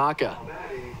Keen Tanaka.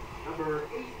 Batting, number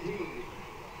 18,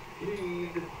 Keen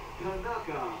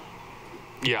Tanaka.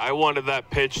 Yeah, I wanted that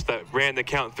pitch that ran the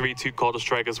count 3-2 called a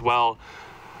strike as well,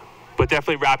 but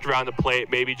definitely wrapped around the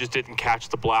plate. Maybe just didn't catch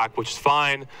the black, which is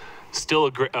fine. Still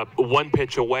a 1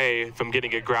 pitch away from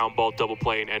getting a ground ball double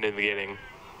play and ending the inning.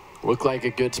 Looked like a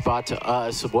good spot to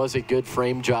us. It was a good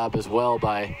frame job as well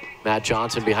by Matt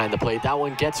Johnson behind the plate. That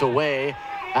one gets away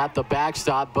at the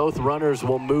backstop. Both runners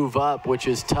will move up, which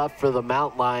is tough for the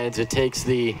Mountain Lions. It takes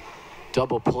the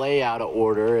double play out of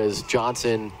order as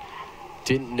Johnson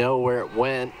didn't know where it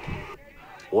went.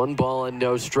 1 ball and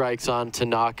no strikes on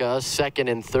Tanaka. Second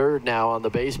and third now on the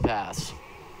base pass.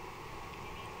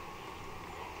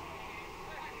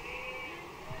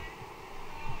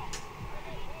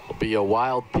 Will be a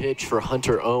wild pitch for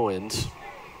Hunter Owens.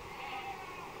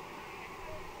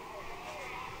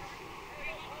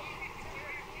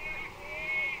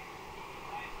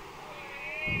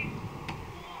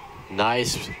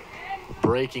 Nice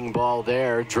breaking ball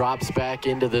there. Drops back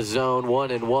into the zone,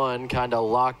 1-1. Kind of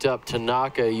locked up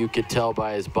Tanaka, you could tell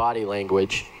by his body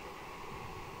language.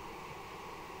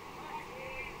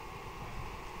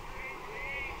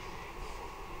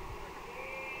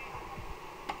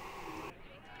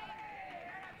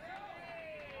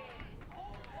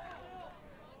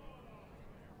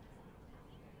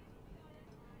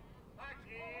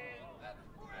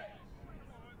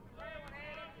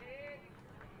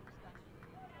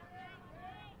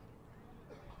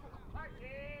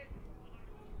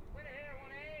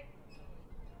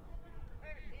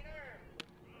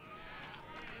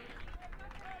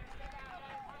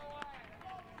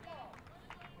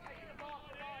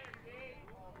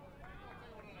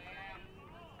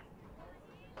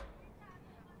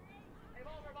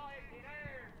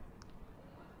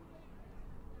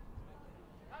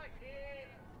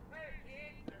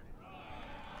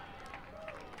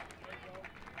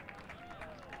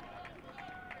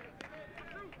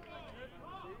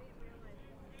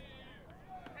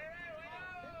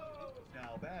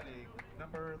 Now batting,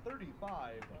 number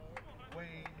 35,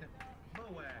 Wayne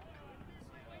Moak.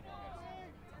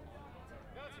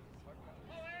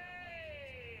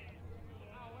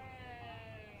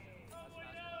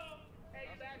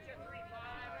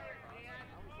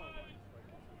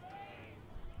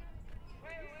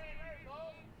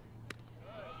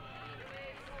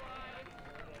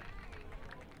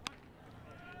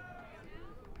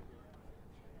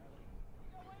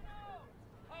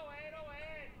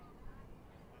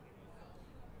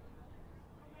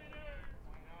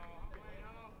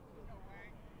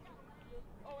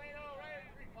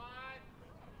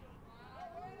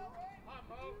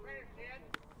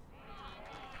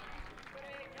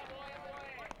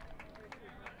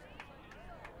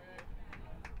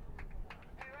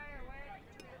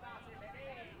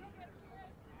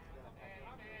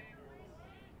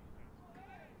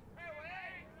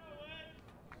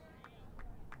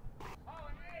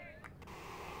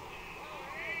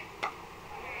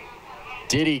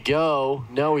 Did he go?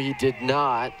 No, he did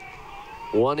not.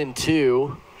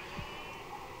 1-2.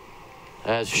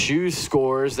 As Shoes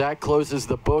scores, that closes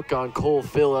the book on Cole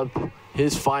Phillip.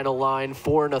 His final line,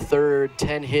 4 1/3,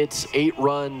 10 hits, 8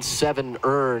 runs, 7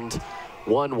 earned,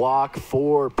 1 walk,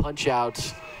 4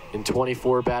 punch-outs in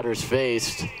 24 batters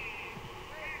faced.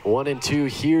 1-2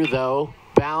 here, though.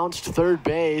 Bounced, third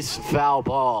base, foul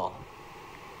ball.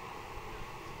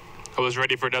 I was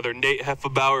ready for another Nate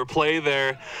Heffenbauer play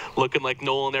there, looking like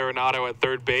Nolan Arenado at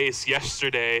third base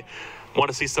yesterday. Want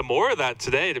to see some more of that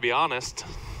today, to be honest.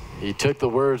 He took the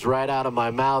words right out of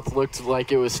my mouth. Looked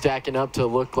like it was stacking up to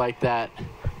look like that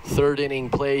third inning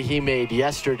play he made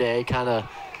yesterday. Kind of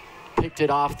picked it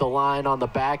off the line on the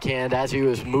backhand as he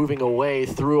was moving away,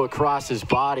 threw across his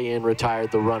body and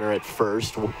retired the runner at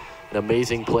first. An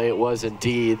amazing play it was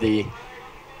indeed. The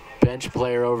bench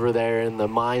player over there in the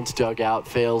Mines dugout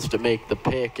fails to make the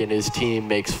pick, and his team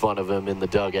makes fun of him in the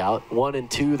dugout.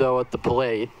 1-2 though at the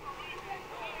plate.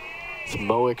 As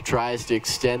Moak tries to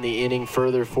extend the inning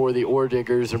further for the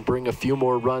Orediggers and bring a few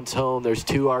more runs home. There's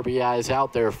 2 RBIs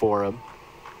out there for him.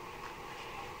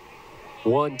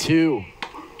 1-2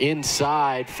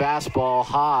 inside, fastball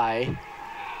high.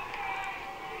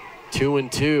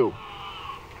 2-2.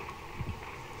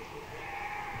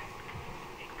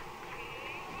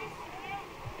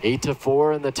 Eight to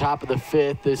 4 in the top of the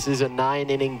 5th. This is a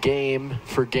 9-inning game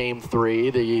for Game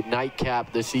 3. The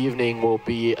nightcap this evening will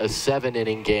be a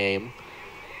 7-inning game.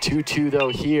 2-2 though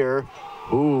here.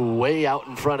 Ooh, way out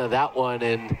in front of that one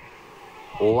and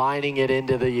lining it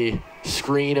into the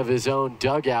screen of his own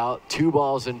dugout. 2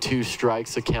 balls and 2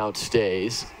 strikes. The count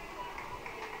stays.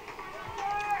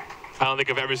 I don't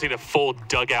think I've ever seen a full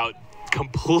dugout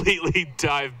completely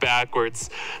dive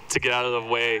backwards to get out of the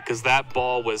way, because that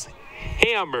ball was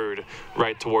hammered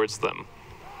right towards them.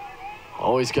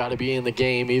 Always got to be in the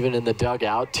game, even in the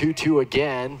dugout. 2-2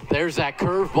 again. There's that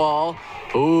curveball.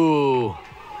 Ooh.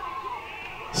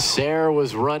 Sayre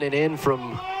was running in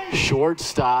from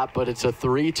shortstop, but it's a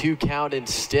 3-2 count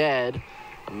instead.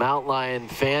 A Mount Lion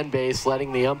fan base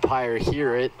letting the umpire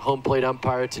hear it. Home plate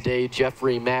umpire today,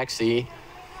 Jeffrey Maxey.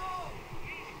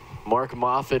 Mark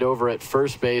Moffitt over at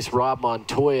first base, Rob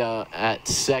Montoya at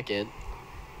second.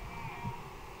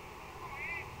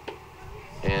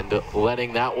 And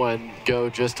letting that one go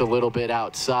just a little bit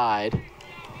outside.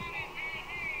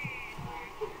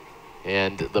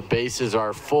 And the bases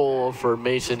are full for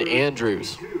Mason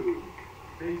Andrews.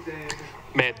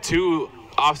 Man, 2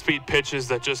 off-speed pitches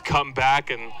that just come back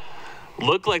and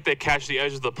look like they catch the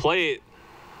edge of the plate,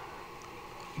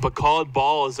 but called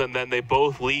balls, and then they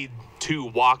both lead 2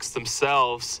 walks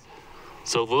themselves.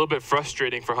 So a little bit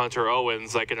frustrating for Hunter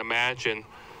Owens, I can imagine.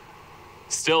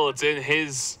 Still,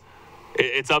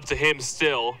 it's up to him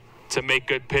still to make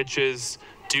good pitches,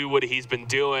 do what he's been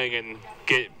doing, and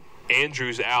get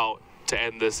Andrews out to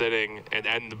end this inning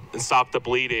and stop the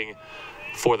bleeding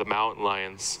for the Mountain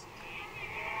Lions.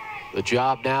 The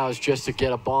job now is just to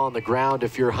get a ball on the ground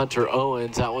if you're Hunter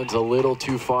Owens. That one's a little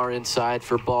too far inside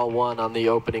for ball one on the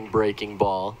opening breaking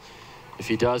ball. If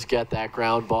he does get that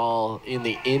ground ball in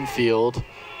the infield,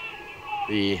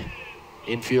 the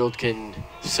infield can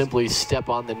simply step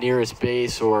on the nearest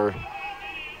base or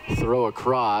throw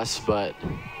across, but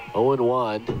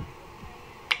 0-1.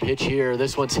 Pitch here,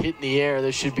 this one's hit in the air.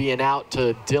 This should be an out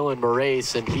to Dylan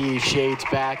Moraes, and he shades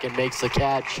back and makes the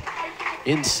catch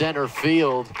in center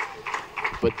field.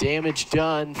 But damage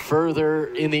done further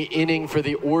in the inning for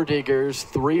the Orediggers.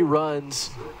 3 runs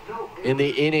in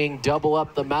the inning, double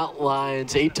up the Mountain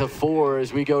Lions 8-4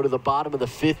 as we go to the bottom of the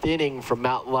 5th inning from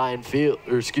Mountain Lion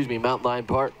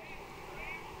Park.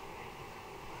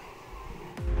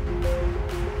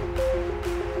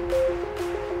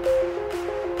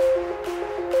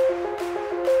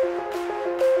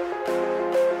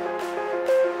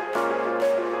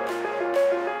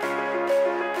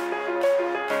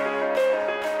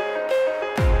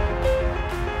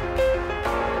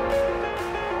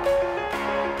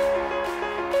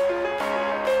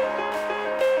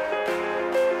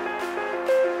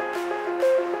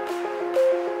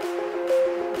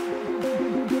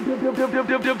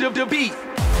 Beat.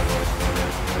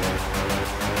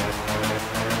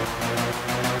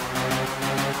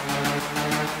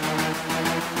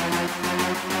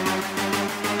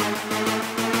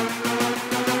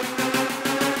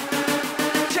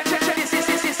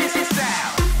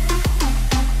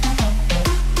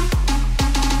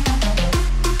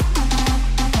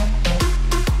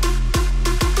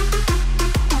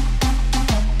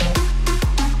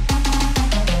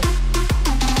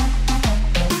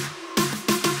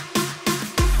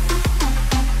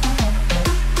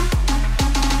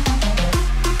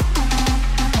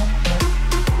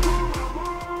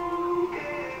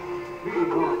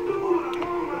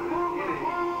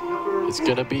 It's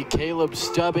going to be Caleb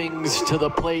Stubbings to the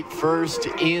plate first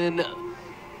in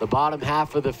the bottom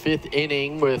half of the 5th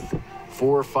inning with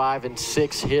 4, 5, and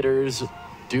 6 hitters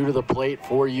due to the plate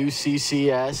for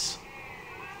UCCS.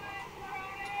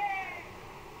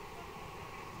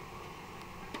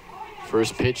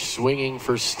 First pitch swinging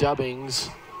for Stubbings,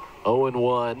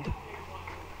 0-1.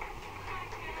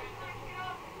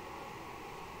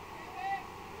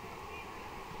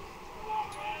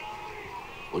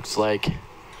 Looks like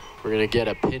we're going to get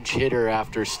a pinch hitter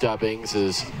after Stubbings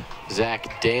as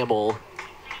Zach Dammel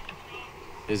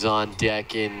is on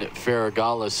deck in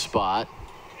Farragala's spot.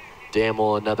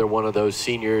 Dammel, another one of those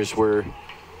seniors we're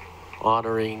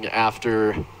honoring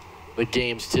after the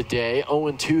games today.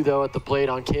 0-2 though at the plate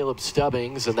on Caleb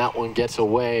Stubbings, and that one gets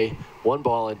away. 1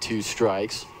 ball and 2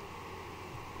 strikes.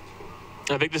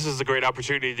 I think this is a great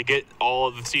opportunity to get all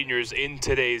of the seniors in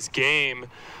today's game,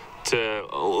 to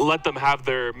let them have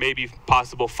their maybe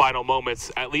possible final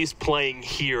moments, at least playing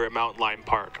here at Mountain Lion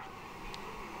Park.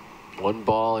 1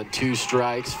 ball and 2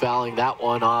 strikes, fouling that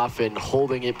one off and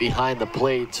holding it behind the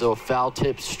plate. So a foul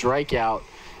tip strikeout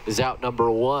is out number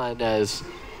 1 as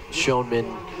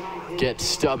Schoenman gets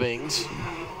Stubbings.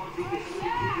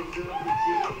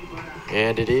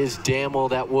 And it is Dammel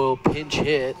that will pinch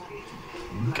hit.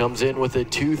 Comes in with a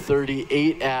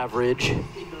 .238 average.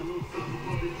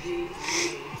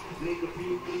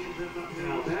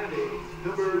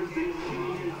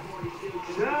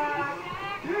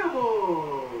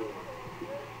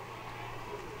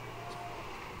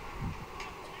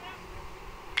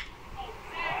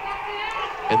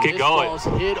 And Get this going. ball's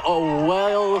hit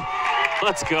well.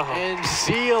 Let's go. And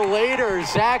see you later.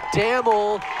 Zach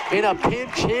Dammel in a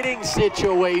pinch hitting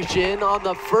situation on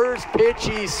the first pitch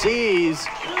he sees.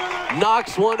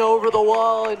 Knocks one over the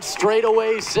wall and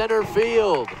straightaway center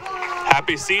field.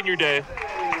 Happy senior day.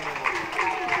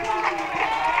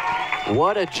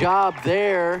 What a job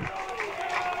there.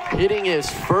 Hitting his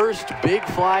first big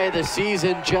fly of the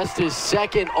season, just his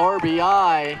 2nd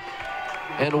RBI.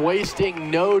 And wasting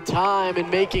no time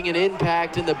and making an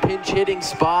impact in the pinch hitting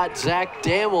spot. Zach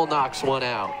Dammel knocks one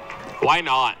out. Why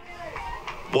not?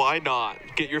 Why not?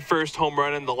 Get your first home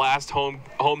run in the last home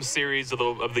series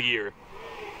of the year.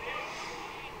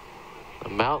 The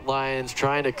Mountain Lions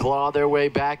trying to claw their way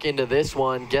back into this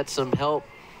one, get some help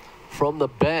from the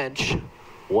bench.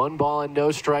 1 ball and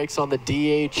no strikes on the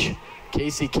DH,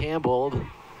 Casey Campbell,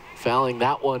 fouling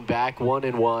that one back,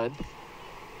 1-1.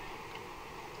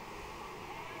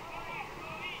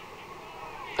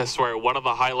 I swear, one of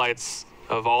the highlights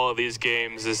of all of these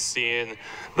games is seeing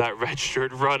that red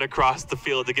shirt run across the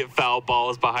field to get foul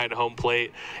balls behind home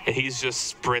plate, and he's just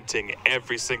sprinting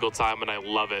every single time, and I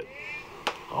love it.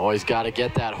 Always got to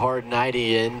get that hard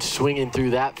 90 in. Swinging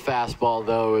through that fastball,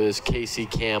 though, is Casey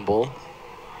Campbell.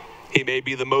 He may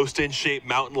be the most in shape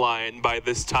mountain lion by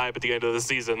this time at the end of the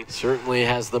season. Certainly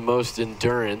has the most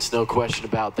endurance, no question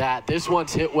about that. This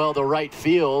one's hit well to right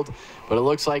field, but it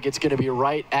looks like it's going to be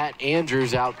right at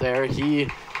Andrews out there. He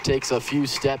takes a few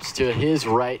steps to his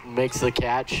right and makes the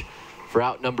catch for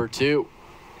out number 2.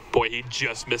 Boy, he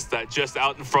just missed that, just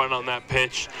out in front on that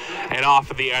pitch and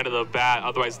off at the end of the bat.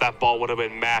 Otherwise, that ball would have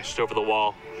been mashed over the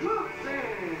wall.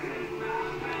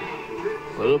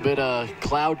 A little bit of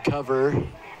cloud cover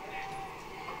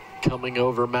coming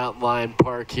over Mountain Lion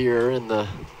Park here in the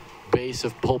base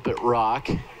of Pulpit Rock.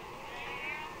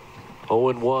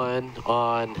 0-1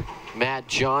 on Matt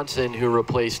Johnson, who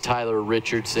replaced Tyler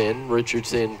Richardson.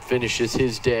 Richardson finishes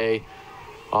his day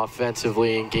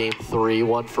offensively in Game 3,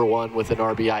 1-for-1 with an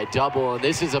RBI double, and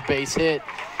this is a base hit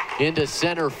into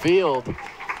center field.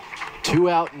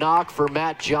 2-out knock for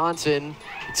Matt Johnson.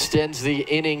 Extends the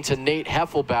inning to Nate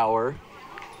Heffelbauer.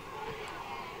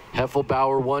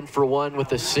 Heffelbauer 1-for-1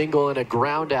 with a single and a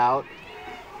ground out.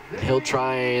 He'll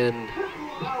try and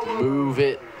move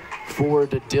it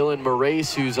forward to Dylan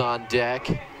Moraes, who's on deck.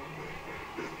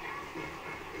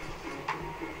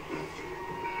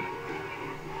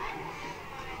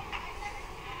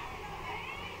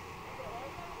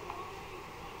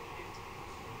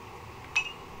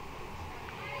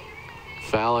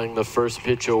 Fouling the first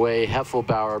pitch away,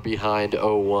 Heffelbauer behind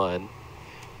 0-1.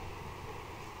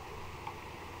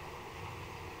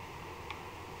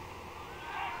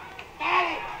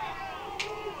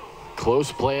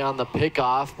 Close play on the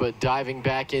pickoff, but diving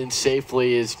back in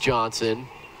safely is Johnson.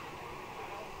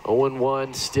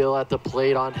 0-1 still at the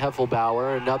plate on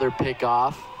Heffelbauer. Another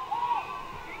pickoff.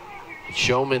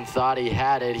 Showman thought he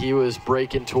had it. He was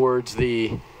breaking towards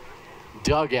the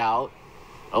dugout.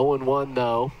 0-1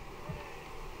 though.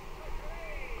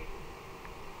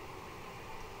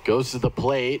 Goes to the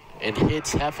plate and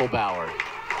hits Heffelbauer.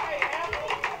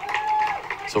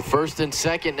 So first and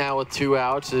second now with 2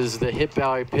 outs as the hit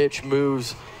by pitch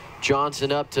moves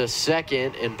Johnson up to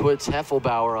second and puts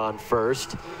Heffelbauer on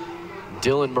first.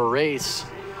 Dylan Moraes,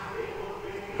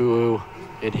 who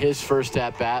in his first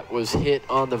at-bat was hit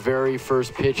on the very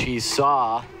first pitch he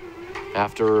saw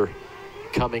after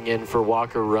coming in for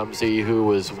Walker Rumsey, who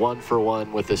was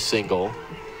 1-for-1 with a single.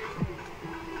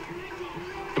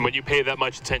 And when you pay that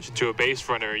much attention to a base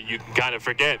runner, you can kind of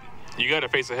forget you got to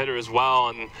face a hitter as well,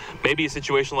 and maybe a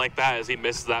situation like that as he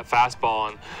misses that fastball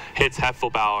and hits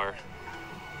Heffelbauer.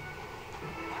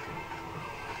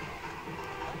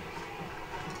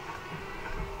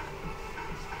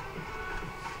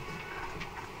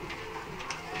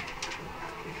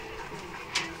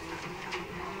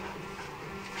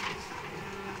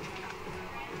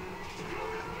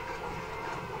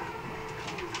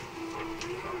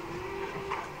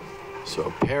 So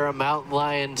pair of Mountain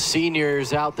Lion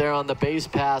seniors out there on the base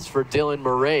pass for Dylan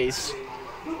Moraes.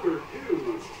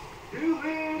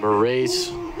 Moraes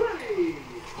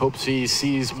hopes he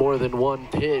sees more than one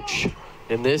pitch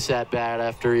in this at-bat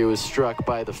after he was struck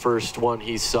by the first one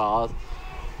he saw.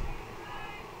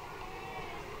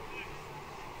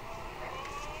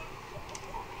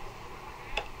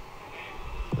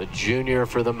 The junior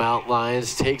for the Mountain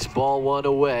Lions takes ball 1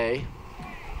 away.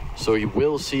 So he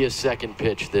will see a second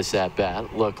pitch this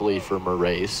at-bat, luckily for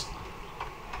Moraes.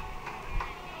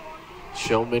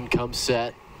 Showman comes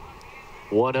set.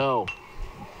 1-0.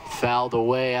 Fouled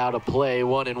away, out of play,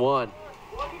 1-1.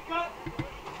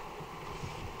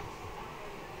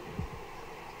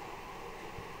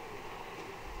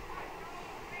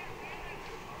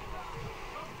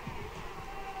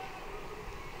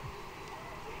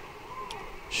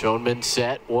 Showman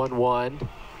set, 1-1.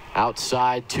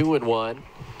 Outside, 2-1.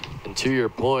 And to your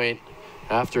point,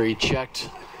 after he checked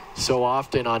so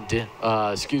often on,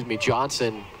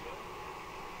 Johnson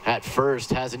at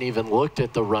first hasn't even looked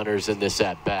at the runners in this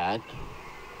at-bat.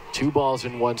 2 balls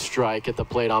and 1 strike at the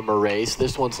plate on Moraes.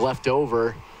 This one's left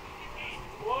over,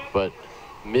 but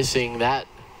missing that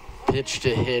pitch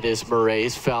to hit is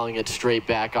Moraes, fouling it straight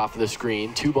back off of the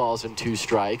screen. 2 balls and 2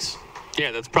 strikes.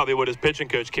 Yeah, that's probably what his pitching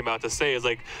coach came out to say is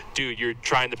like, dude, you're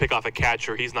trying to pick off a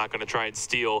catcher. He's not going to try and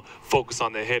steal. Focus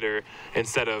on the hitter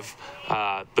instead of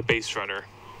the base runner.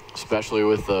 Especially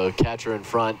with the catcher in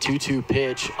front. 2-2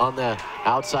 pitch on the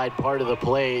outside part of the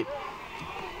plate.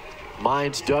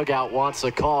 Mines dugout wants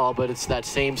a call, but it's that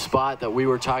same spot that we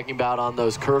were talking about on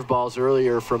those curveballs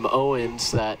earlier from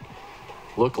Owens that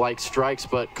look like strikes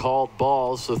but called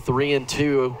balls. So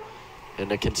 3-2.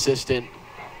 And a consistent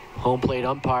home plate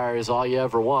umpire is all you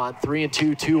ever want.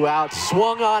 3-2, 2 outs,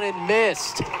 swung on and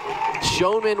missed.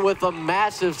 Showman with a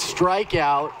massive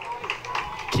strikeout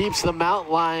keeps the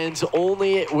Mountain Lions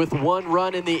only with 1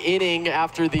 run in the inning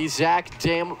after the Zach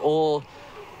Damel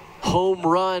home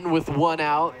run with 1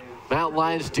 out. Mountain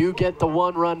Lions do get the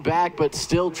 1 run back, but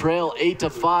still trail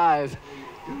 8-5.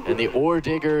 And the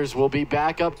Orediggers will be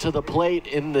back up to the plate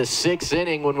in the 6th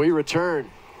inning when we return.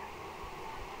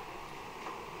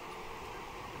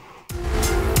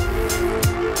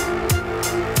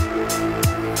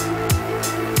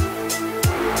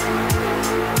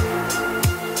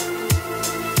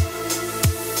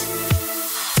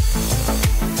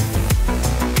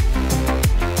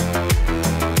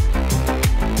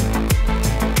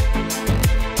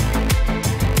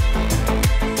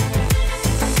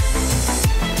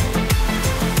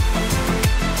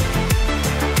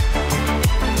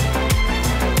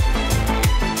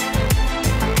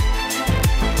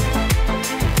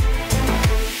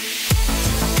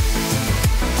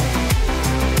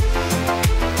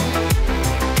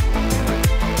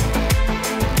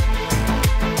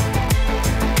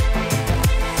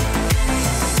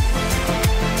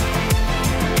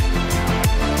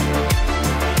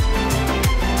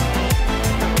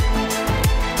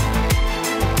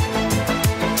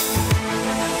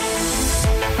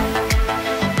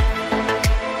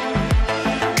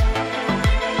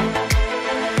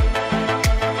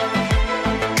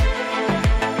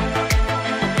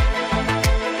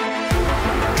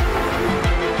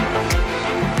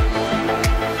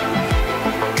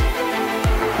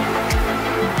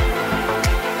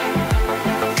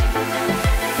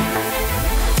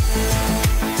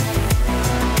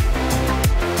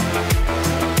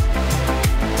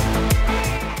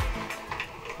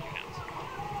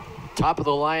 Top of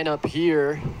the lineup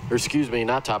here, or excuse me,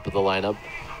 not top of the lineup,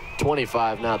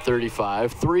 25, not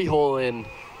 35. 3-hole in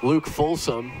Luke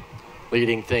Folsom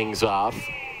leading things off.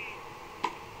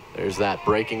 There's that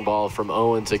breaking ball from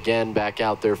Owens again, back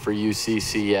out there for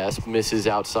UCCS. Misses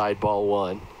outside, ball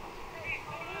 1.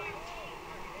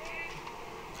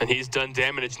 And he's done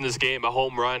damage in this game, a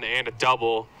home run and a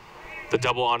double. The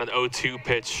double on an 0-2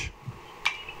 pitch.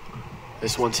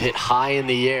 This one's hit high in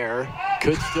the air,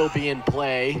 could still be in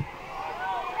play.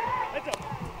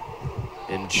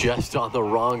 And just on the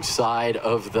wrong side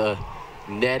of the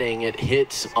netting, it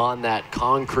hits on that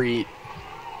concrete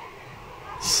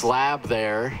slab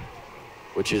there,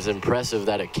 which is impressive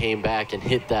that it came back and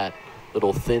hit that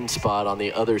little thin spot on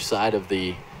the other side of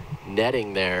the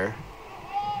netting there.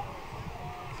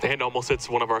 And almost hits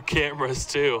one of our cameras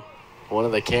too. One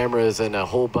of the cameras and a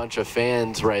whole bunch of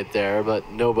fans right there, but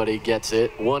nobody gets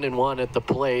it. 1-1 at the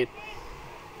plate.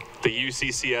 The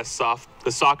UCCS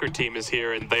the soccer team is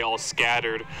here, and they all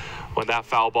scattered when that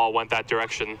foul ball went that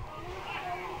direction.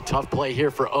 Tough play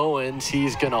here for Owens.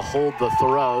 He's going to hold the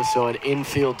throw, so an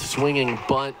infield swinging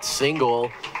bunt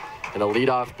single and a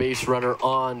leadoff base runner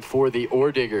on for the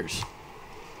Orediggers.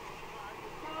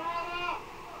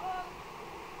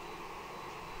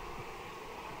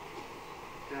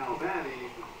 Now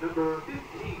batting, number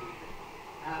 15,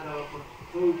 Adam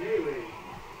O'Daly.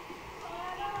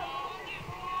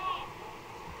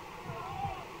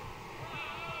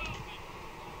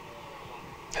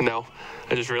 And now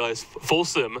I just realized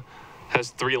Folsom has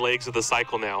 3 legs of the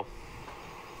cycle now.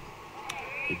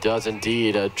 He does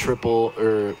indeed.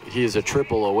 He is a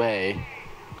triple away.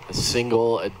 A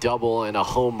single, a double, and a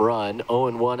home run.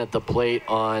 0-1 at the plate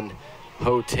on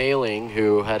Ho Tailing,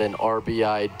 who had an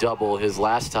RBI double his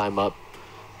last time up.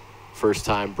 First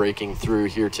time breaking through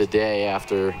here today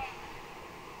after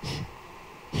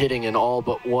hitting in all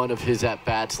but one of his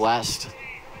at-bats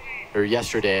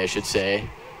yesterday, I should say.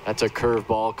 That's a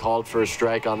curveball called for a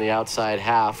strike on the outside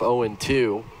half.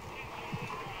 0-2.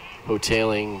 Ho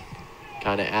Tailing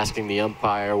kind of asking the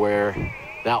umpire where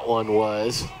that one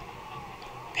was.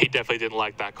 He definitely didn't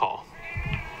like that call.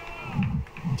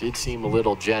 Did seem a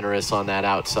little generous on that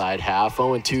outside half.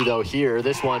 0-2 though here.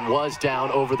 This one was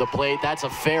down over the plate. That's a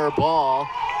fair ball.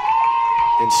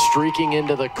 And streaking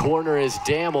into the corner is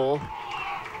Damel.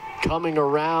 Coming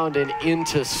around and in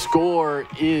to score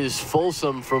is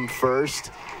Folsom from first.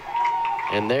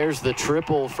 And there's the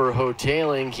triple for Ho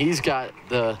Tailing. He's got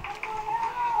the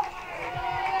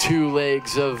 2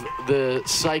 legs of the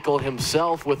cycle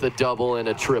himself with a double and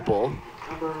a triple.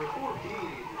 Number 14,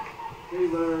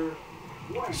 Taylor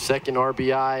White. Second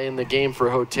RBI in the game for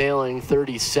Ho Tailing,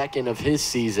 32nd of his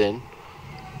season.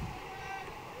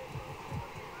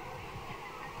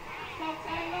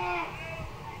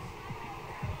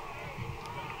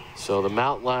 So So the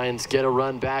Mountain Lions get a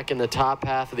run back in the top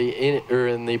half of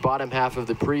in the bottom half of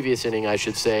the previous inning, I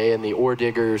should say, and the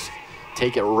Orediggers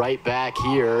take it right back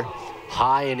here,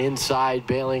 high and inside,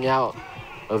 bailing out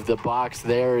of the box.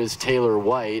 There is Taylor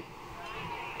White.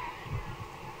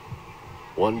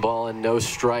 1 ball and no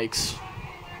strikes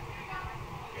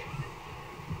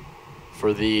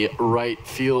for the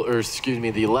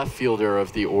the left fielder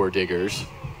of the Orediggers.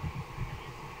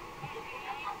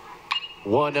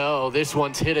 1-0. This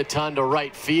one's hit a ton to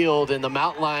right field, and the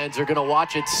Mountain Lions are going to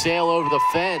watch it sail over the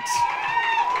fence.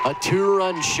 A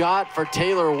 2-run shot for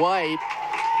Taylor White,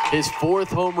 his 4th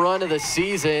home run of the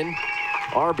season.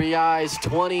 RBIs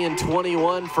 20 and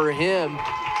 21 for him,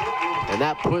 and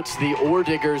that puts the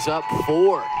Orediggers up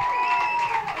 4.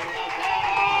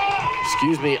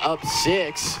 Up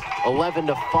 6.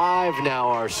 11-5 now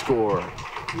our score.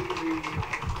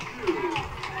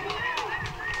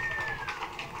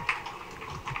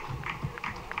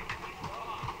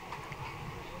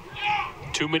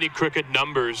 Too many crooked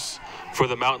numbers for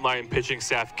the Mountain Lion pitching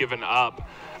staff, given up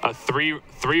a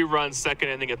three-run second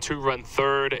inning, a 2-run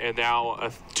third, and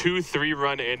now 2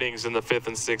 3-run innings in the 5th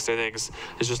and 6th innings.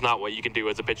 It's just not what you can do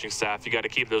as a pitching staff. You got to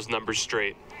keep those numbers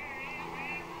straight.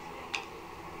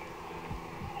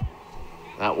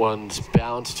 That one's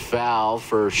bounced foul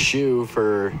for Shu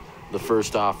for the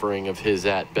first offering of his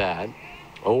at-bat.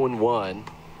 0-1.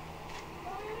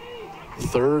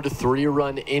 3rd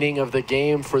 3-run inning of the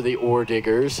game for the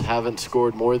Orediggers. Haven't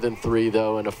scored more than 3,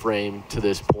 though, in a frame to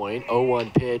this point.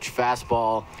 0-1 pitch,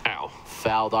 fastball. Ow.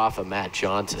 Fouled off of Matt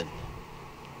Johnson.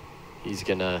 He's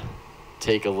going to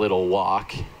take a little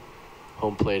walk.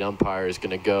 Home plate umpire is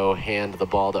going to go hand the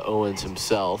ball to Owens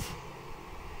himself.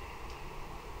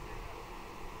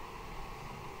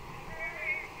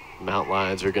 Mountain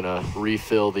Lions are going to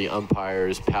refill the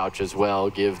umpire's pouch as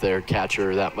well, give their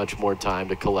catcher that much more time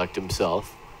to collect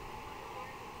himself.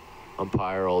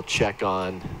 Umpire will check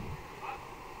on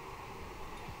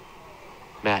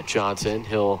Matt Johnson.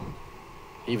 He'll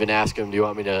even ask him, do you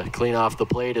want me to clean off the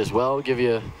plate as well? Give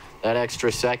you that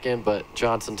extra second, but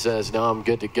Johnson says, no, I'm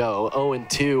good to go.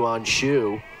 0-2 on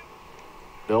Shu.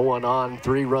 No one on,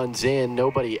 3 runs in,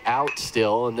 nobody out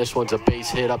still, and this one's a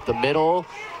base hit up the middle.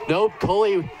 Nope,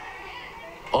 Coley.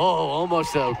 Oh,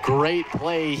 almost a great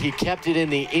play. He kept it in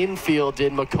the infield,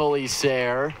 did Macaulay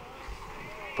Sayre,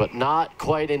 but not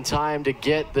quite in time to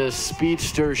get the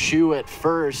speedster Shu at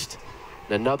first.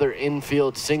 Another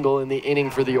infield single in the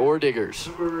inning for the Orediggers.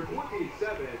 Number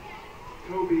 27,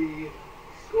 Toby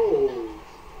Scholes.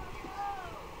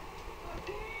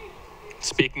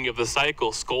 Speaking of the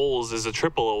cycle, Scholes is a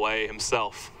triple away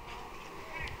himself.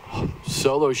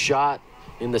 Solo shot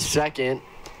in the 2nd,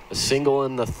 a single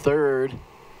in the 3rd,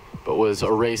 but was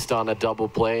erased on a double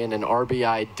play, and an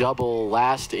RBI double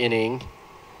last inning.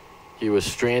 He was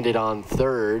stranded on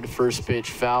 3rd. First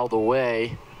pitch fouled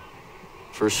away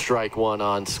for strike 1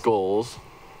 on Scholes.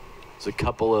 There's a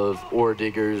couple of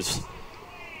Orediggers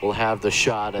will have the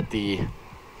shot at the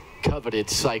coveted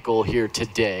cycle here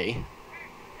today.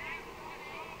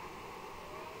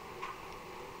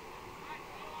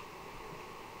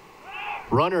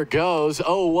 Runner goes,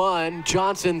 0-1.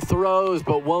 Johnson throws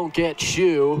but won't get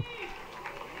Shu.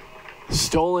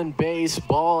 Stolen base,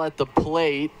 ball at the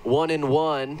plate,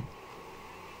 1-1.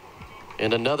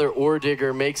 And another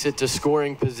Oredigger makes it to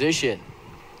scoring position.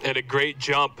 And a great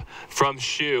jump from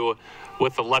Shu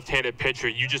with the left-handed pitcher.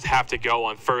 You just have to go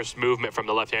on first movement from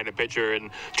the left-handed pitcher and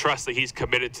trust that he's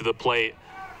committed to the plate.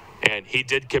 And he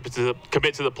did commit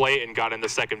to the plate and got in the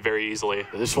second very easily.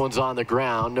 This one's on the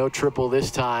ground. No triple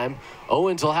this time.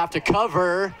 Owens will have to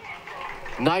cover.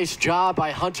 Nice job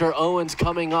by Hunter Owens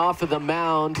coming off of the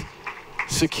mound,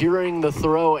 securing the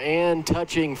throw and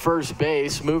touching first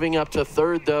base. Moving up to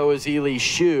 3rd, though, is Eli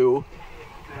Shu.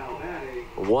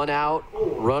 1 out.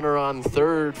 Runner on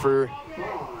 3rd for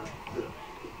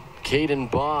Caden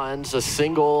Bonds. A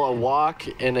single, a walk,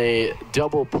 and a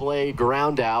double play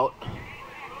ground out.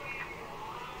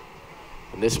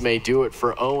 And this may do it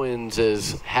for Owens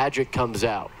as Hadjick comes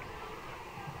out.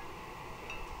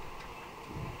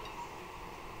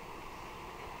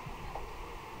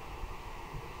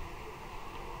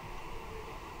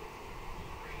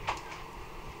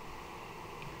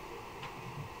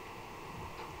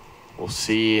 We'll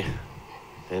see.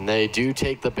 And they do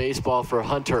take the baseball for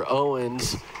Hunter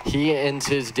Owens. He ends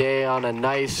his day on a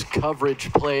nice coverage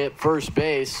play at first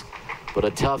base, but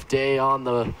a tough day on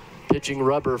the pitching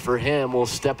rubber for him. Will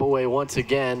step away once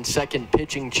again. 2nd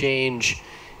pitching change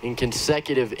in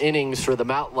consecutive innings for the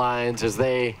Mountain Lions as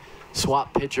they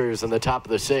swap pitchers in the top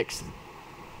of the 6th.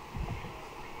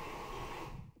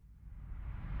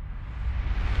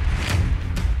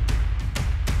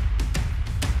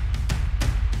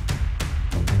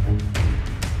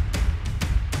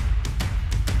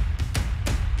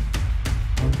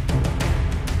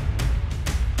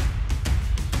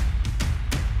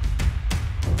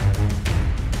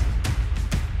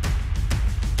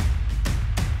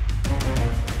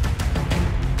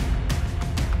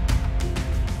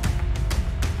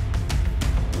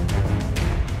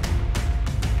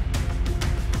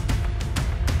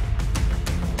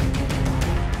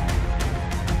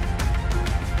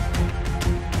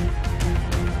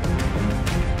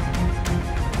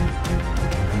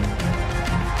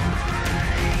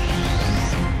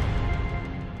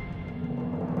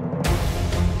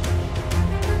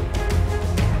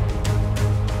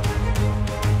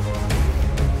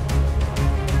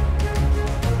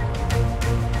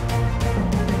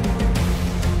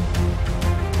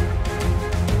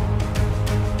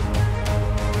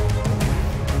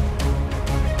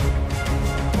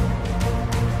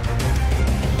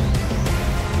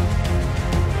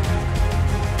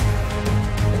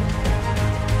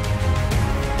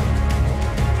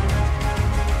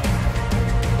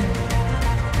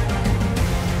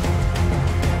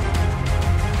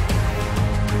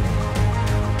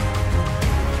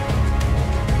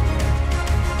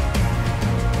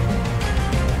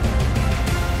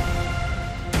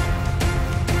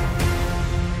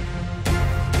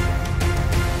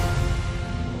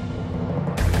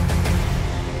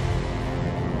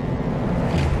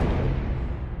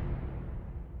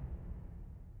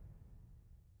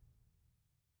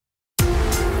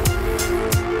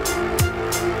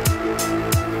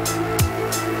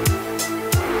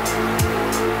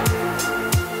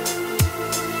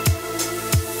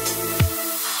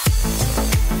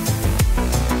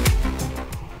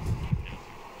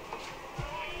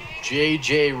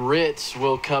 J.J. Ritz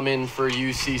will come in for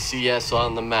UCCS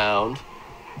on the mound.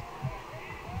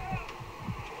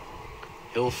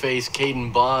 He'll face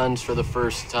Caden Bonds for the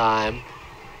first time.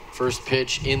 First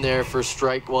pitch in there for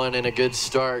strike one and a good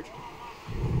start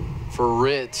for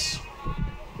Ritz.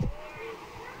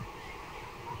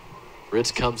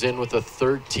 Ritz comes in with a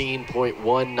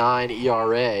 13.19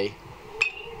 ERA.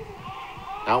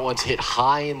 That one's hit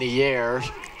high in the air,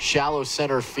 shallow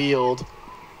center field.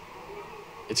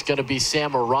 It's going to be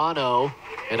Samorano,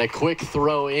 and a quick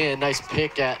throw in. Nice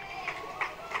pick at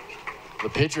the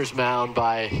pitcher's mound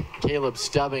by Caleb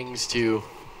Stubbings to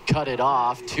cut it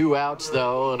off. 2 outs,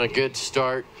 though, and a good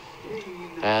start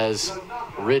as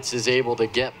Ritz is able to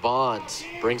get Bonds.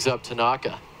 Brings up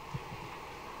Tanaka.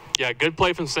 Yeah, good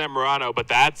play from Samorano, but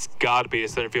that's got to be a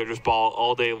center fielder's ball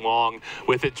all day long.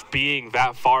 With it being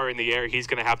that far in the air, he's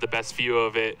going to have the best view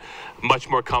of it. Much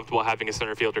more comfortable having a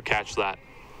center fielder catch that.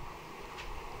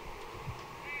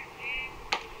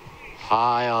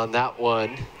 High on that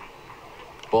one.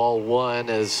 Ball 1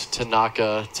 as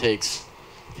Tanaka takes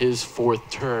his 4th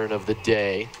turn of the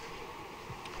day.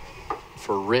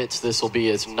 For Ritz, this will be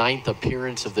his 9th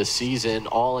appearance of the season,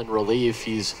 all in relief.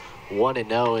 He's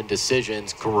 1-0 in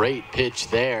decisions. Great pitch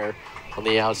there on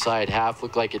the outside half.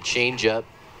 Looked like a changeup.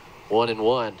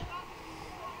 1-1.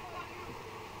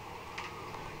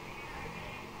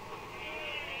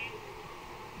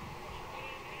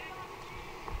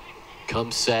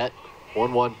 Comes set.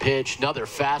 1-1 pitch. Another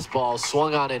fastball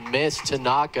swung on and missed.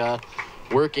 Tanaka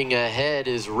working ahead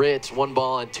is Ritz. 1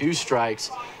 ball and 2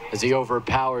 strikes as he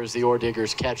overpowers the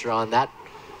Orediggers catcher on that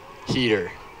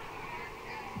heater.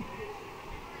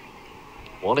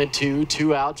 1-2,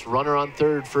 2 outs. Runner on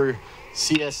third for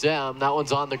CSM. That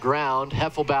one's on the ground.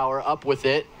 Heffelbauer up with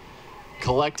it.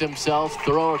 Collect himself,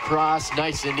 throw across,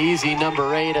 nice and easy.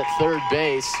 Number 8 at third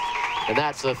base. And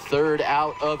that's the 3rd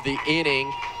out of the inning.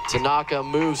 Tanaka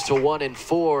moves to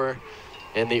 1-4,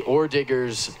 and the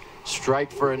Orediggers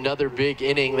strike for another big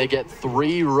inning. They get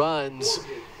 3 runs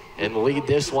and lead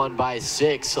this one by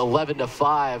 6,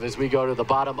 11-5 as we go to the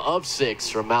bottom of 6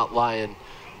 from Mount Lion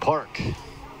Park.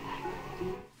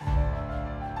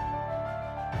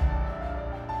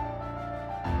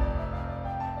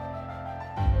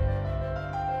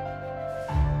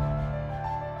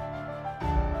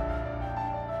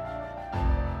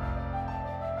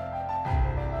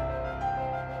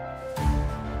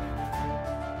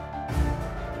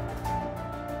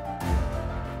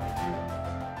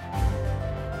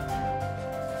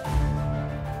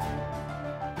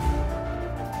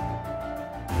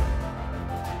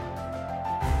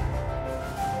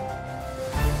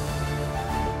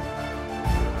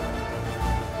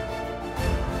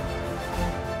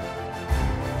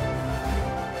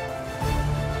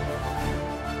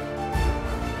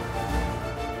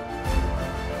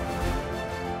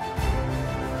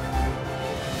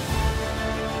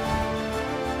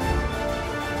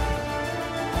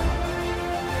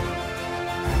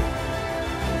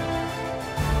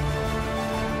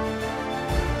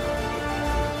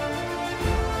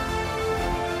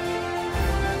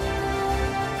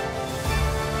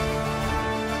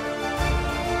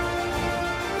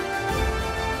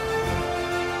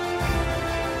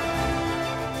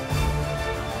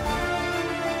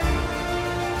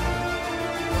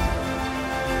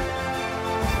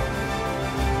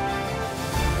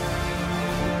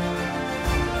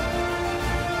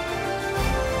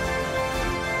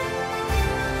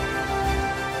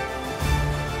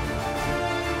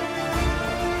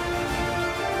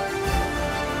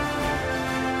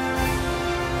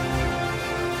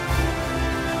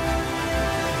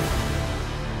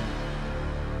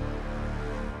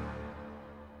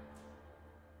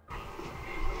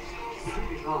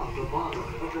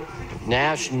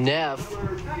 Nash Neff,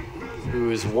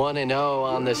 who is 1-0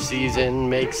 on the season,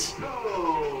 makes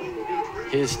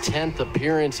his 10th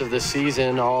appearance of the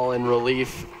season, all in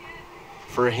relief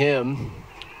for him.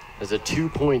 Has a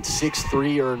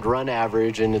 2.63 earned run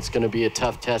average, and it's going to be a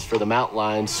tough test for the Mount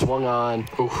Lions. Swung on,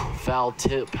 foul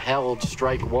tip held,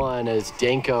 strike 1 as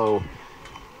Danko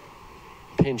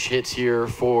pinch hits here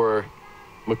for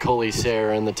Macaulay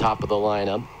Sayre in the top of the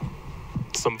lineup.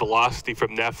 Some velocity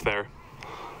from Neff there.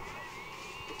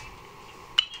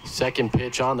 Second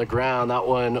pitch on the ground, that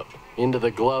one into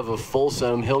the glove of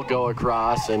Folsom. He'll go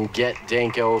across and get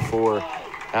Danko for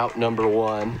out number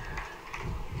 1.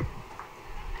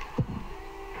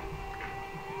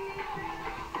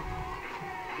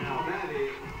 Now batting,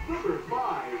 number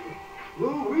 5,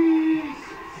 Luis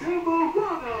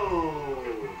Samorano.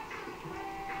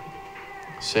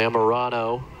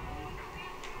 Samorano.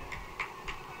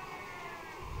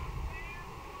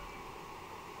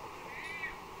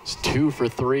 It's 2 for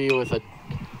 3 with a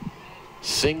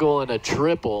single and a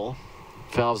triple.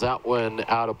 Fouls that one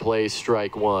out of play,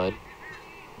 strike one.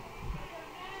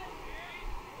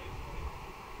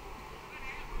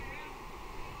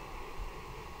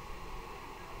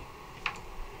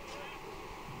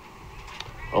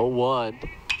 Oh, 1.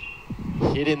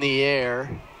 Hit in the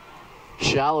air.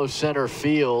 Shallow center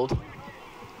field.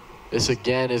 This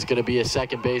again is going to be a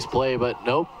second base play, but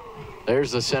nope.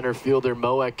 There's the center fielder,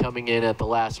 Moek, coming in at the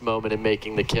last moment and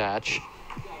making the catch.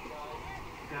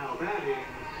 Now that is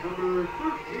number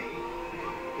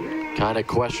 13. Kind of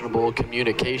questionable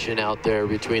communication out there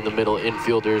between the middle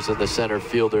infielders and the center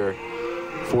fielder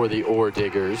for the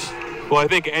Orediggers. Well, I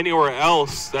think anywhere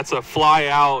else, that's a fly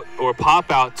out or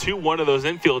pop out to one of those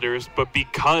infielders, but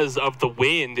because of the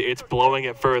wind, it's blowing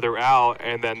it further out,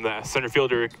 and then the center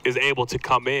fielder is able to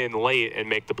come in late and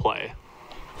make the play.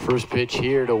 First pitch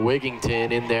here to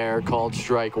Wigington in there, called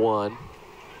strike one.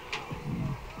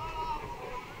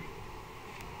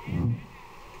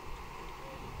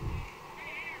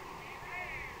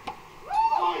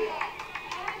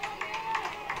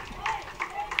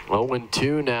 Oh,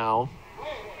 0-2 now.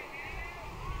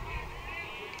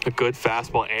 A good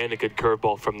fastball and a good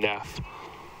curveball from Neff.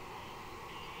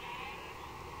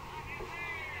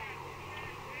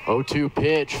 0-2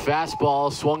 pitch,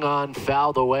 fastball swung on,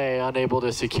 fouled away, unable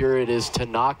to secure it is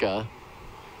Tanaka.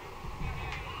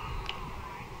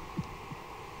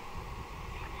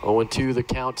 0-2 the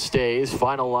count stays.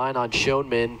 Final line on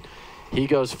Schoenman. He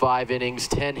goes 5 innings,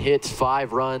 10 hits,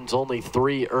 5 runs, only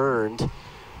 3 earned.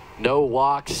 No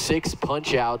walks, 6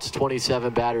 punch outs,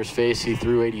 27 batters faced. He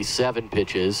threw 87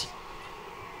 pitches.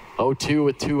 0-2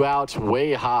 with 2 outs,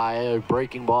 way high. A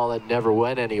breaking ball that never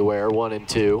went anywhere,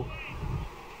 1-2.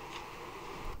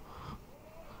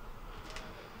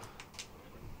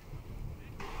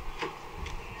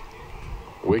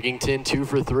 Wigington 2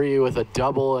 for 3 with a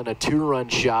double and a 2-run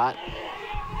shot.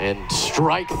 And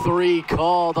strike 3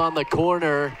 called on the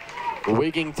corner.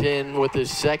 Wigington with his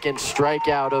second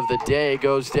strikeout of the day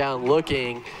goes down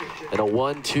looking, and a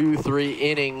 1-2-3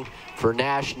 inning for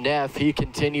Nash Neff. He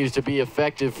continues to be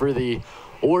effective for the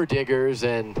Orediggers,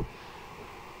 and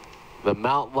the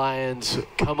Mountain Lions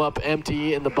come up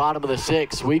empty in the bottom of the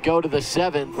 6th. We go to the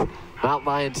 7th. Mountain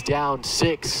Lions down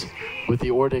 6 with the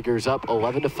Orediggers up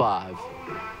 11-5.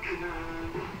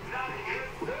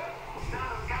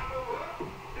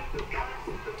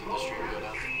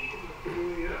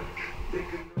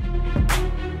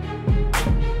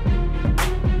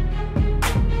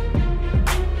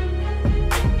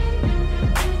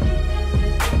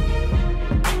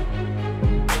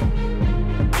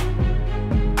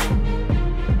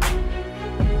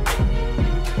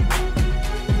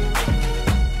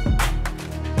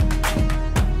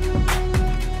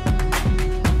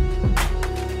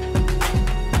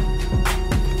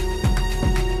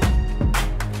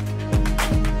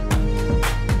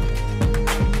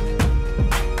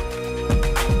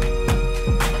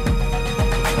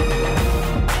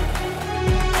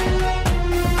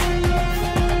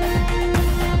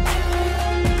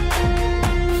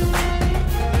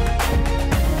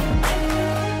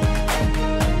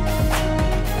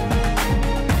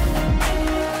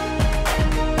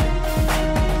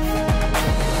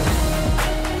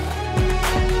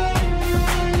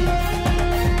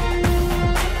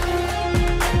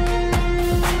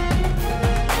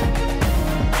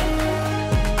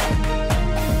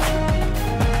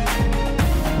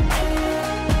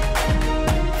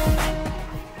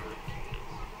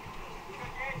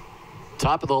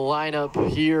 Top of the lineup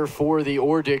here for the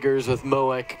Orediggers with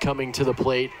Moek coming to the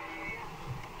plate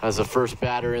as the first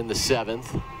batter in the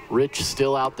 7th. Rich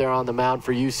still out there on the mound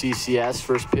for UCCS.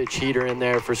 First pitch heater in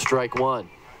there for strike 1.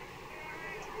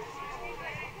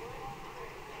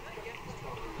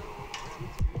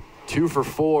 Two for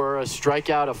 4, a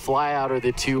strikeout, a flyout, or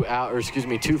the 2 out, or excuse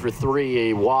me, 2 for 3,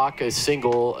 a walk, a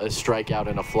single, a strikeout,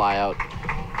 and a flyout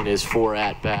in his 4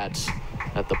 at-bats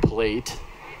at the plate.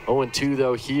 0-2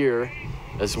 though here,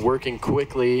 as working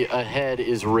quickly ahead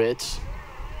is Ritz.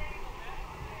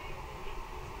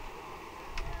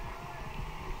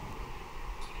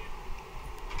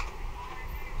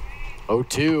 Oh,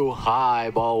 2 high,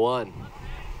 ball 1.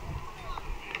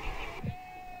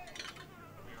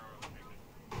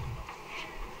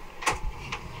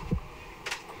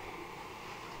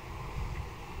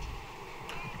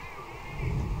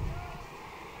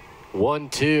 One,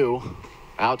 2.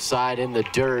 Outside in the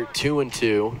dirt,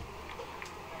 2-2.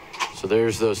 So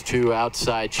there's those 2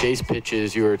 outside chase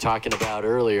pitches you were talking about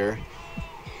earlier.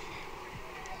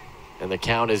 And the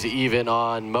count is even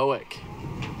on Moek.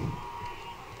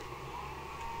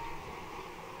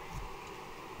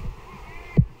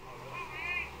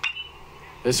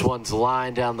 This one's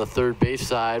lined down the third base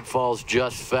side, falls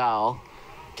just foul.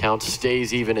 Count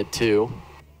stays even at 2.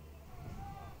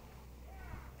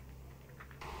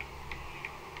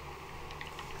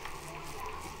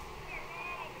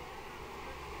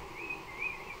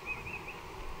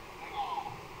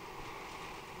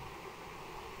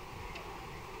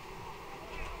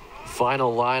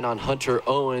 Final line on Hunter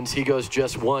Owens. He goes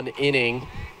just 1 inning,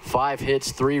 5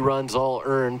 hits, 3 runs all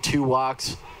earned, 2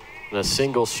 walks, and a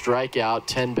single strikeout.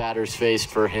 10 batters faced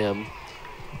for him.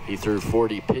 He threw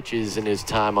 40 pitches in his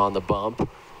time on the bump.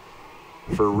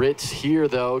 For Ritz here,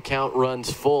 though, count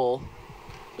runs full.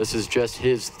 This is just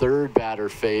his 3rd batter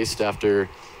faced after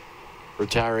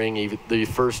retiring the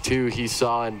first 2 he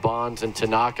saw in Bonds and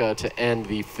Tanaka to end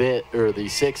the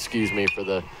 6th, for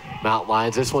the Mountain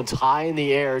Lions. This one's high in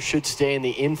the air, should stay in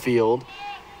the infield.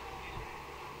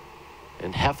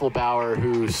 And Heffelbauer,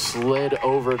 who slid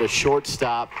over to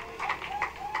shortstop,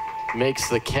 makes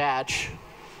the catch,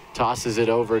 tosses it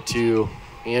over to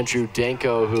Andrew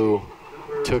Danko, who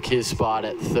took his spot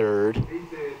at 3rd.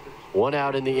 1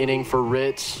 out in the inning for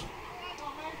Ritz.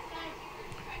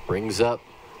 Brings up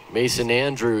Mason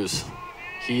Andrews.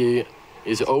 He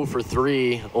is 0 for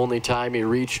 3. Only time he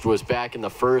reached was back in the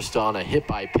 1st on a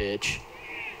hit-by pitch.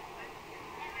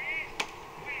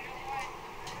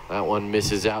 That one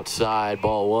misses outside,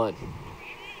 ball 1.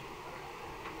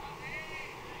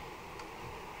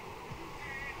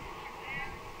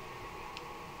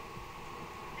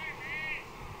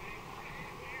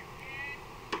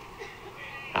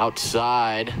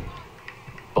 Outside,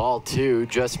 ball 2,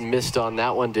 just missed on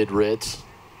that one, did Ritz.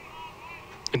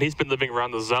 And he's been living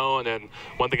around the zone, and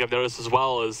one thing I've noticed as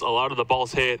well is a lot of the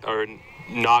balls hit are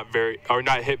not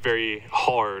hit very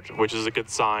hard, which is a good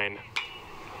sign.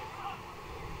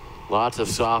 Lots of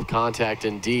soft contact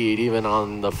indeed, even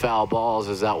on the foul balls,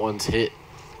 as that one's hit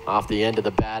off the end of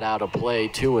the bat out of play.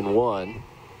 2-1.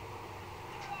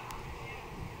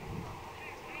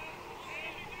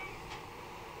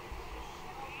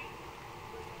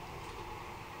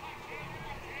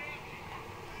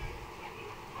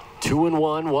 Two and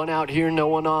one out here, no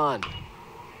one on.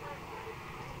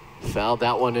 Fouled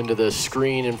that one into the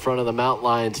screen in front of the Mountain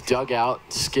Lions dugout.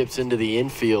 Skips into the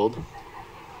infield.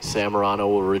 Samorano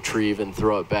will retrieve and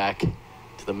throw it back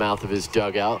to the mouth of his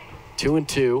dugout.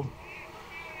 2-2.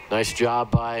 Nice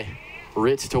job by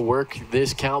Ritz to work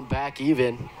this count back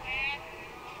even.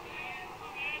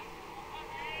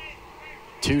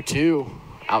 2-2.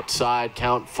 Outside,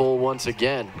 count full once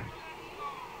again.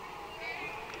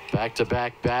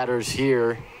 Back-to-back batters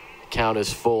here. Count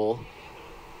is full.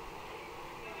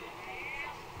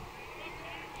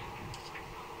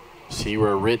 See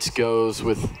where Ritz goes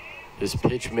with his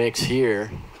pitch mix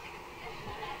here.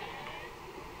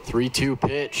 3-2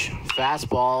 pitch.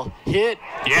 Fastball. Hit.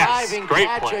 Yes, Diving great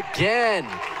catch play. again.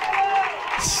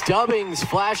 Stubbings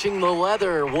flashing the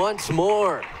leather once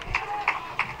more.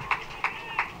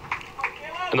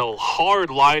 And a hard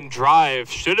line drive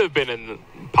should have been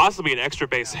possibly an extra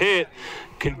base hit,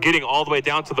 getting all the way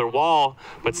down to their wall,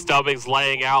 but Stubbings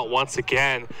laying out once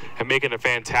again and making a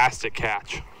fantastic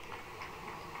catch.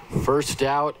 First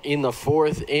out in the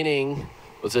 4th inning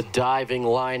was a diving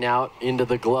line out into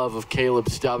the glove of Caleb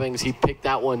Stubbings. He picked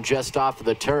that one just off of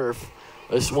the turf.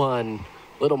 This one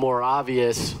a little more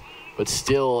obvious, but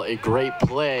still a great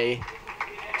play.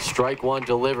 Strike 1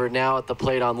 delivered now at the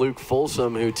plate on Luke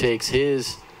Folsom, who takes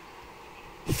his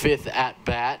 5th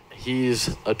at-bat.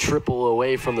 He's a triple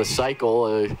away from the cycle.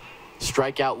 A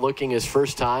strikeout looking his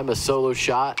first time, a solo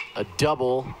shot, a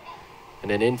double, and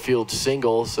an infield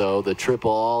single. So the triple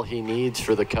all he needs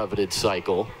for the coveted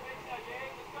cycle.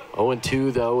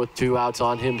 0-2 though, with 2 outs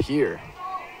on him here.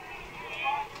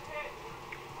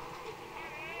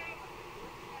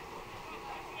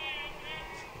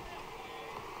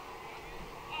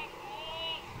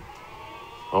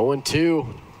 Oh,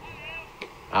 0-2.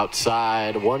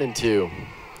 Outside, 1-2.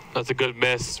 That's a good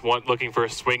miss. One looking for a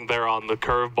swing there on the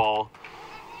curveball.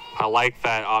 I like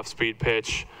that off-speed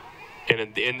pitch in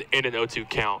an 0-2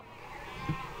 count.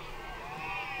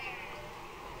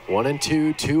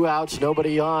 1-2, 2 outs,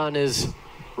 nobody on as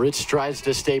Ritz tries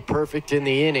to stay perfect in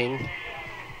the inning.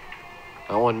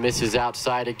 That one misses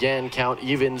outside again. Count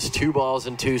evens, 2 balls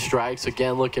and 2 strikes.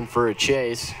 Again, looking for a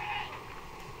chase.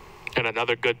 And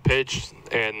another good pitch,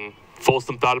 and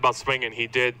Folsom thought about swinging. He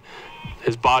did.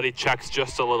 His body checks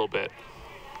just a little bit.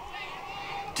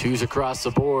 2s across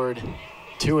the board.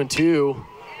 2-2.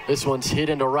 This one's hit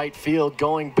into right field,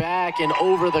 going back and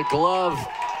over the glove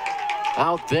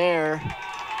out there.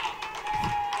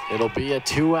 It'll be a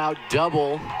 2-out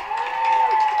double.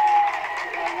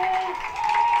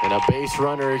 And a base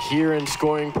runner here in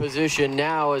scoring position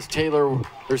now as as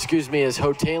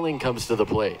Hotaling comes to the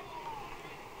plate.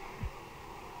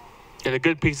 And a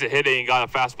good piece of hitting, got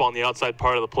a fastball on the outside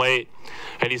part of the plate,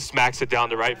 and he smacks it down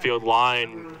the right field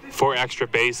line for extra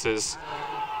bases.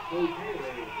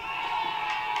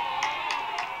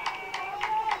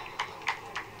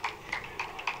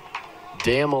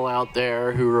 Damel out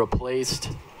there, who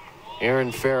replaced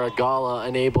Aaron Faragala,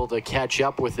 unable to catch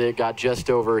up with it, got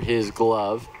just over his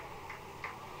glove.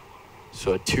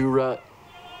 So a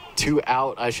two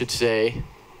out, I should say,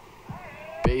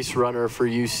 base runner for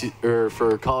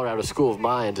for Colorado School of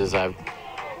Mines, as I've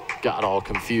got all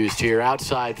confused here.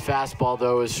 Outside fastball,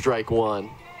 though, is strike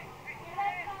one.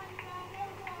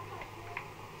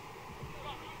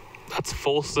 That's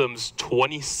Folsom's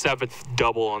 27th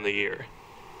double on the year.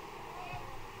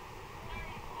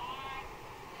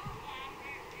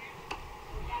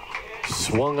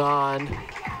 Swung on.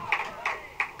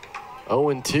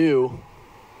 0-2.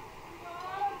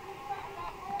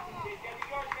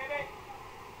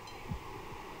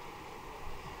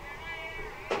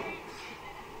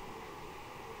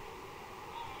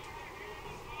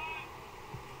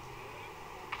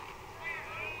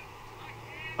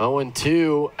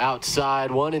 Outside,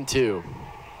 1-2.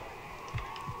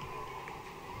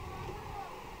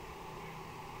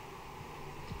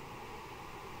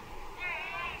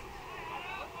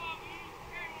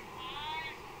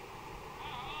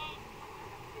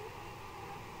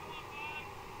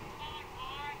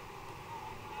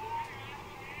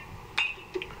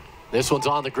 This one's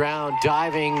on the ground,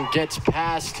 diving, gets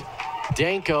past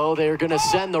Danko. They're going to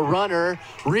send the runner.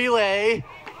 Relay,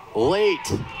 late.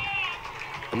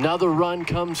 Another run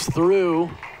comes through.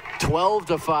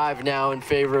 12-5 now in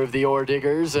favor of the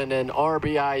Orediggers, and an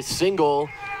RBI single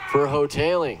for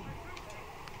Hotaling.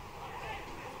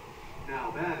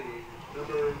 Now batting,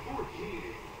 number 14,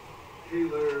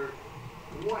 Taylor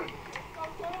White.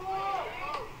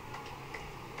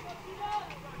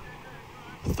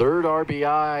 Third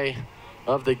RBI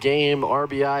of the game.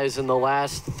 RBIs in the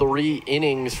last 3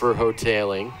 innings for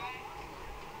Hotaling.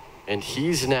 And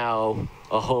he's now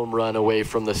a home run away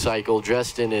from the cycle,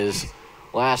 just in his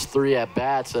last 3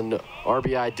 at-bats, an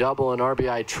RBI double, an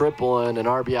RBI triple, and an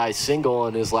RBI single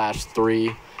in his last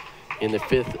 3 in the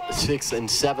 5th, 6th, and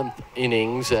 7th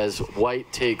innings, as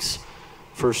White takes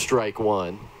for strike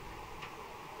one.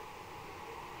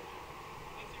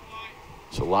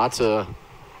 So lots of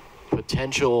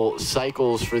potential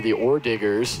cycles for the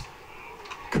Orediggers.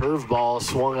 Curveball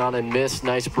swung on and missed.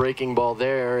 Nice breaking ball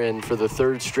there. And for the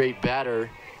 3rd straight batter,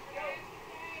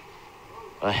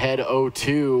 ahead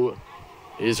 0-2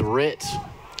 is Ritt.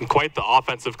 And quite the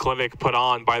offensive clinic put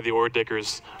on by the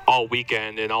Orediggers all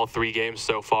weekend in all 3 games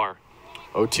so far.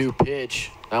 0-2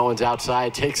 pitch. That one's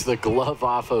outside. Takes the glove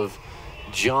off of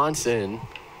Johnson.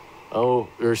 Ball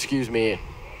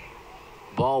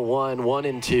 1,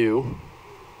 1-2.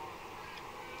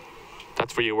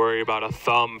 That's where you worry about a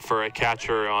thumb for a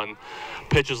catcher on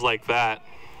pitches like that.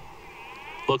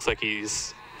 Looks like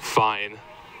he's fine.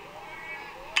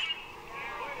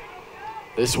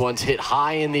 This one's hit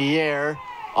high in the air,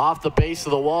 off the base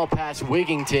of the wall past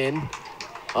Wigington.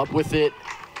 Up with it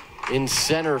in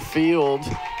center field,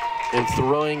 and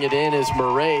throwing it in is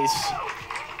Moraes.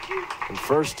 And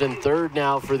 1st and 3rd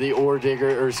now for the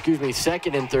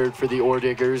second and third for the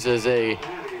Orediggers, as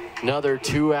another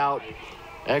 2-out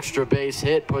extra base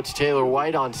hit puts Taylor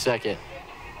White on second.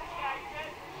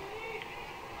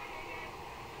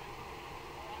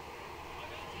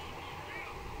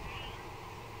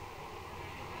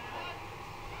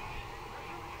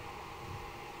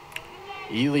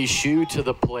 Ely Shue to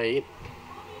the plate.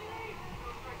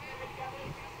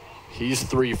 He's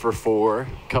 3 for 4.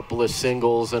 Couple of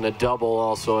singles and a double,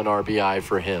 also an RBI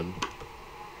for him.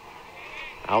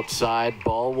 Outside,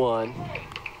 ball 1.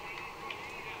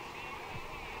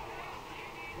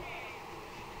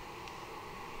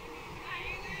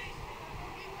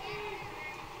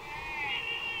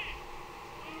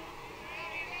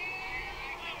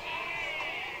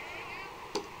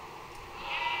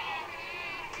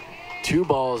 Two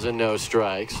balls and no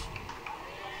strikes.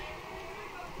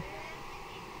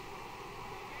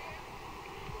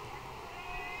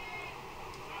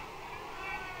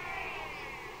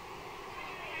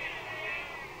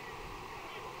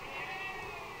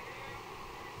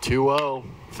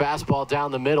 Fastball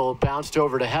down the middle, bounced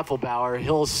over to Heffelbauer.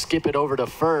 He'll skip it over to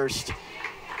first,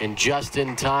 and just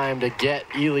in time to get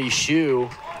Ely Shue.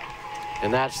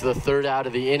 And that's the 3rd out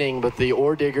of the inning, but the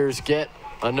Orediggers get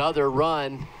another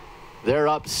run. They're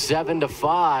up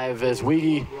 7-5 as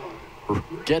we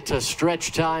get to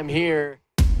stretch time here.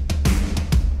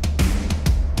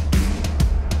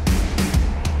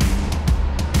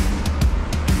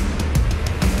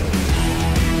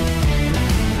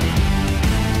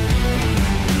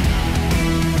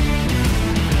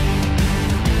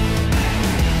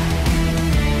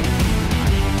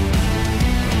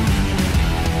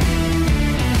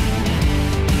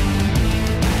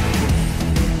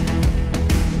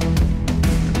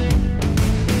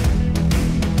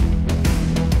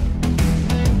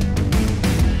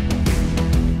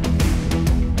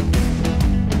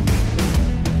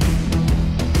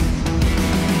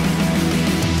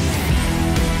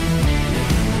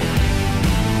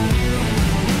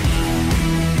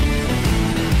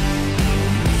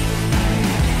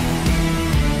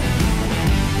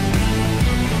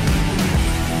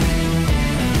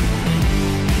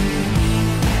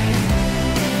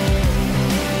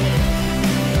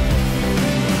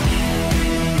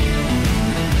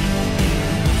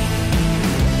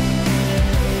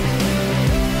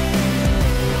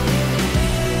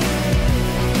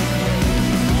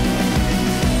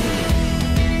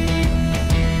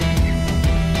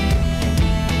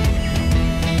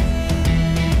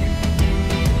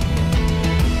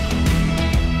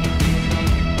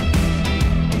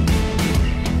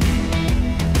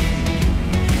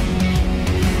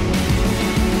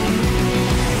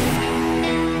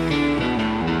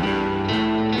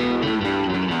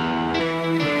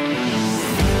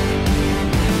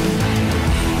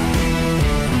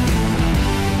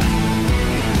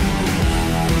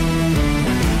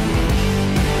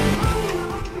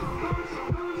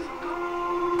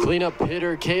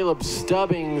 hitter Caleb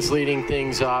Stubbings leading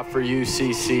things off for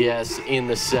UCCS in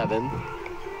the 7th.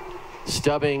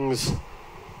 Stubbings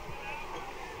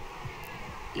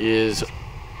is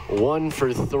 1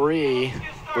 for 3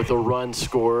 with a run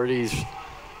scored. He's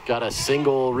got a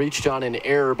single, reached on an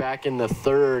error back in the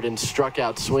 3rd, and struck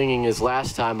out swinging his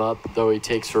last time up, though he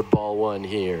takes for ball 1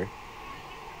 here.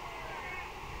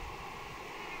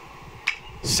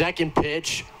 Second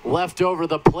pitch, left over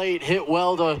the plate, hit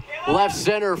well to left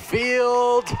center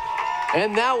field.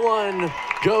 And that one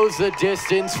goes the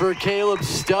distance for Caleb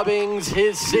Stubbings,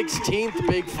 his 16th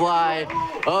big fly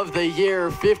of the year,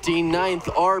 59th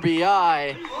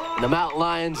RBI. And the Mountain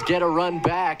Lions get a run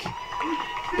back,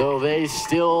 though they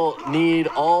still need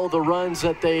all the runs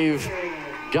that they've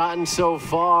gotten so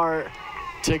far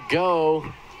to go.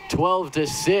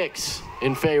 12-6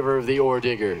 in favor of the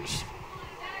Orediggers.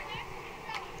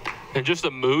 And just a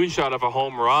moonshot of a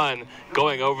home run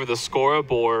going over the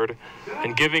scoreboard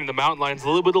and giving the Mountain Lions a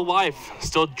little bit of life.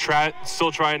 Still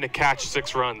trying to catch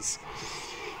 6 runs.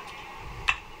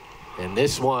 And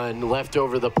this one left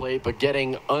over the plate, but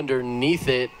getting underneath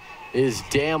it is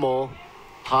Dammel.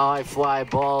 High fly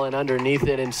ball, and underneath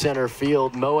it in center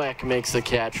field, Moek makes the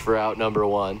catch for out number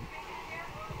 1.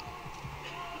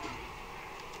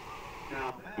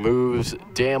 Moves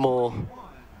Dammel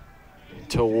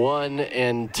to 1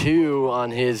 and 2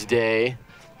 on his day.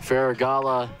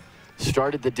 Farragala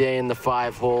started the day in the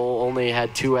 5-hole, only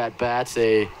had 2 at-bats,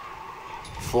 a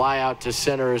fly out to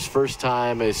center his first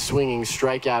time, a swinging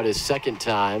strikeout his second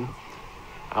time.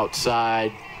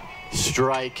 Outside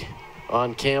strike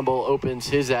on Campbell opens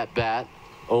his at-bat,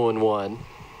 0-1.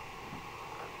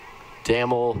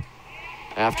 Dammel,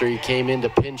 after he came in to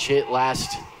pinch hit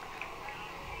last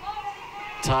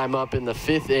time up in the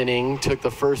 5th inning, took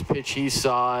the first pitch he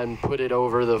saw and put it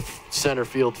over the center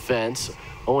field fence.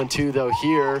 0-2 though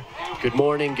here. Good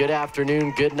morning, good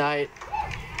afternoon, good night.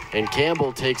 And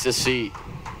Campbell takes a seat.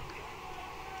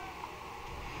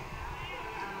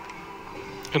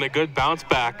 And a good bounce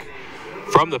back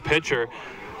from the pitcher.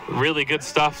 Really good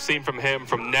stuff seen from him,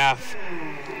 from Neff.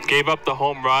 Gave up the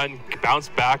home run,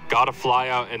 bounced back, got a fly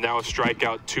out, and now a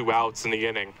strikeout, 2 outs in the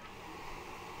inning.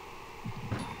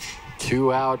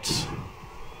 2 outs,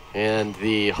 and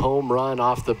the home run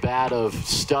off the bat of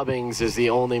Stubbings is the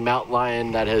only Mountain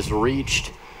Lion that has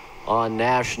reached on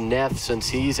Nash Neff since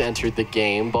he's entered the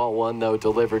game. Ball 1 though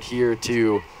delivered here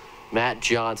to Matt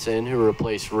Johnson, who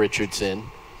replaced Richardson.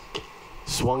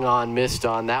 Swung on, missed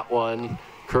on that one.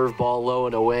 Curveball low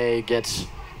and away, gets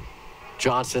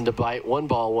Johnson to bite. 1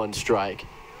 ball, 1 strike.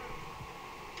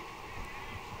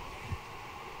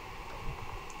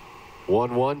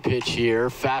 1-1 pitch here.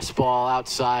 Fastball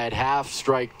outside half,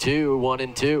 strike 2,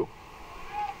 1-2.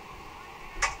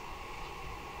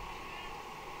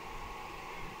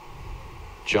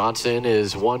 Johnson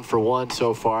is 1 for 1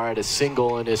 so far at a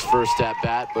single in his first at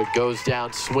bat, but goes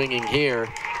down swinging here.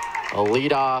 A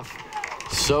leadoff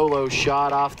solo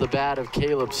shot off the bat of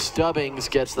Caleb Stubbings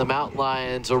gets the Mountain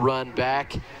Lions a run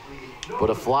back, but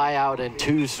a fly out and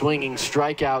 2 swinging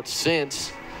strikeouts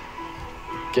since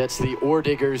gets the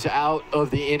Orediggers out of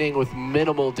the inning with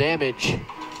minimal damage.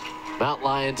 Mountain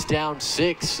Lions down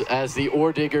 6 as the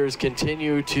Orediggers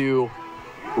continue to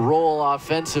roll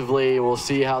offensively. We'll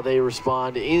see how they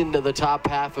respond into the top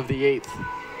half of the 8th.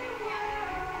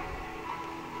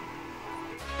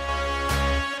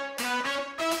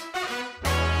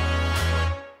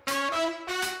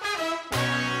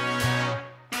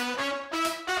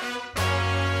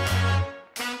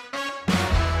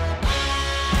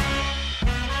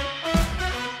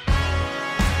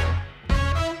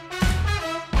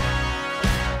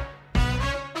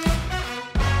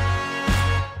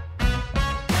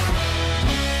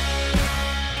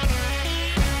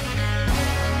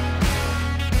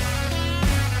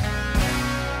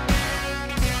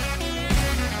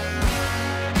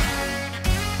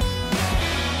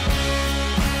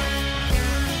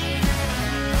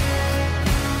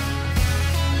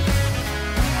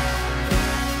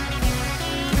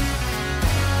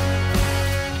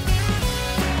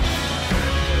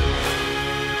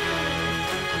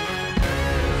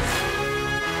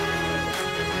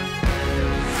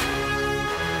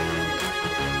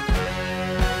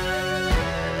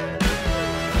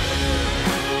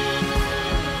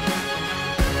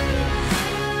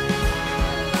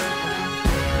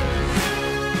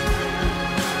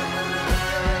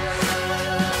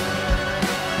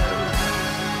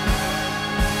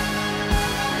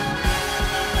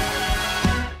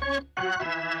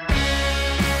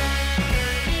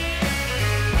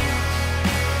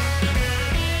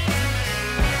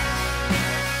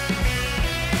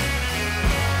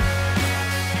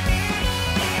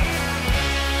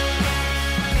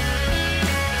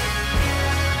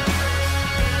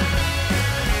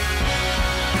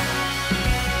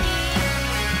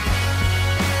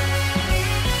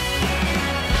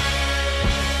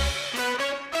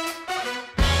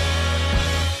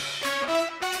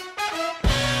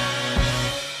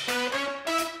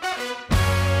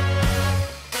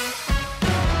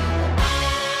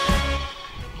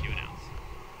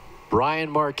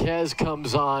 Brian Marquez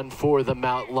comes on for the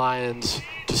Mountain Lions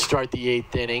to start the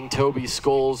 8th inning. Toby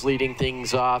Scholes leading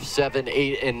things off, 7,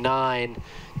 8, and 9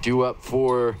 due up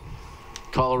for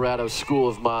Colorado School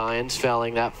of Mines.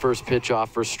 Fouling that first pitch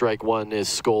off for strike one is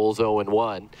Scholes,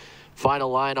 0-1. Final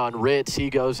line on Ritz,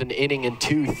 he goes an inning and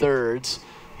 2/3.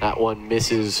 That one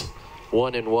misses,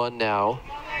 1-1 now.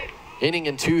 Inning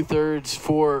and 2/3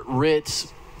 for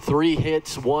Ritz. 3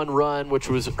 hits, 1 run, which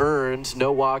was earned.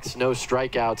 No walks, no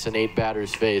strikeouts, and 8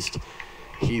 batters faced.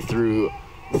 He threw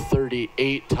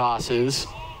 38 tosses.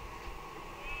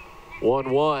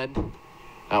 1-1.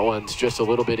 That one's just a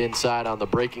little bit inside on the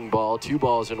breaking ball. 2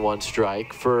 balls and 1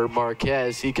 strike. For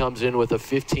Marquez, he comes in with a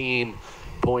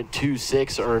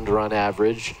 15.26 earned run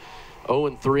average.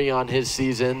 0-3 on his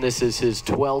season. This is his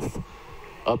 12th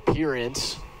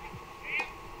appearance.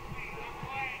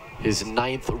 His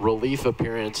 9th relief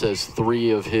appearance, as 3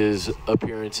 of his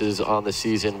appearances on the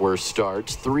season were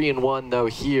starts. 3-1 though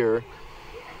here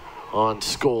on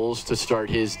Scholes to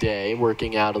start his day,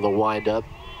 working out of the windup.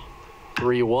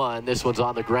 3-1. This one's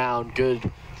on the ground.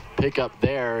 Good pickup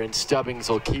there, and Stubbings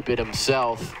will keep it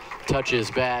himself. Touch his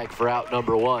bag for out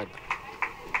number 1.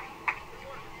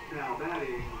 Now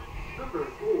batting, number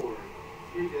 4,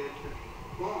 Eden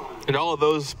Bond. And all of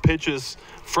those pitches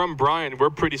from Brian were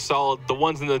pretty solid. The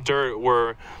ones in the dirt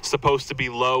were supposed to be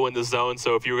low in the zone,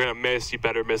 so if you were going to miss, you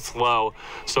better miss low.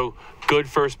 So good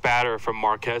first batter from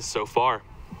Marquez so far.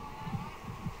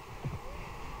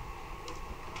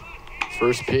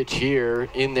 First pitch here,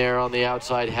 in there on the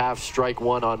outside half, strike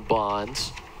 1 on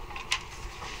Bonds.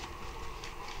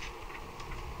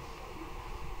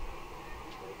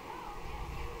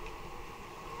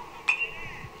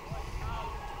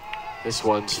 This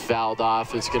one's fouled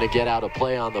off. It's going to get out of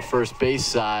play on the first base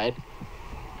side.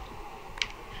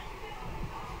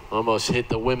 Almost hit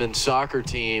the women's soccer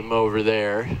team over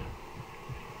there.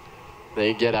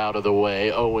 They get out of the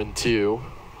way, 0-2.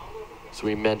 So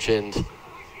we mentioned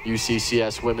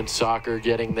UCCS women's soccer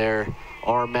getting their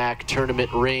RMAC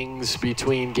tournament rings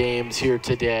between games here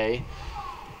today.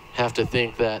 Have to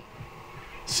think that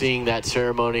seeing that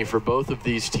ceremony for both of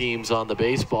these teams on the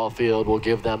baseball field will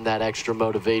give them that extra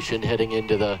motivation heading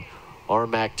into the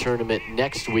RMAC tournament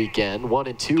next weekend.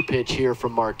 1-2 pitch here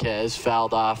from Marquez,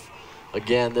 fouled off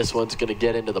again. This one's going to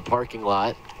get into the parking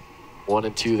lot.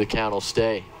 1-2, the count will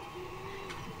stay.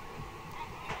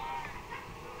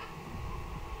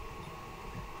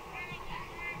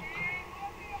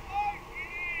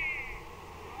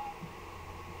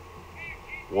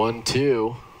 One,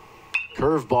 2.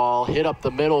 Curveball hit up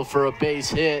the middle for a base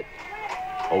hit.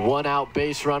 A 1-out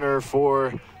base runner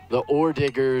for the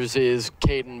Orediggers is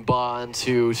Caden Bonds,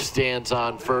 who stands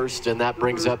on first, and that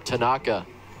brings up Tanaka.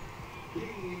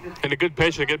 And a good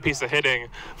pitch, a good piece of hitting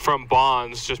from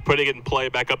Bonds, just putting it in play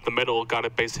back up the middle, got a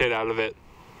base hit out of it.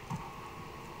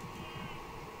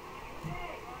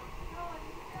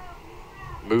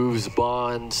 Moves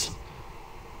Bonds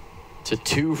to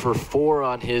 2 for 4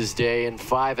 on his day and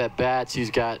 5 at bats. He's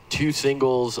got 2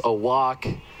 singles, a walk,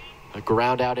 a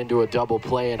ground out into a double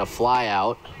play, and a fly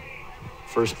out.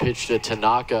 First pitch to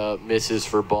Tanaka misses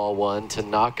for ball 1.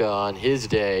 Tanaka on his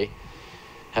day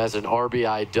has an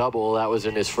RBI double. That was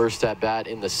in his first at bat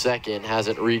in the second.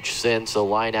 Hasn't reached since. A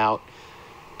line out.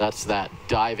 That's that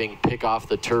diving pick off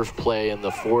the turf play in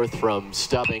the 4th from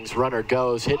Stubbings. Runner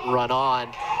goes, hit and run on,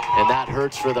 and that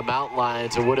hurts for the Mountain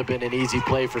Lions. It would have been an easy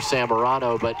play for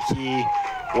Sammarano, but he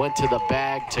went to the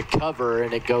bag to cover,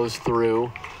 and it goes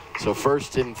through. So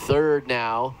first and third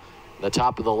now, the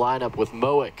top of the lineup with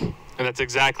Moick. And that's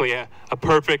exactly a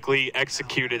perfectly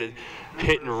executed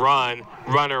hit and run.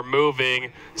 Runner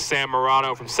moving,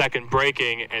 Sammarano from second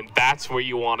breaking, and that's where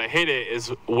you want to hit it,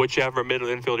 is whichever middle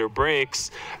infielder breaks,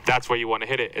 that's where you want to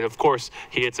hit it. And of course,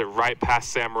 he hits it right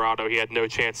past Sammarano. He had no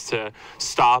chance to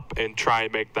stop and try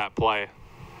and make that play.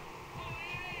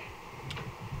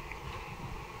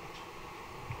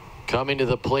 Coming to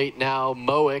the plate now,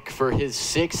 Moick for his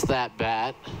 6th at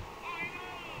bat.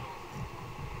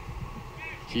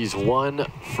 He's 1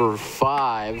 for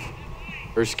 4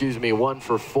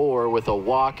 with a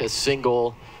walk, a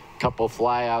single, couple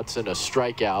flyouts, and a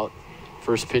strikeout.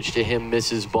 First pitch to him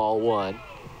misses, ball 1.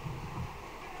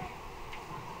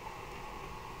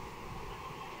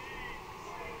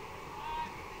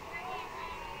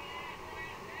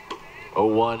 Oh,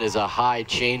 1 is a high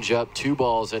changeup, 2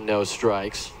 balls and no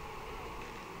strikes.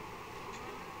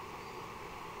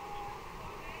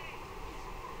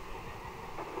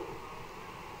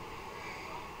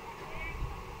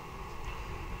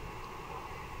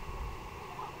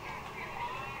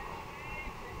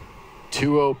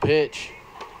 Pitch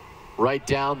right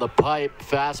down the pipe,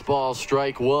 fastball,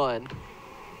 strike 1.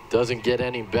 Doesn't get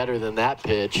any better than that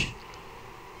pitch.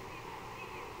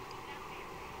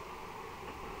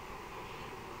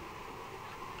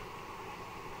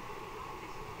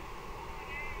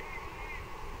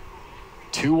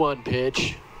 Two-one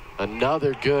pitch.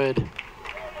 Another good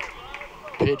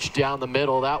pitch down the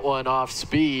middle. That one off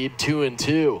speed.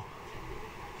 2-2.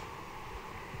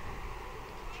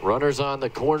 Runners on the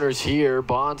corners here.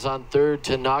 Bonds on third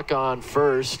to knock on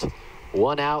first.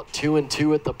 One out,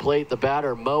 2-2 at the plate. The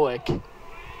batter, Moick.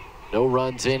 No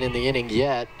runs in the inning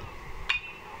yet.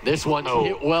 This one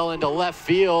hit well into left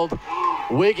field.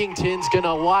 Wigington's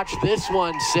gonna watch this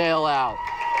one sail out.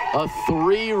 A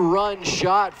 3-run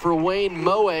shot for Wayne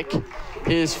Moick.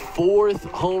 His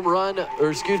 14th home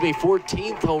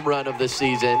run of the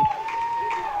season.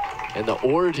 And the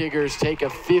Orediggers take a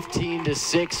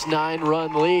 15-6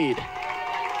 9-run lead.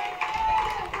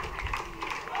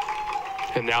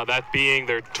 And now that being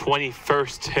their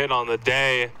 21st hit on the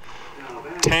day,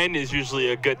 10 is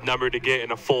usually a good number to get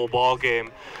in a full ball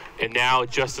game. And now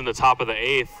just in the top of the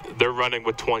 8th, they're running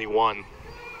with 21.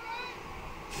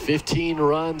 15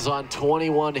 runs on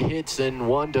 21 hits and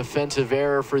 1 defensive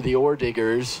error for the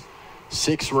Orediggers.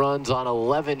 6 runs on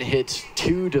 11 hits,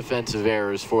 2 defensive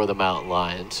errors for the Mountain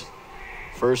Lions.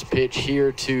 First pitch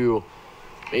here to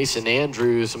Mason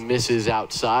Andrews, misses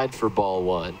outside for ball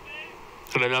 1.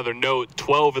 And another note,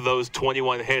 12 of those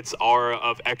 21 hits are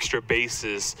of extra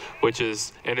bases, which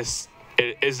is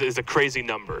a crazy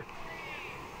number.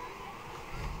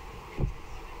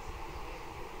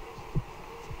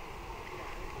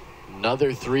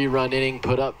 Another 3-run inning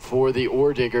put up for the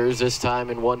Orediggers, this time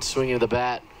in one swing of the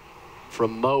bat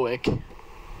from Moick.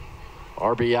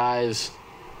 RBIs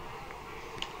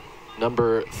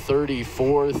number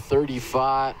 34,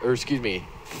 35, or excuse me,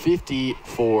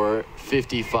 54,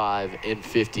 55, and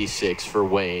 56 for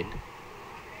Wayne.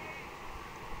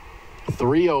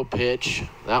 3-0 pitch.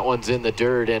 That one's in the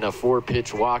dirt, and a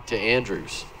 4-pitch walk to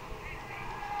Andrews.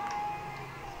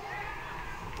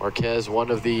 Marquez,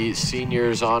 one of the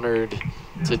seniors honored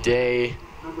today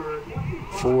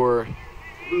for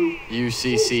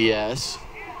UCCS.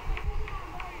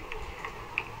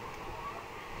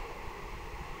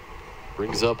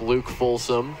 Brings up Luke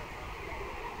Folsom.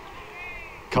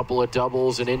 Couple of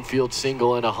doubles, an infield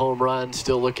single, and a home run.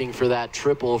 Still looking for that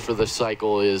triple for the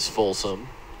cycle is Folsom.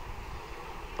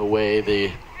 The way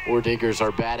the Orediggers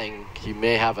are batting, he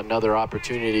may have another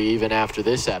opportunity even after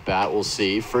this at-bat. We'll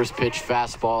see. First pitch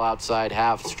fastball outside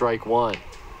half, strike 1.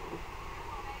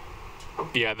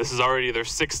 Yeah, this is already their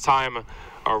 6th time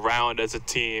around as a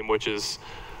team, which is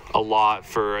a lot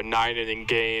for a 9-inning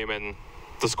game, and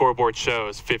the scoreboard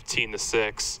shows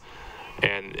 15-6.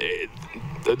 And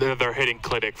they're hitting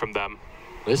clinic from them.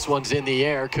 This one's in the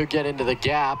air, could get into the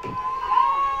gap.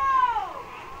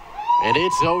 And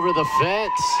it's over the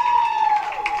fence.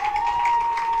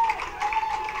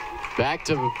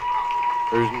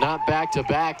 Not back to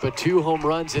back, but 2 home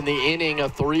runs in the inning. A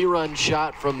 3-run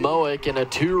shot from Moick and a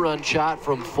 2-run shot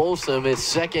from Folsom. His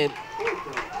second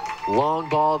long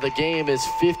ball of the game, his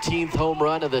 15th home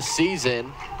run of the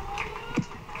season.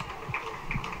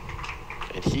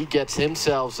 And he gets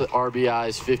himself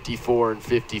RBIs 54 and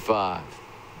 55.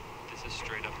 This is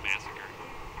straight up massacre.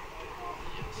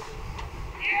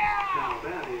 Now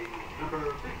batting,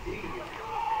 number 15,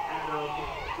 Adam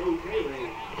O'Taylor.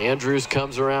 Andrews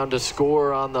comes around to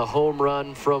score on the home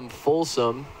run from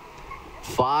Folsom.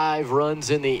 5 runs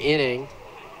in the inning.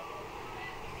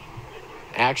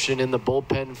 Action in the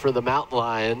bullpen for the Mountain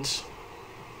Lions.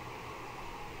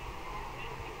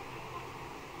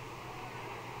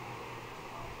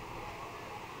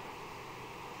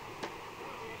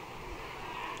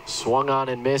 Swung on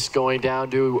and missed, going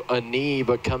down to a knee,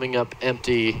 but coming up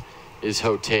empty is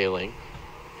Hotailing.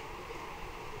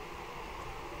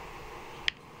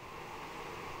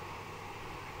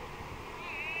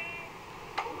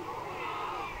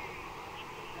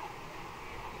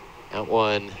 That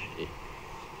one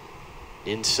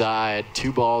inside,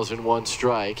 2 balls and 1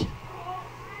 strike.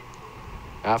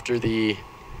 After the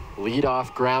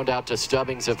leadoff ground out to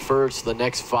Stubbings at first, the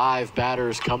next 5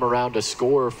 batters come around to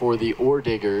score for the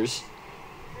Orediggers.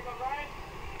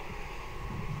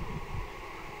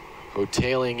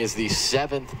 Hotailing is the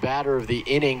 7th batter of the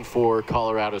inning for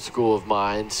Colorado School of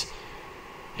Mines.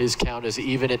 His count is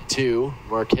even at 2.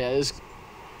 Marquez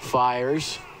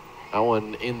fires. That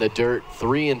one in the dirt,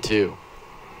 3-2.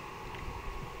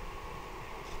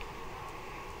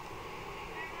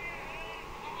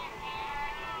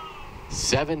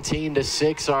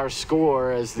 (17-6) our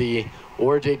score, as the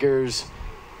Orediggers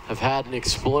have had an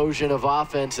explosion of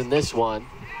offense in this one.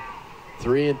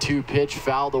 3-2 pitch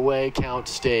fouled away, count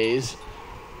stays.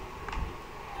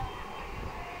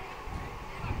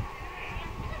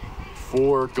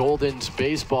 for Golden's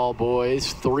baseball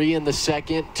boys. 3 in the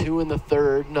second, 2 in the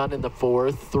third, none in the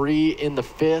fourth, 3 in the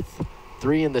fifth,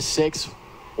 3 in the sixth,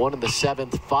 1 in the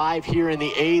seventh, 5 here in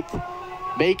the eighth.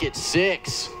 Make it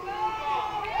 6.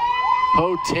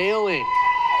 Ho-tailing.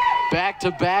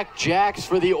 Back-to-back jacks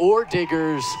for the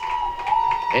Orediggers.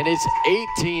 And it's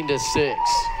 18-6.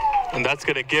 And that's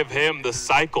going to give him the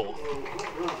cycle.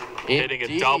 Hitting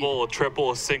a double, a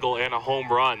triple, a single, and a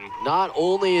home run. Not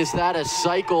only is that a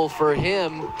cycle for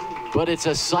him, but it's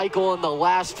a cycle in the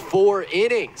last 4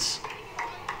 innings.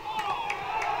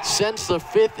 Since the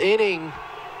 5th inning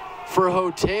for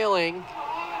Ho-tailing,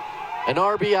 an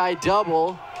RBI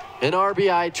double, an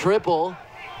RBI triple,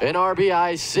 an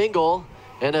RBI single,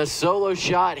 and a solo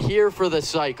shot here for the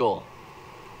cycle.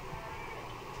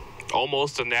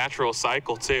 Almost a natural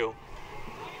cycle, too.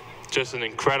 Just an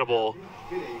incredible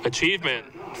achievement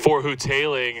for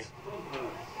Ho-tailing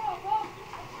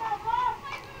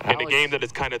in a game that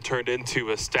has kind of turned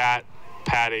into a stat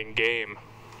padding game.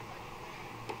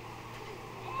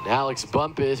 And Alex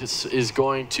Bumpus is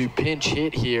going to pinch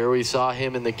hit here. We saw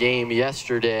him in the game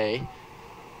yesterday,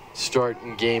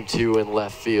 starting game 2 in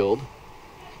left field.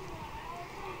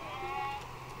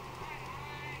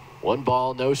 1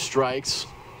 ball, no strikes.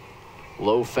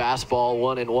 Low fastball,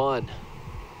 1-1.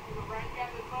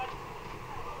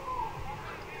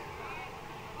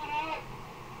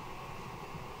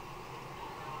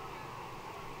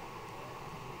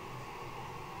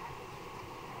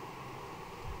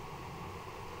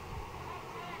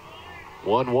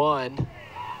 One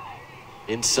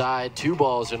inside, 2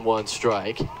 balls and 1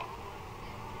 strike.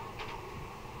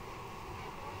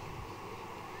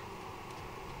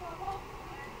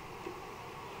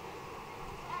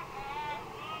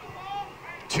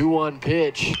 Two-one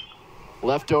pitch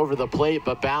left over the plate,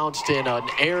 but bounced in. An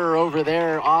error over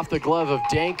there off the glove of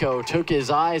Danko, took his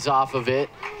eyes off of it,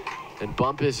 and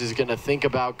Bumpus is going to think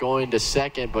about going to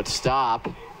second, but stop.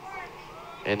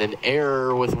 And an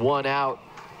error with 1 out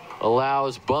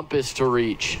allows Bumpus to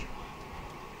reach.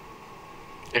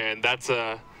 And that's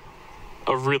a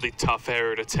really tough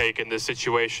error to take in this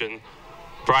situation.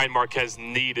 Brian Marquez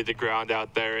needed the ground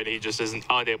out there, and he just isn't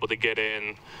unable to get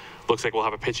in. Looks like we'll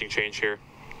have a pitching change here.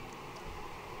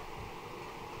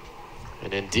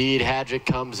 And indeed, Hadjic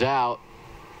comes out.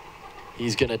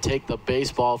 He's going to take the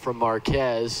baseball from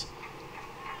Marquez.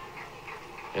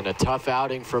 And a tough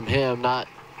outing from him. Not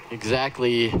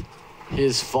exactly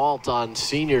his fault on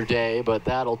senior day, but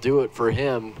that'll do it for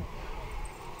him.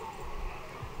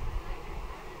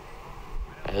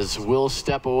 As we'll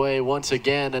step away once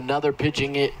again, another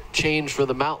pitching change for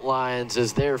the Mountain Lions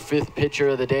as their 5th pitcher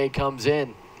of the day comes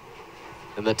in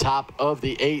the top of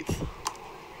the 8th.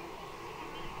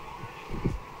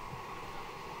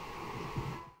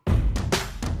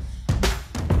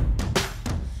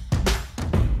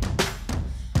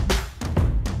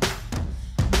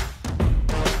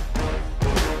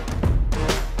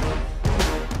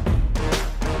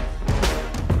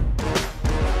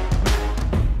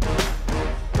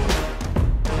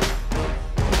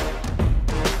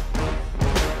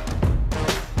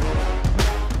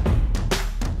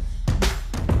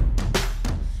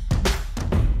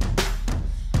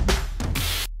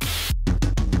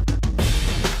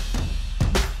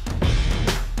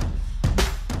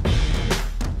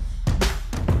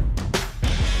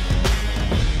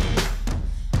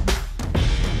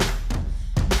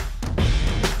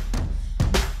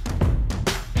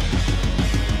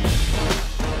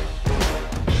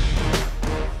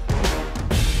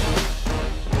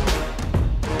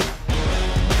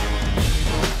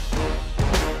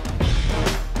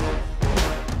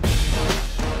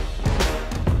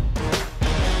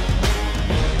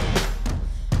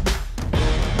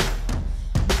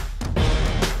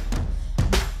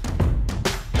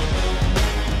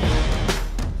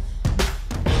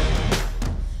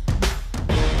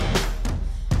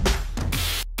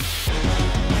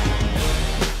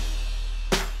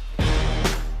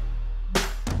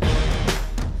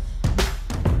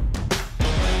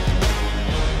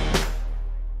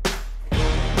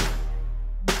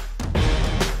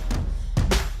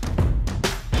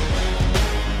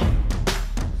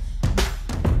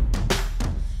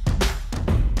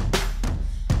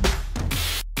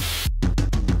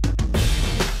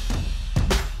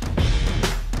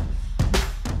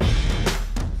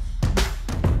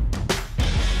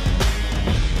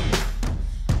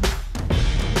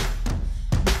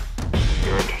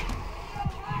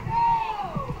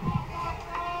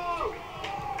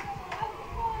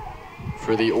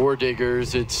 For the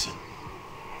Orediggers, it's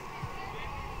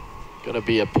going to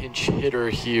be a pinch hitter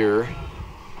here.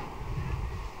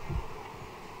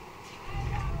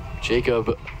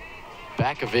 Jacob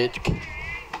Bakovic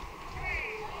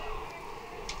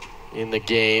in the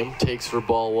game, takes for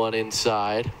ball one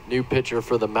inside. New pitcher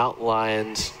for the Mountain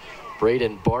Lions,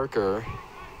 Braden Barker.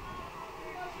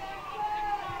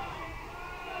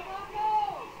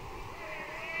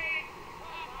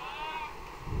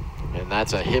 And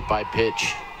that's a hit by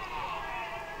pitch.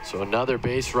 So another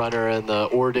base runner, and the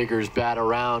Orediggers bat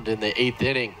around in the 8th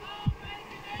inning.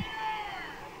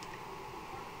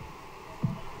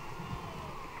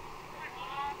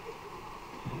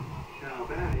 Now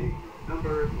batting,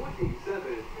 number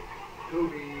 27,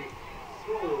 Toby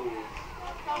Scholes.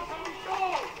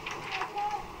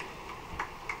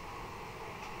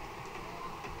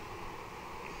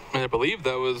 And I believe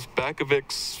that was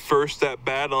Bakovic's first at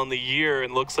bat on the year,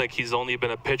 and looks like he's only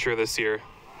been a pitcher this year.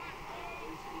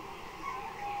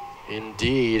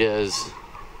 Indeed, as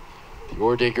the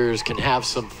Orediggers can have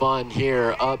some fun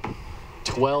here, up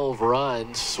 12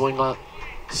 runs.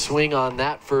 Swing on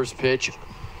that first pitch.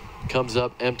 Comes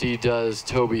up empty, does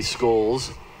Toby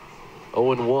Scholes.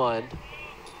 0-1.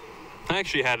 I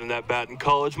actually had an at bat in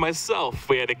college myself.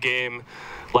 We had a game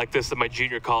like this at my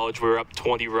junior college. We were up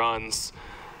 20 runs,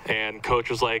 and coach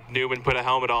was like, Newman, put a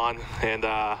helmet on. And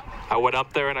I went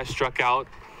up there and I struck out,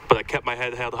 but I kept my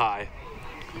head held high.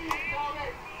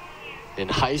 In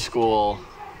high school,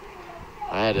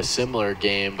 I had a similar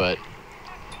game, but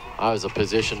I was a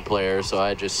position player, so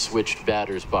I just switched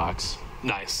batter's box.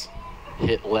 Nice.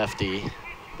 Hit lefty.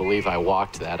 Believe I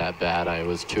walked that at bat. I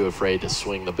was too afraid to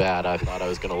swing the bat. I thought I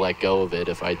was going to let go of it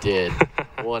if I did.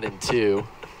 1-2.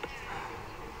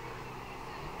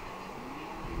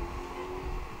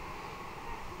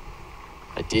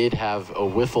 I did have a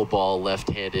wiffle ball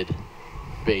left-handed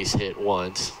base hit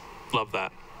once. Love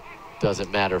that.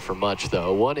 Doesn't matter for much,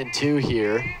 though. 1-2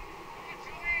 here.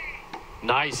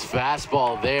 Nice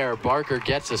fastball there. Barker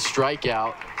gets a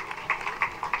strikeout.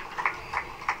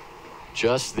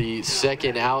 Just the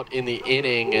second out in the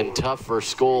inning, and tough for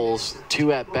Scholes.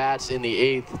 2 at-bats in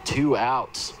the 8th, 2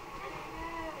 outs.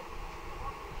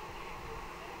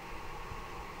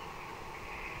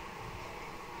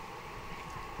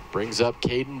 Brings up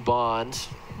Caden Bond.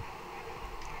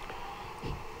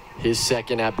 His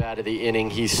second at-bat of the inning,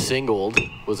 he singled,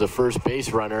 was a first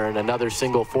base runner, and another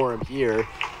single for him here.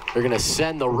 They're going to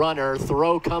send the runner.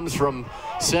 Throw comes from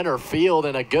center field,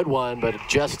 and a good one, but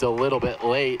just a little bit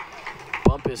late.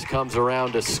 Bumpus comes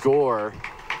around to score.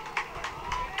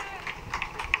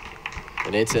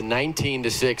 And it's a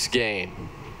 19-6 game.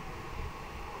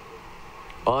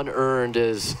 Unearned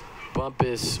as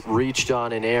Bumpus reached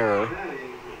on an error. Batting,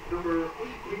 number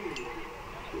 18,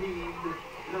 Dean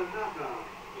Tanaka.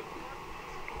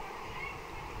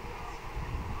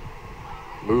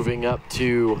 Moving up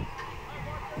to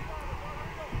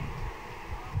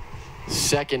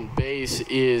second base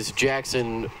is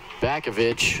Jackson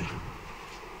Bakovic.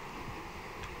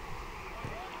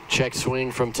 Check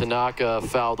swing from Tanaka,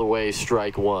 fouled away,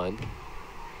 strike one.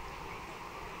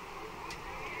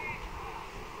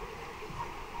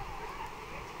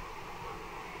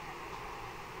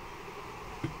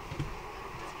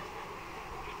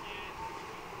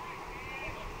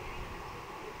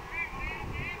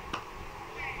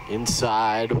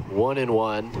 Inside,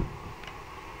 1-1.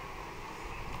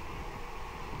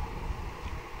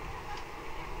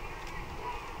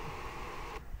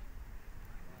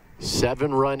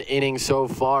 Seven-run inning so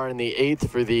far in the 8th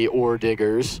for the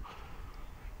Orediggers.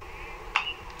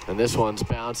 And this one's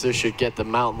bounced. This should get the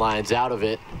Mountain Lions out of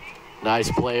it.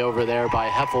 Nice play over there by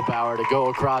Heffelbauer to go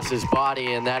across his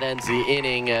body, and that ends the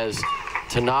inning as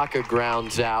Tanaka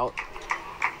grounds out.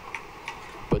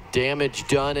 But damage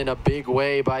done in a big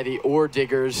way by the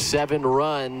Orediggers. 7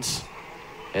 runs,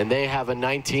 and they have a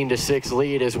 19-6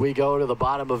 lead as we go to the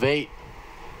bottom of 8.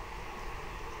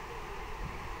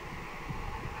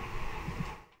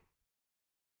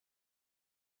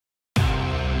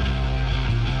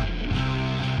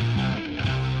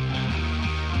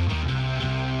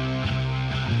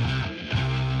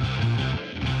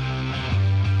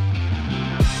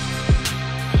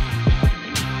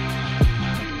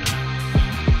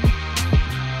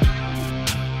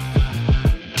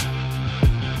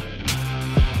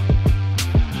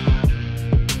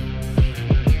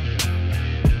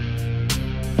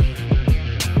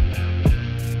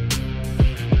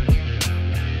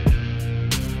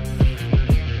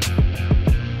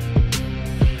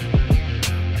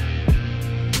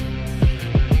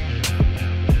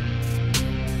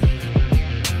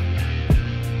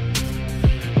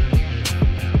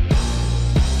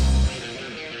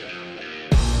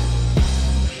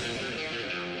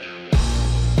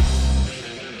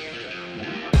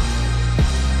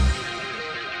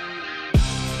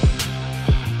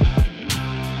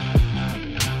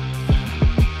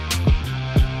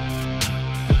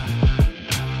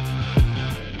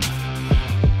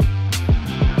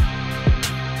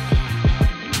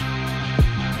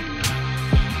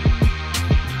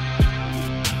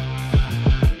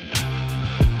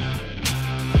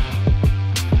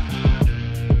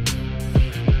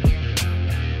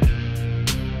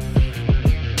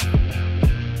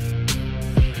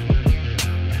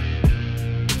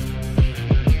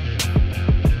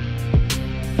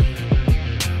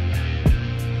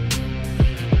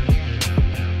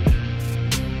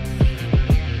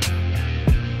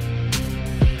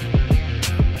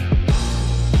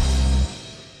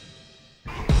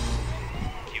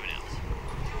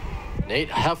 Nate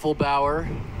Heffelbauer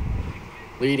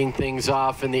leading things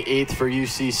off in the 8th for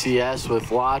UCCS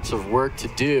with lots of work to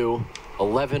do.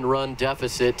 11-run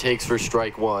deficit takes for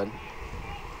strike one.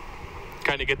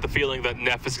 Kind of get the feeling that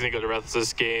Neff is going to go the rest of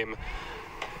this game,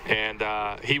 and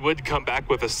he would come back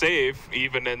with a save,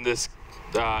 even in this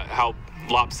how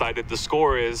lopsided the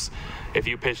score is. If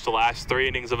you pitch the last 3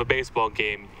 innings of a baseball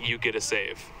game, you get a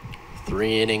save.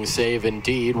 3-inning save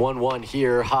indeed. 1-1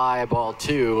 here, high, ball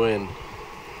 2, and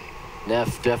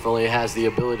Neff definitely has the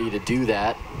ability to do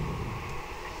that.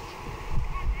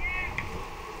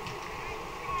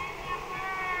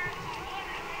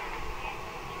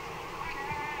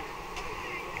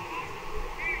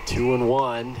 Two and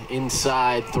one,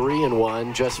 inside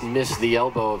 3-1, just missed the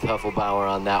elbow of Heffelbauer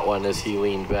on that one as he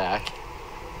leaned back.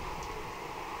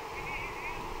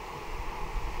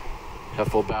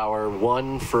 Heffelbauer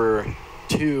 1 for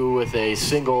 2 with a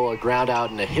single, a ground out,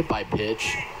 and a hit by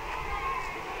pitch.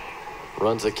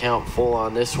 Runs the count full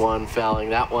on this one, fouling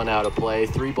that one out of play.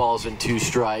 3 balls and 2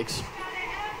 strikes.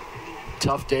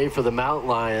 Tough day for the Mountain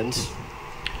Lions.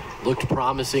 Looked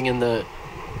promising in the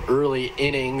early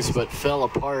innings, but fell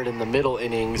apart in the middle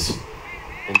innings.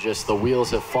 And just the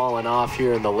wheels have fallen off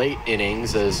here in the late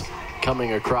innings as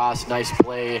coming across, nice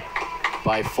play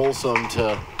by Folsom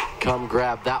to come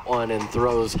grab that one and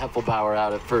throws Heffelbauer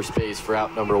out at first base for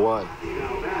out number 1.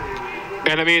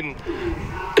 And I mean,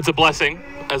 it's a blessing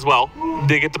as well.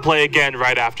 They get to play again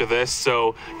right after this,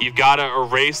 so you've got to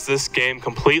erase this game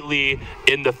completely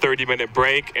in the 30-minute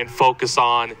break and focus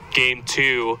on game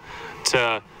 2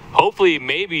 to hopefully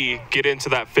maybe get into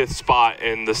that 5th spot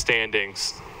in the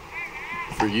standings.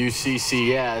 For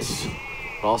UCCS,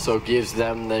 it also gives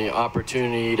them the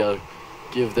opportunity to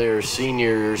give their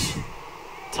seniors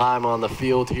time on the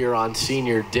field here on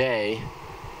senior day,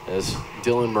 as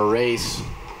Dylan Morace,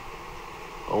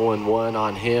 0-1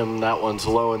 on him. That one's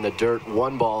low in the dirt.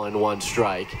 1 ball and 1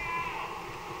 strike.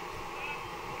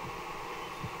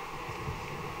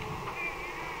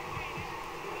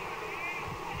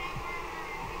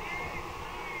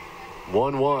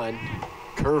 One,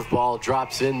 curveball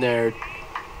drops in there.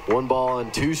 1 ball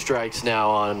and 2 strikes now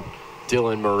on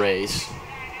Dylan Morace.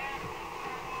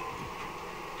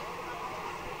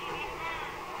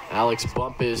 Alex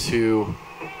Bumpus, who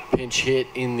pinch hit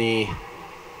in the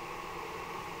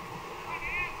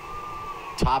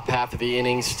top half of the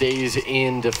inning, stays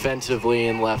in defensively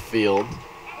in left field.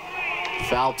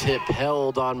 Foul tip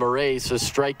held on Morace, a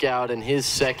strikeout and his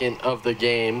 2nd of the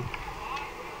game.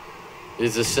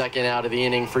 Is the 2nd out of the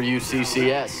inning for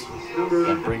UCCS.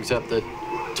 That brings up the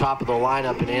top of the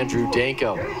lineup and Andrew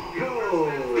Danko.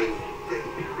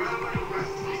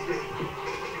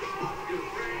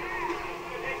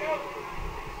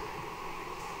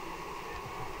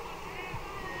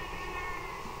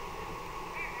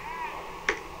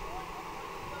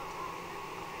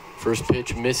 First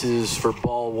pitch misses for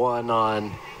ball 1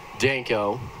 on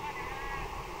Danko.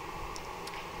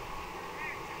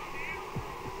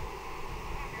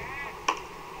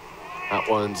 That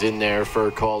one's in there for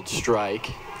a called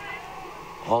strike.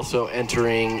 Also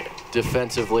entering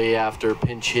defensively after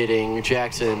pinch hitting,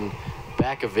 Jackson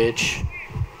Bakovich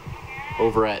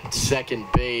over at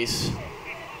 2nd base.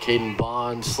 Caden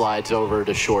Bond slides over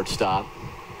to shortstop.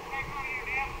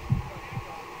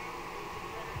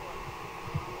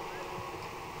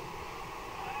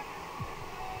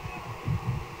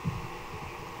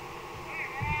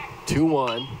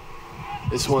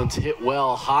 This one's hit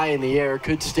well high in the air,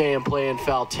 could stay and play in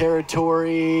foul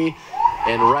territory,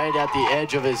 and right at the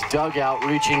edge of his dugout,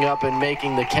 reaching up and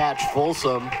making the catch,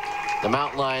 Folsom. The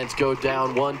Mountain Lions go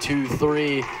down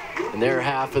 1-2-3 in their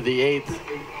half of the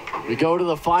 8th. We go to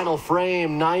the final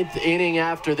frame, 9th inning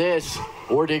after this.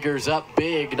 Orediggers up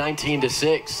big,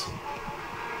 19-6.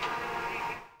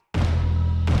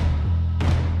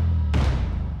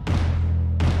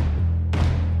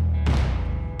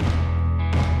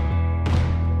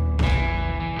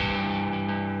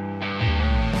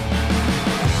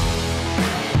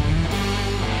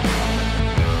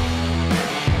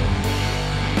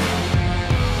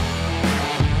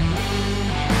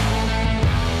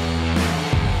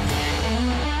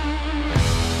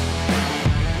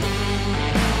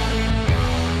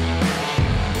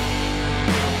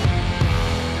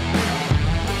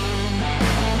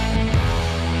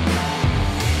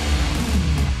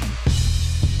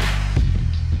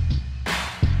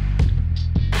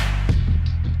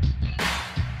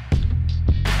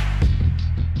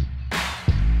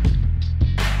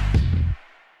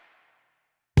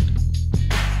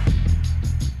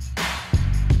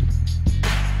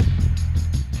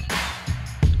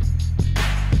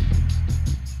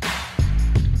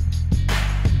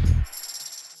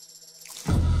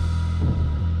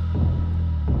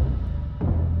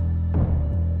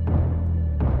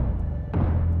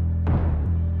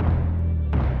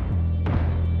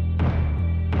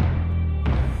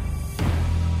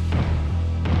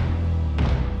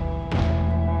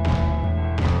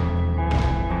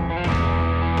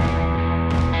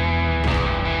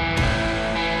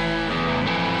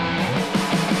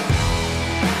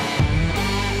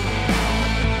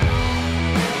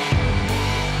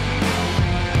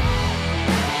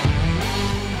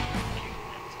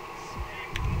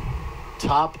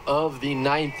 Top of the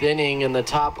 9th inning and the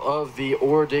top of the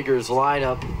Orediggers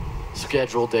lineup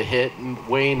scheduled to hit.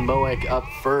 Wayne Moek up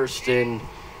first and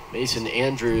Mason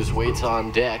Andrews waits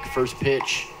on deck. First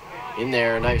pitch in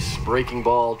there, nice breaking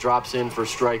ball, drops in for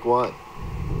strike one.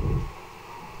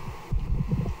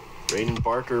 Braden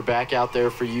Barker back out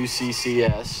there for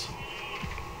UCCS.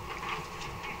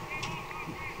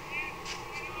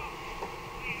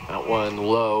 That one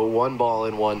low, 1 ball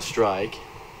and 1 strike.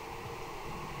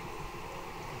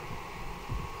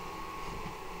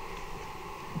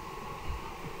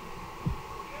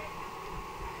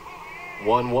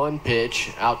 One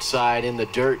pitch outside in the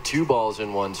dirt, 2 balls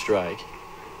and 1 strike.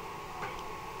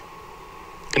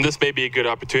 And this may be a good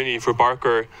opportunity for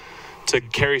Barker to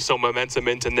carry some momentum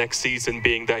into next season,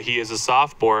 being that he is a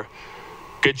sophomore.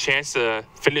 Good chance to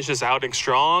finish his outing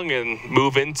strong and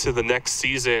move into the next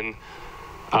season,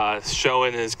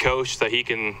 showing his coach that he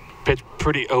can pitch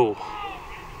pretty. Oh.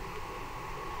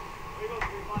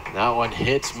 That one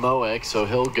hits Moek, so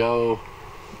he'll go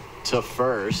to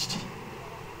first.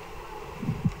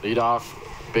 Leadoff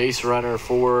base runner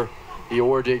for the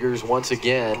Orediggers once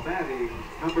again. Batting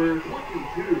number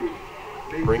 22.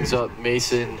 Brings up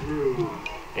Mason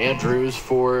Andrews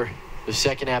for the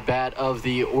second at-bat of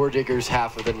the Orediggers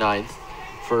half of the 9th.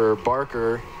 For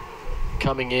Barker,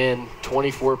 coming in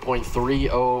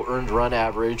 24.30 earned run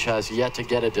average, has yet to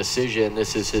get a decision.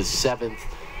 This is his 7th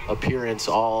appearance,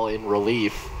 all in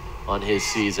relief on his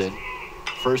season.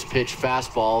 First pitch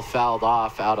fastball fouled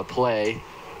off, out of play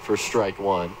for strike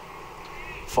one.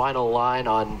 Final line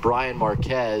on Brian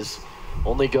Marquez,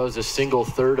 only goes a single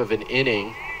third of an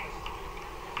inning.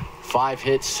 5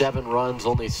 hits, 7 runs,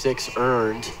 only 6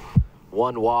 earned.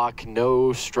 1 walk, no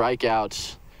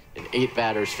strikeouts, and 8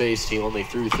 batters faced. He only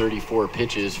threw 34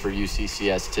 pitches for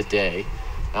UCCS today.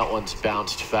 That one's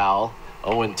bounced foul,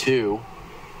 0-2.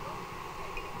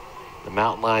 The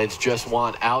Mountain Lions just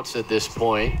want outs at this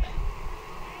point.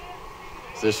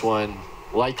 This one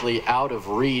likely out of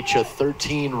reach. A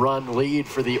 13-run lead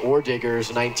for the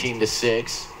Orediggers,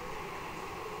 19-6.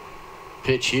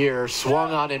 Pitch here,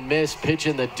 swung on and missed. Pitch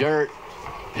in the dirt,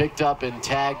 picked up and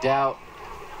tagged out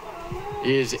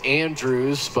is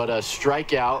Andrews, but a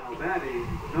strikeout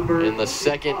in the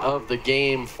second of the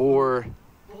game for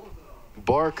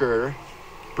Barker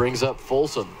brings up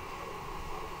Folsom.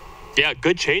 Yeah,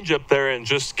 good changeup there, and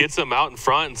just gets him out in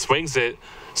front and swings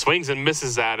and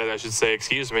misses at it, I should say,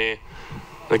 excuse me.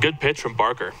 A good pitch from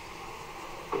Barker.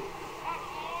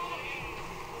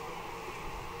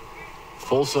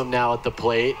 Folsom now at the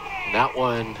plate, and that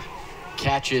one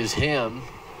catches him.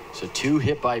 So 2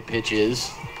 hit by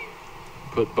pitches.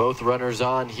 Put both runners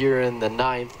on here in the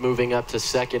 9th. Moving up to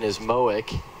second is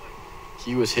Moek.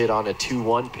 He was hit on a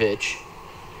 2-1 pitch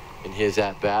in his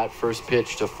at-bat. First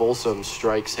pitch to Folsom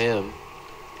strikes him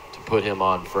to put him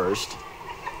on first.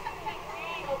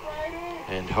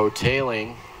 And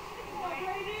Hoteling,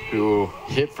 who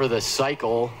hit for the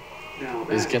cycle,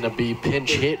 is going to be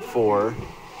pinch hit for.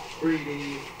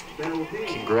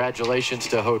 Congratulations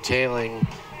to Hoteling.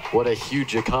 What a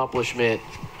huge accomplishment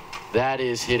that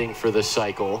is, hitting for the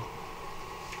cycle.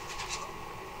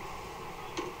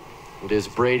 It is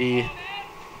Brady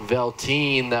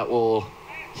Velteen that will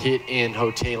hit in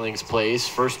Hoteling's place.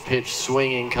 First pitch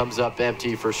swinging, comes up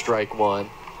empty for strike one.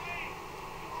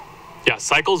 Yeah,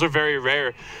 cycles are very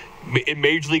rare. In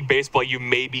Major League Baseball, you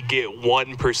maybe get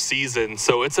 1 per season,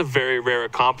 so it's a very rare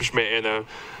accomplishment and a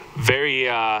very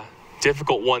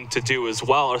difficult one to do as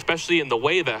well, especially in the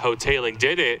way that Hoteling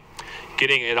did it,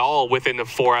 getting it all within a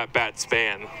 4 at-bat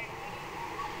span.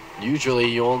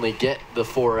 Usually you only get the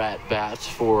 4 at-bats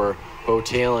for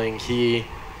Hoteling. He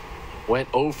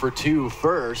went 0 for 2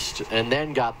 first and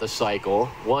then got the cycle.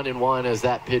 1-1 as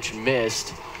that pitch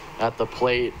missed at the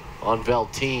plate on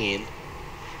Velteen.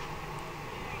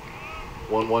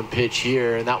 1-1 pitch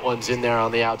here, and that one's in there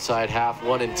on the outside half,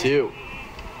 1-2.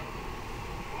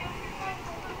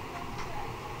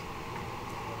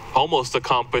 Almost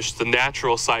accomplished the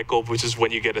natural cycle, which is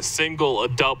when you get a single, a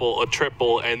double, a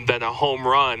triple, and then a home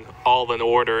run all in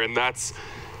order, and that's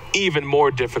even more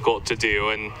difficult to do,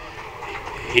 and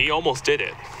he almost did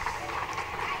it.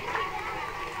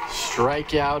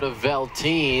 Strikeout of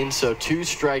Velteen, so 2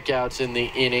 strikeouts in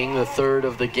the inning, the 3rd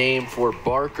of the game for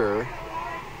Barker.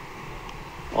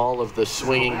 All of the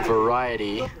swinging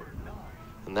variety,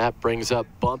 and that brings up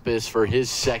Bumpus for his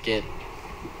 2nd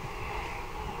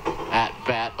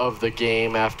at-bat of the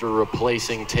game after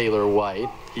replacing Taylor White.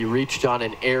 He reached on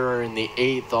an error in the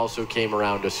 8th, also came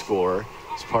around to score.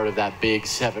 It's part of that big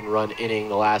 7-run inning,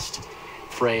 the last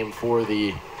frame for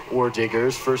the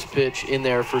Orediggers. First pitch in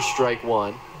there for strike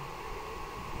one.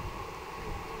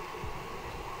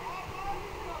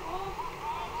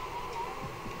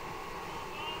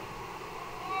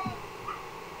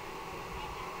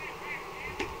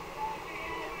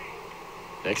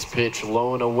 Next pitch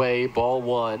low and away, ball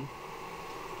 1.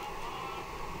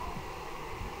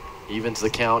 Evens the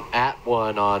count at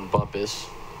 1 on Bumpus.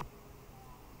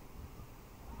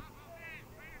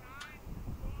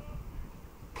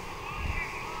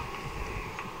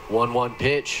 One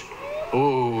pitch.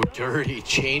 Ooh, dirty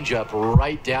changeup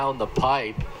right down the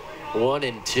pipe.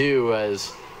 1-2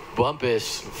 as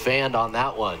Bumpus fanned on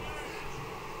that one.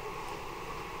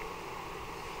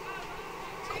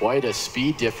 Quite a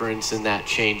speed difference in that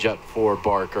changeup for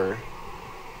Barker.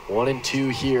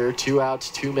 1-2 here, 2 outs,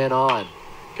 2 men on.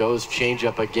 Goes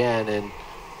changeup again and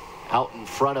out in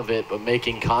front of it, but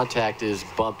making contact is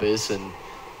Bumpus and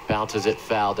bounces it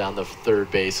foul down the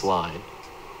third base line.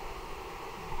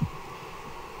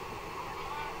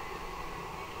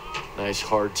 Nice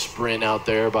hard sprint out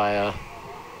there by a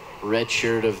red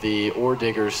shirt of the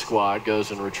Orediggers squad. Goes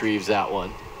and retrieves that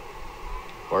one.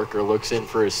 Barker looks in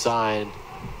for his sign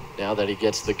now that he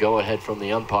gets the go-ahead from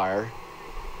the umpire.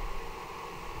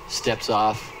 Steps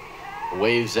off,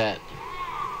 waves at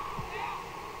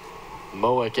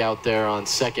Moick out there on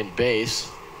second base.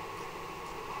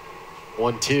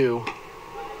 1-2.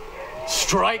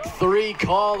 Strike 3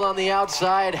 called on the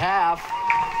outside half.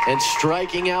 And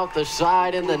striking out the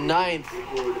side in the 9th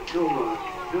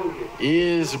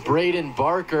is Braden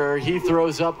Barker. He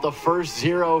throws up the first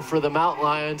 0 for the Mountain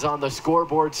Lions on the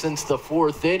scoreboard since the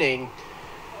 4th inning.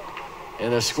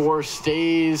 And the score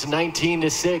stays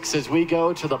 19-6 as we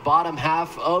go to the bottom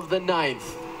half of the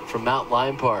 9th from Mountain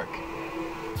Lion Park.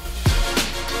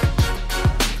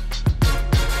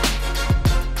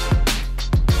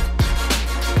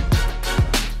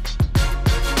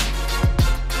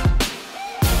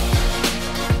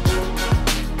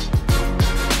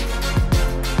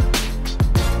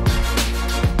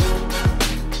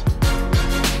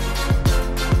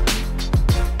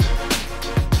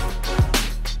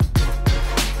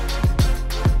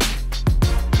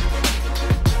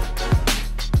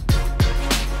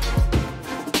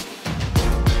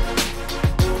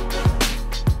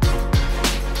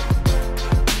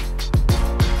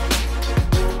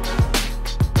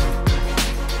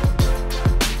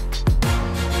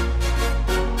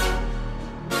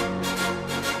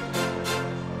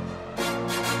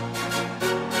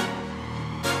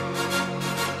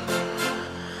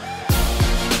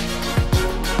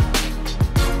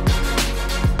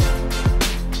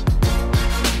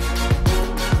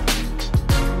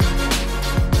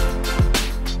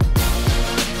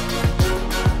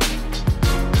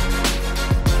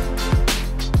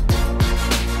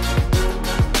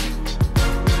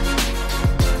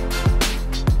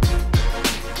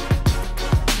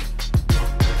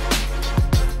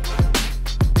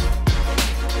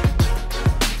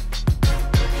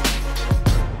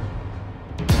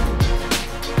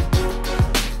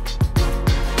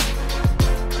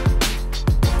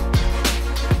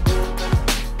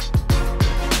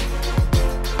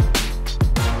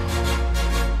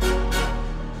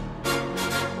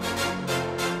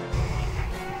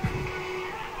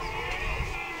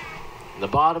 The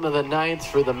bottom of the 9th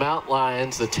for the Mountain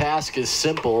Lions. The task is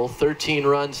simple: 13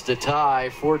 runs to tie,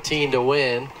 14 to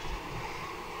win.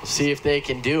 We'll see if they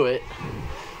can do it.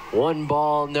 1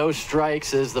 ball, no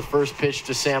strikes as the first pitch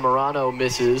to Sammarano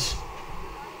misses.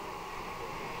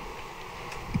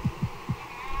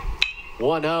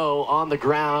 1-0 on the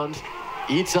ground.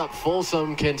 Eats up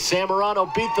Folsom. Can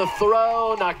Sammarano beat the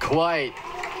throw? Not quite.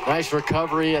 Nice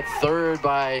recovery at third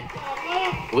by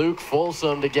Luke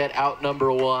Folsom to get out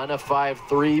number 1. A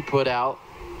 5-3 put out.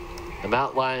 The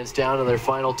Mountain Lions down to their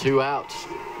final 2 outs.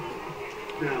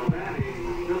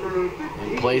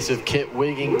 In place of Kit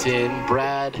Wigington,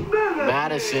 Brad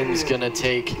Madison's going to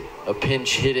take a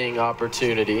pinch hitting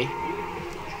opportunity.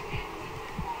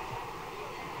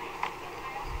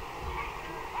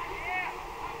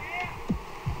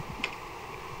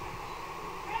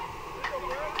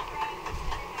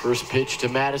 First pitch to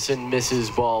Madison misses,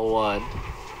 ball 1.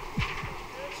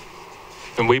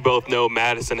 And we both know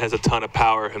Madison has a ton of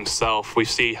power himself. We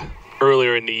see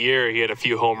earlier in the year he had a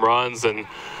few home runs and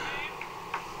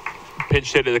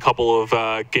pinch hit in a couple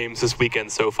of games this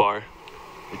weekend so far.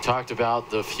 We talked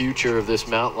about the future of this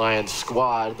Mountain Lions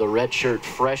squad. The redshirt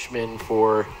freshman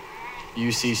for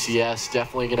UCCS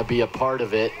definitely going to be a part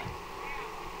of it.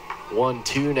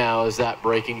 1-2 now as that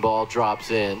breaking ball drops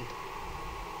in.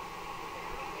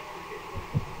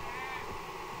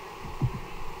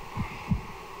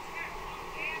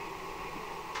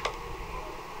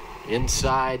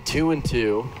 Inside,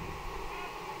 2-2.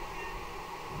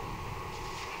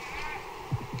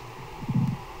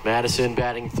 Madison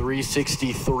batting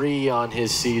 .363 on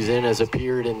his season, has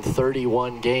appeared in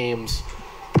 31 games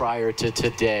prior to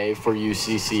today for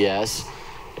UCCS.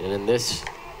 And in this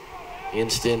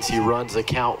instance, he runs the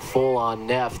count full on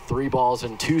Neff. 3 balls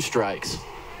and 2 strikes.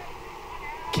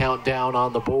 Countdown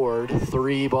on the board.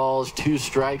 3 balls, 2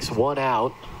 strikes, 1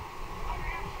 out.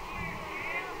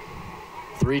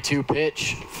 3-2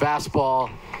 pitch, fastball.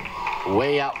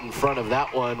 Way out in front of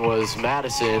that one was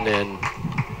Madison, and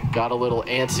got a little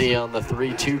antsy on the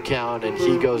 3-2 count, and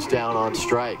he goes down on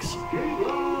strikes.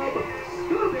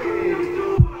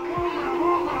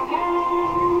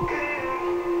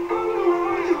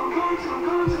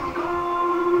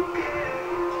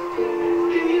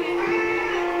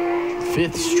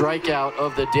 Fifth strikeout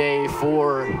of the day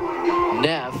for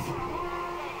Neff.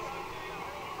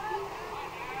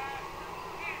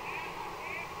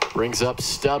 Brings up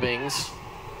Stubbings.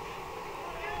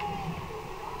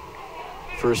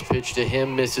 First pitch to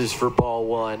him misses for ball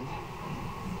 1.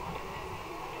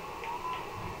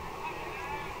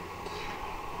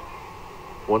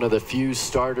 One of the few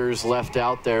starters left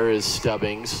out there is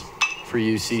Stubbings for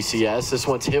UCCS. This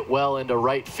one's hit well into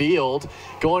right field.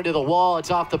 Going to the wall, it's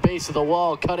off the base of the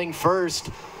wall, cutting first.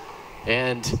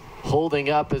 And holding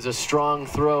up is a strong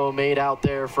throw made out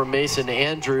there from Mason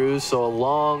Andrews. So a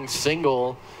long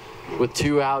single with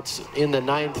 2 outs in the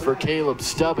 9th for Caleb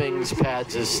Stubbings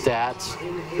pads his stats.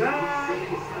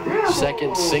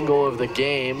 Second single of the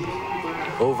game.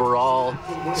 Overall,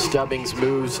 Stubbings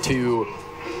moves to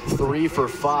 3 for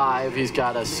 5. He's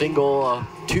got a single,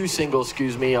 2 singles,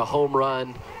 a home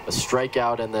run, a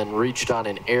strikeout, and then reached on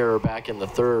an error back in the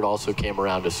 3rd, also came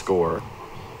around to score.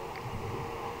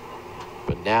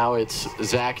 But now it's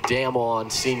Zach Dammel on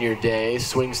senior day,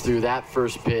 swings through that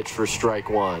first pitch for strike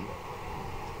 1.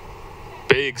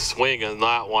 Big swing in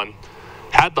that one.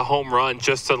 Had the home run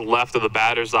just to the left of the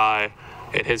batter's eye,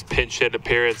 and his pinch hit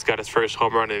appearance got his first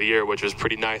home run of the year, which was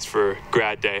pretty nice for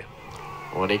grad day.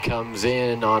 When he comes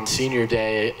in on senior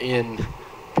day in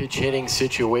pitch hitting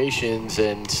situations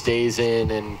and stays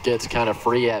in and gets kind of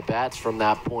free at bats from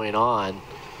that point on,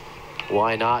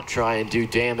 why not try and do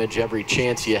damage every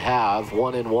chance you have?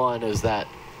 1-1 as that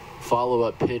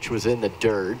follow-up pitch was in the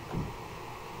dirt.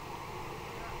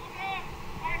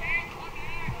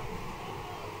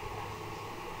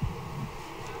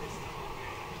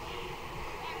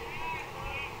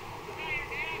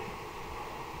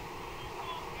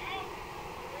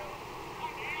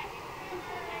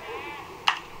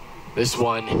 This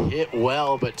one hit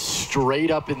well, but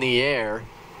straight up in the air.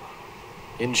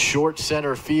 In short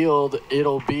center field,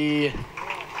 it'll be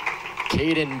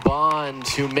Caden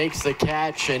Bonds who makes the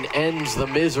catch and ends the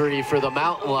misery for the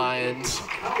Mountain Lions.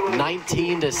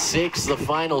 19-6, the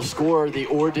final score. The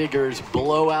Orediggers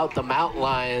blow out the Mountain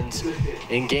Lions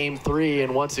in Game 3,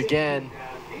 and once again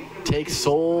take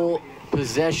sole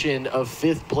possession of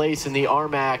 5th place in the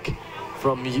RMAC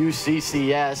from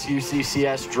UCCS.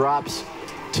 UCCS drops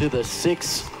to the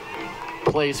 6th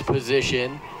place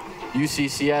position.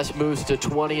 UCCS moves to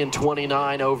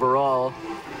 20-29 overall,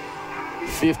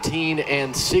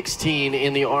 15-16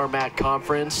 in the RMAC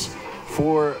conference.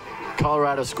 For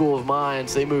Colorado School of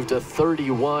Mines, they move to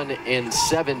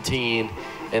 31-17,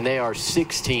 and they are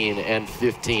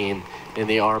 16-15 in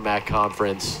the RMAC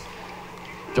conference.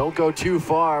 Don't go too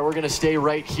far. We're going to stay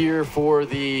right here for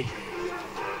the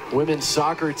women's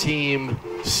soccer team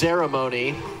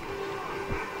ceremony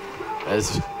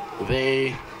as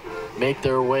they make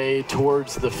their way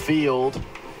towards the field.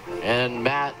 And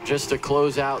Matt, just to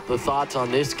close out the thoughts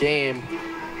on this game,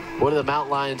 what do the Mountain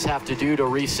Lions have to do to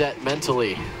reset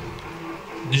mentally?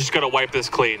 You just got to wipe this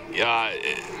clean.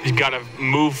 You got to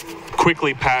move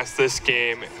quickly past this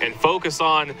game and focus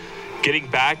on getting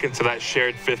back into that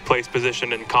shared 5th place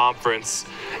position in conference.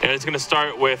 And it's going to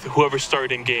start with whoever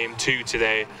started in Game 2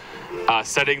 today,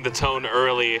 setting the tone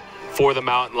early for the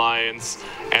Mountain Lions,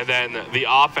 and then the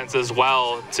offense as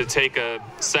well to take a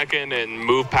second and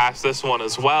move past this one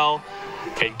as well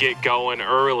and get going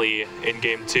early in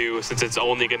Game 2, since it's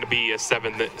only going to be a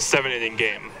 7-inning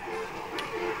game.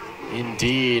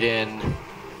 Indeed, and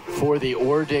for the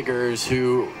Orediggers,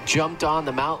 who jumped on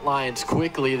the Mountain Lions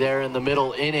quickly there in the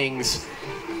middle innings,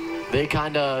 they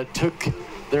kind of took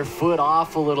their foot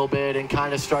off a little bit and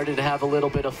kind of started to have a little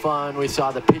bit of fun. We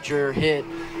saw the pitcher hit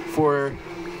for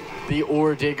the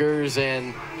Orediggers,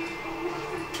 and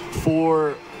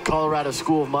for Colorado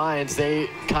School of Mines, they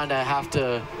kind of have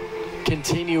to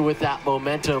continue with that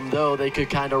momentum, though they could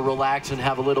kind of relax and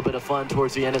have a little bit of fun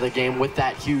towards the end of the game with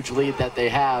that huge lead that they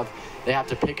have. They have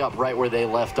to pick up right where they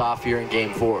left off here in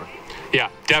Game 4. Yeah,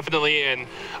 definitely. And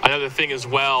another thing as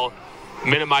well,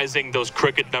 minimizing those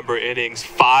crooked number innings.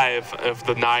 5 of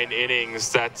the 9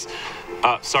 innings that's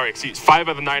 5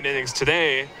 of the 9 innings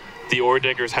today, the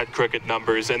Orediggers had crooked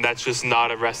numbers, and that's just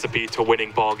not a recipe to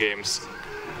winning ball games.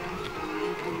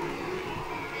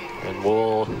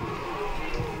 We'll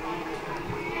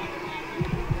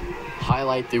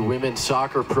highlight the women's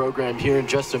soccer program here in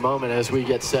just a moment as we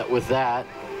get set with that.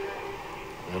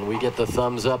 And we get the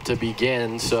thumbs up to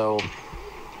begin. So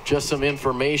just some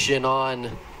information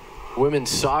on women's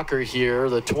soccer here.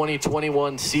 The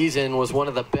 2021 season was one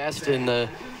of the best in the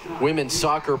women's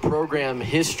soccer program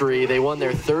history. They won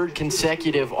their 3rd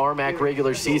consecutive RMAC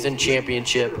regular season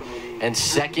championship and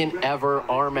 2nd ever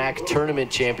RMAC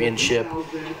tournament championship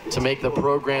to make the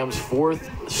program's 4th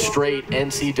straight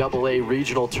NCAA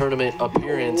regional tournament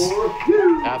appearance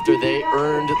after they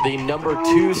earned the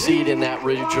 #2 seed in that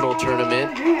regional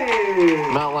tournament.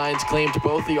 Mount Lions claimed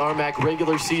both the RMAC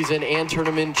regular season and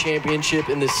tournament championship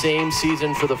in the same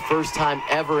season for the first time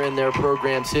ever in their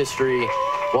program's history,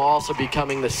 while also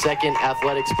becoming the 2nd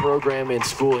athletics program in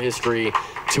school history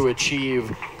to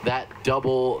achieve that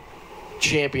double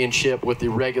championship with the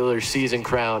regular season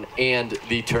crown and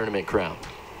the tournament crown.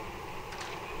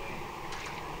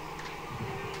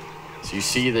 So you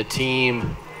see the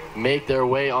team make their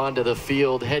way onto the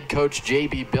field. Head coach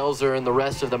J.B. Belzer and the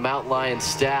rest of the Mountain Lions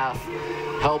staff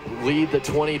helped lead the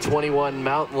 2021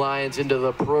 Mountain Lions into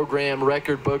the program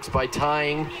record books by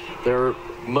tying their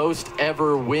most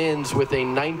ever wins with a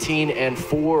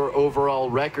 19-4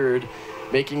 overall record,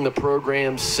 making the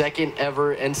program's 2nd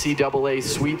ever NCAA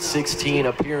Sweet 16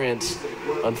 appearance.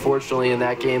 Unfortunately, in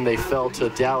that game, they fell to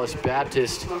Dallas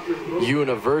Baptist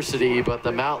University, but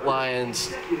the Mount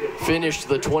Lions finished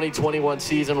the 2021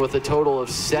 season with a total of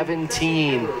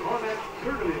 17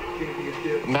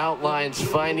 Mount Lions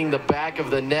finding the back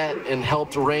of the net and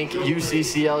helped rank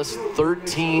UCCS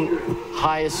 13th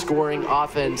highest scoring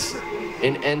offense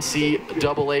in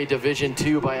NCAA Division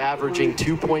II by averaging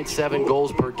 2.7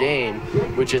 goals per game,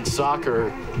 which in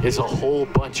soccer is a whole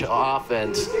bunch of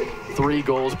offense. 3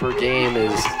 goals per game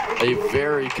is a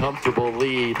very comfortable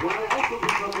lead.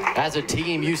 As a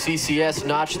team, UCCS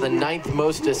notched the 9th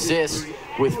most assists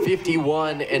with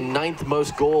 51 and 9th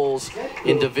most goals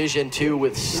in Division II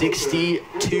with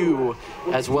 62,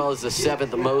 as well as the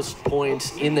 7th most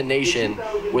points in the nation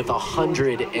with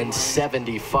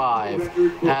 175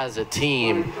 as a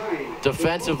team.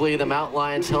 Defensively, the Mount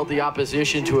Lions held the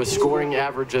opposition to a scoring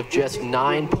average of just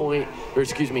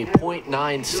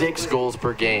 0.96 goals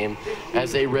per game,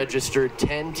 as they registered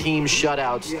 10 team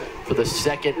shutouts for the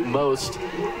 2nd most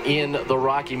in the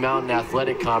Rocky Mountain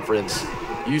Athletic Conference.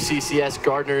 UCCS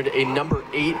garnered a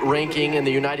 #8 ranking in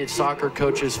the United Soccer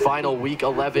Coaches Final Week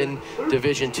 11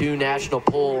 Division II national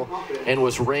poll and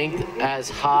was ranked as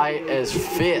high as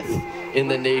 5th in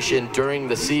the nation during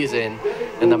the season.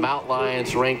 And the Mount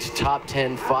Lions ranked top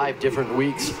 10 5 different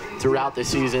weeks throughout the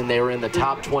season. They were in the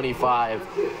top 25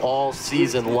 all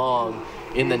season long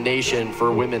in the nation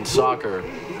for women's soccer.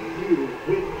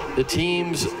 The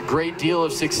team's great deal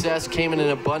of success came in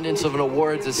an abundance of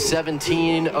awards, as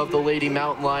 17 of the Lady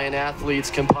Mountain Lion athletes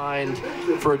combined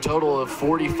for a total of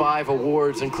 45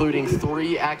 awards, including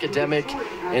 3 academic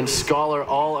and scholar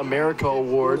All-America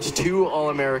awards, 2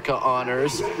 All-America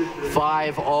honors,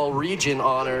 5 All-Region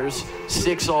honors,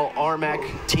 6 All-RMAC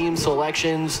team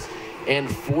selections,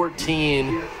 and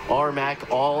 14 RMAC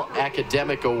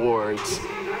All-Academic awards.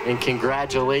 And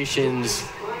congratulations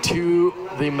to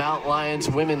the Mount Lions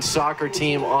women's soccer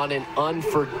team on an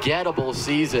unforgettable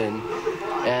season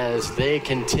as they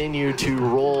continue to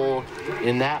roll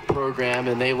in that program,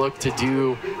 and they look to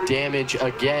do damage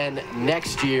again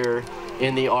next year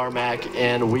in the RMAC,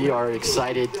 and we are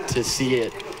excited to see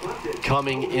it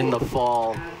coming in the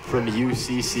fall from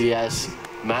UCCS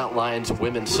Mount Lions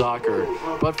women's soccer.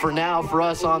 But for now, for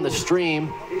us on the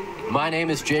stream, my name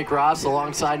is Jake Ross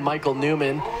alongside Michael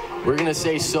Newman. We're going to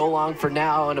say so long for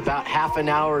now. In about half an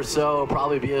hour or so,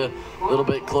 probably be a little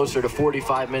bit closer to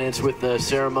 45 minutes with the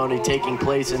ceremony taking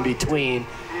place in between.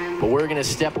 But we're going to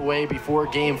step away before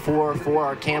Game 4 for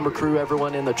our camera crew,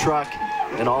 everyone in the truck,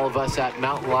 and all of us at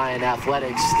Mountain Lion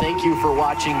Athletics. Thank you for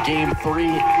watching Game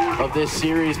 3 of this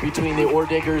series between the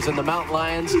Orediggers and the Mountain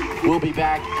Lions. We'll be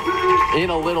back in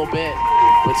a little bit,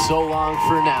 but so long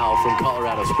for now from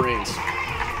Colorado Springs.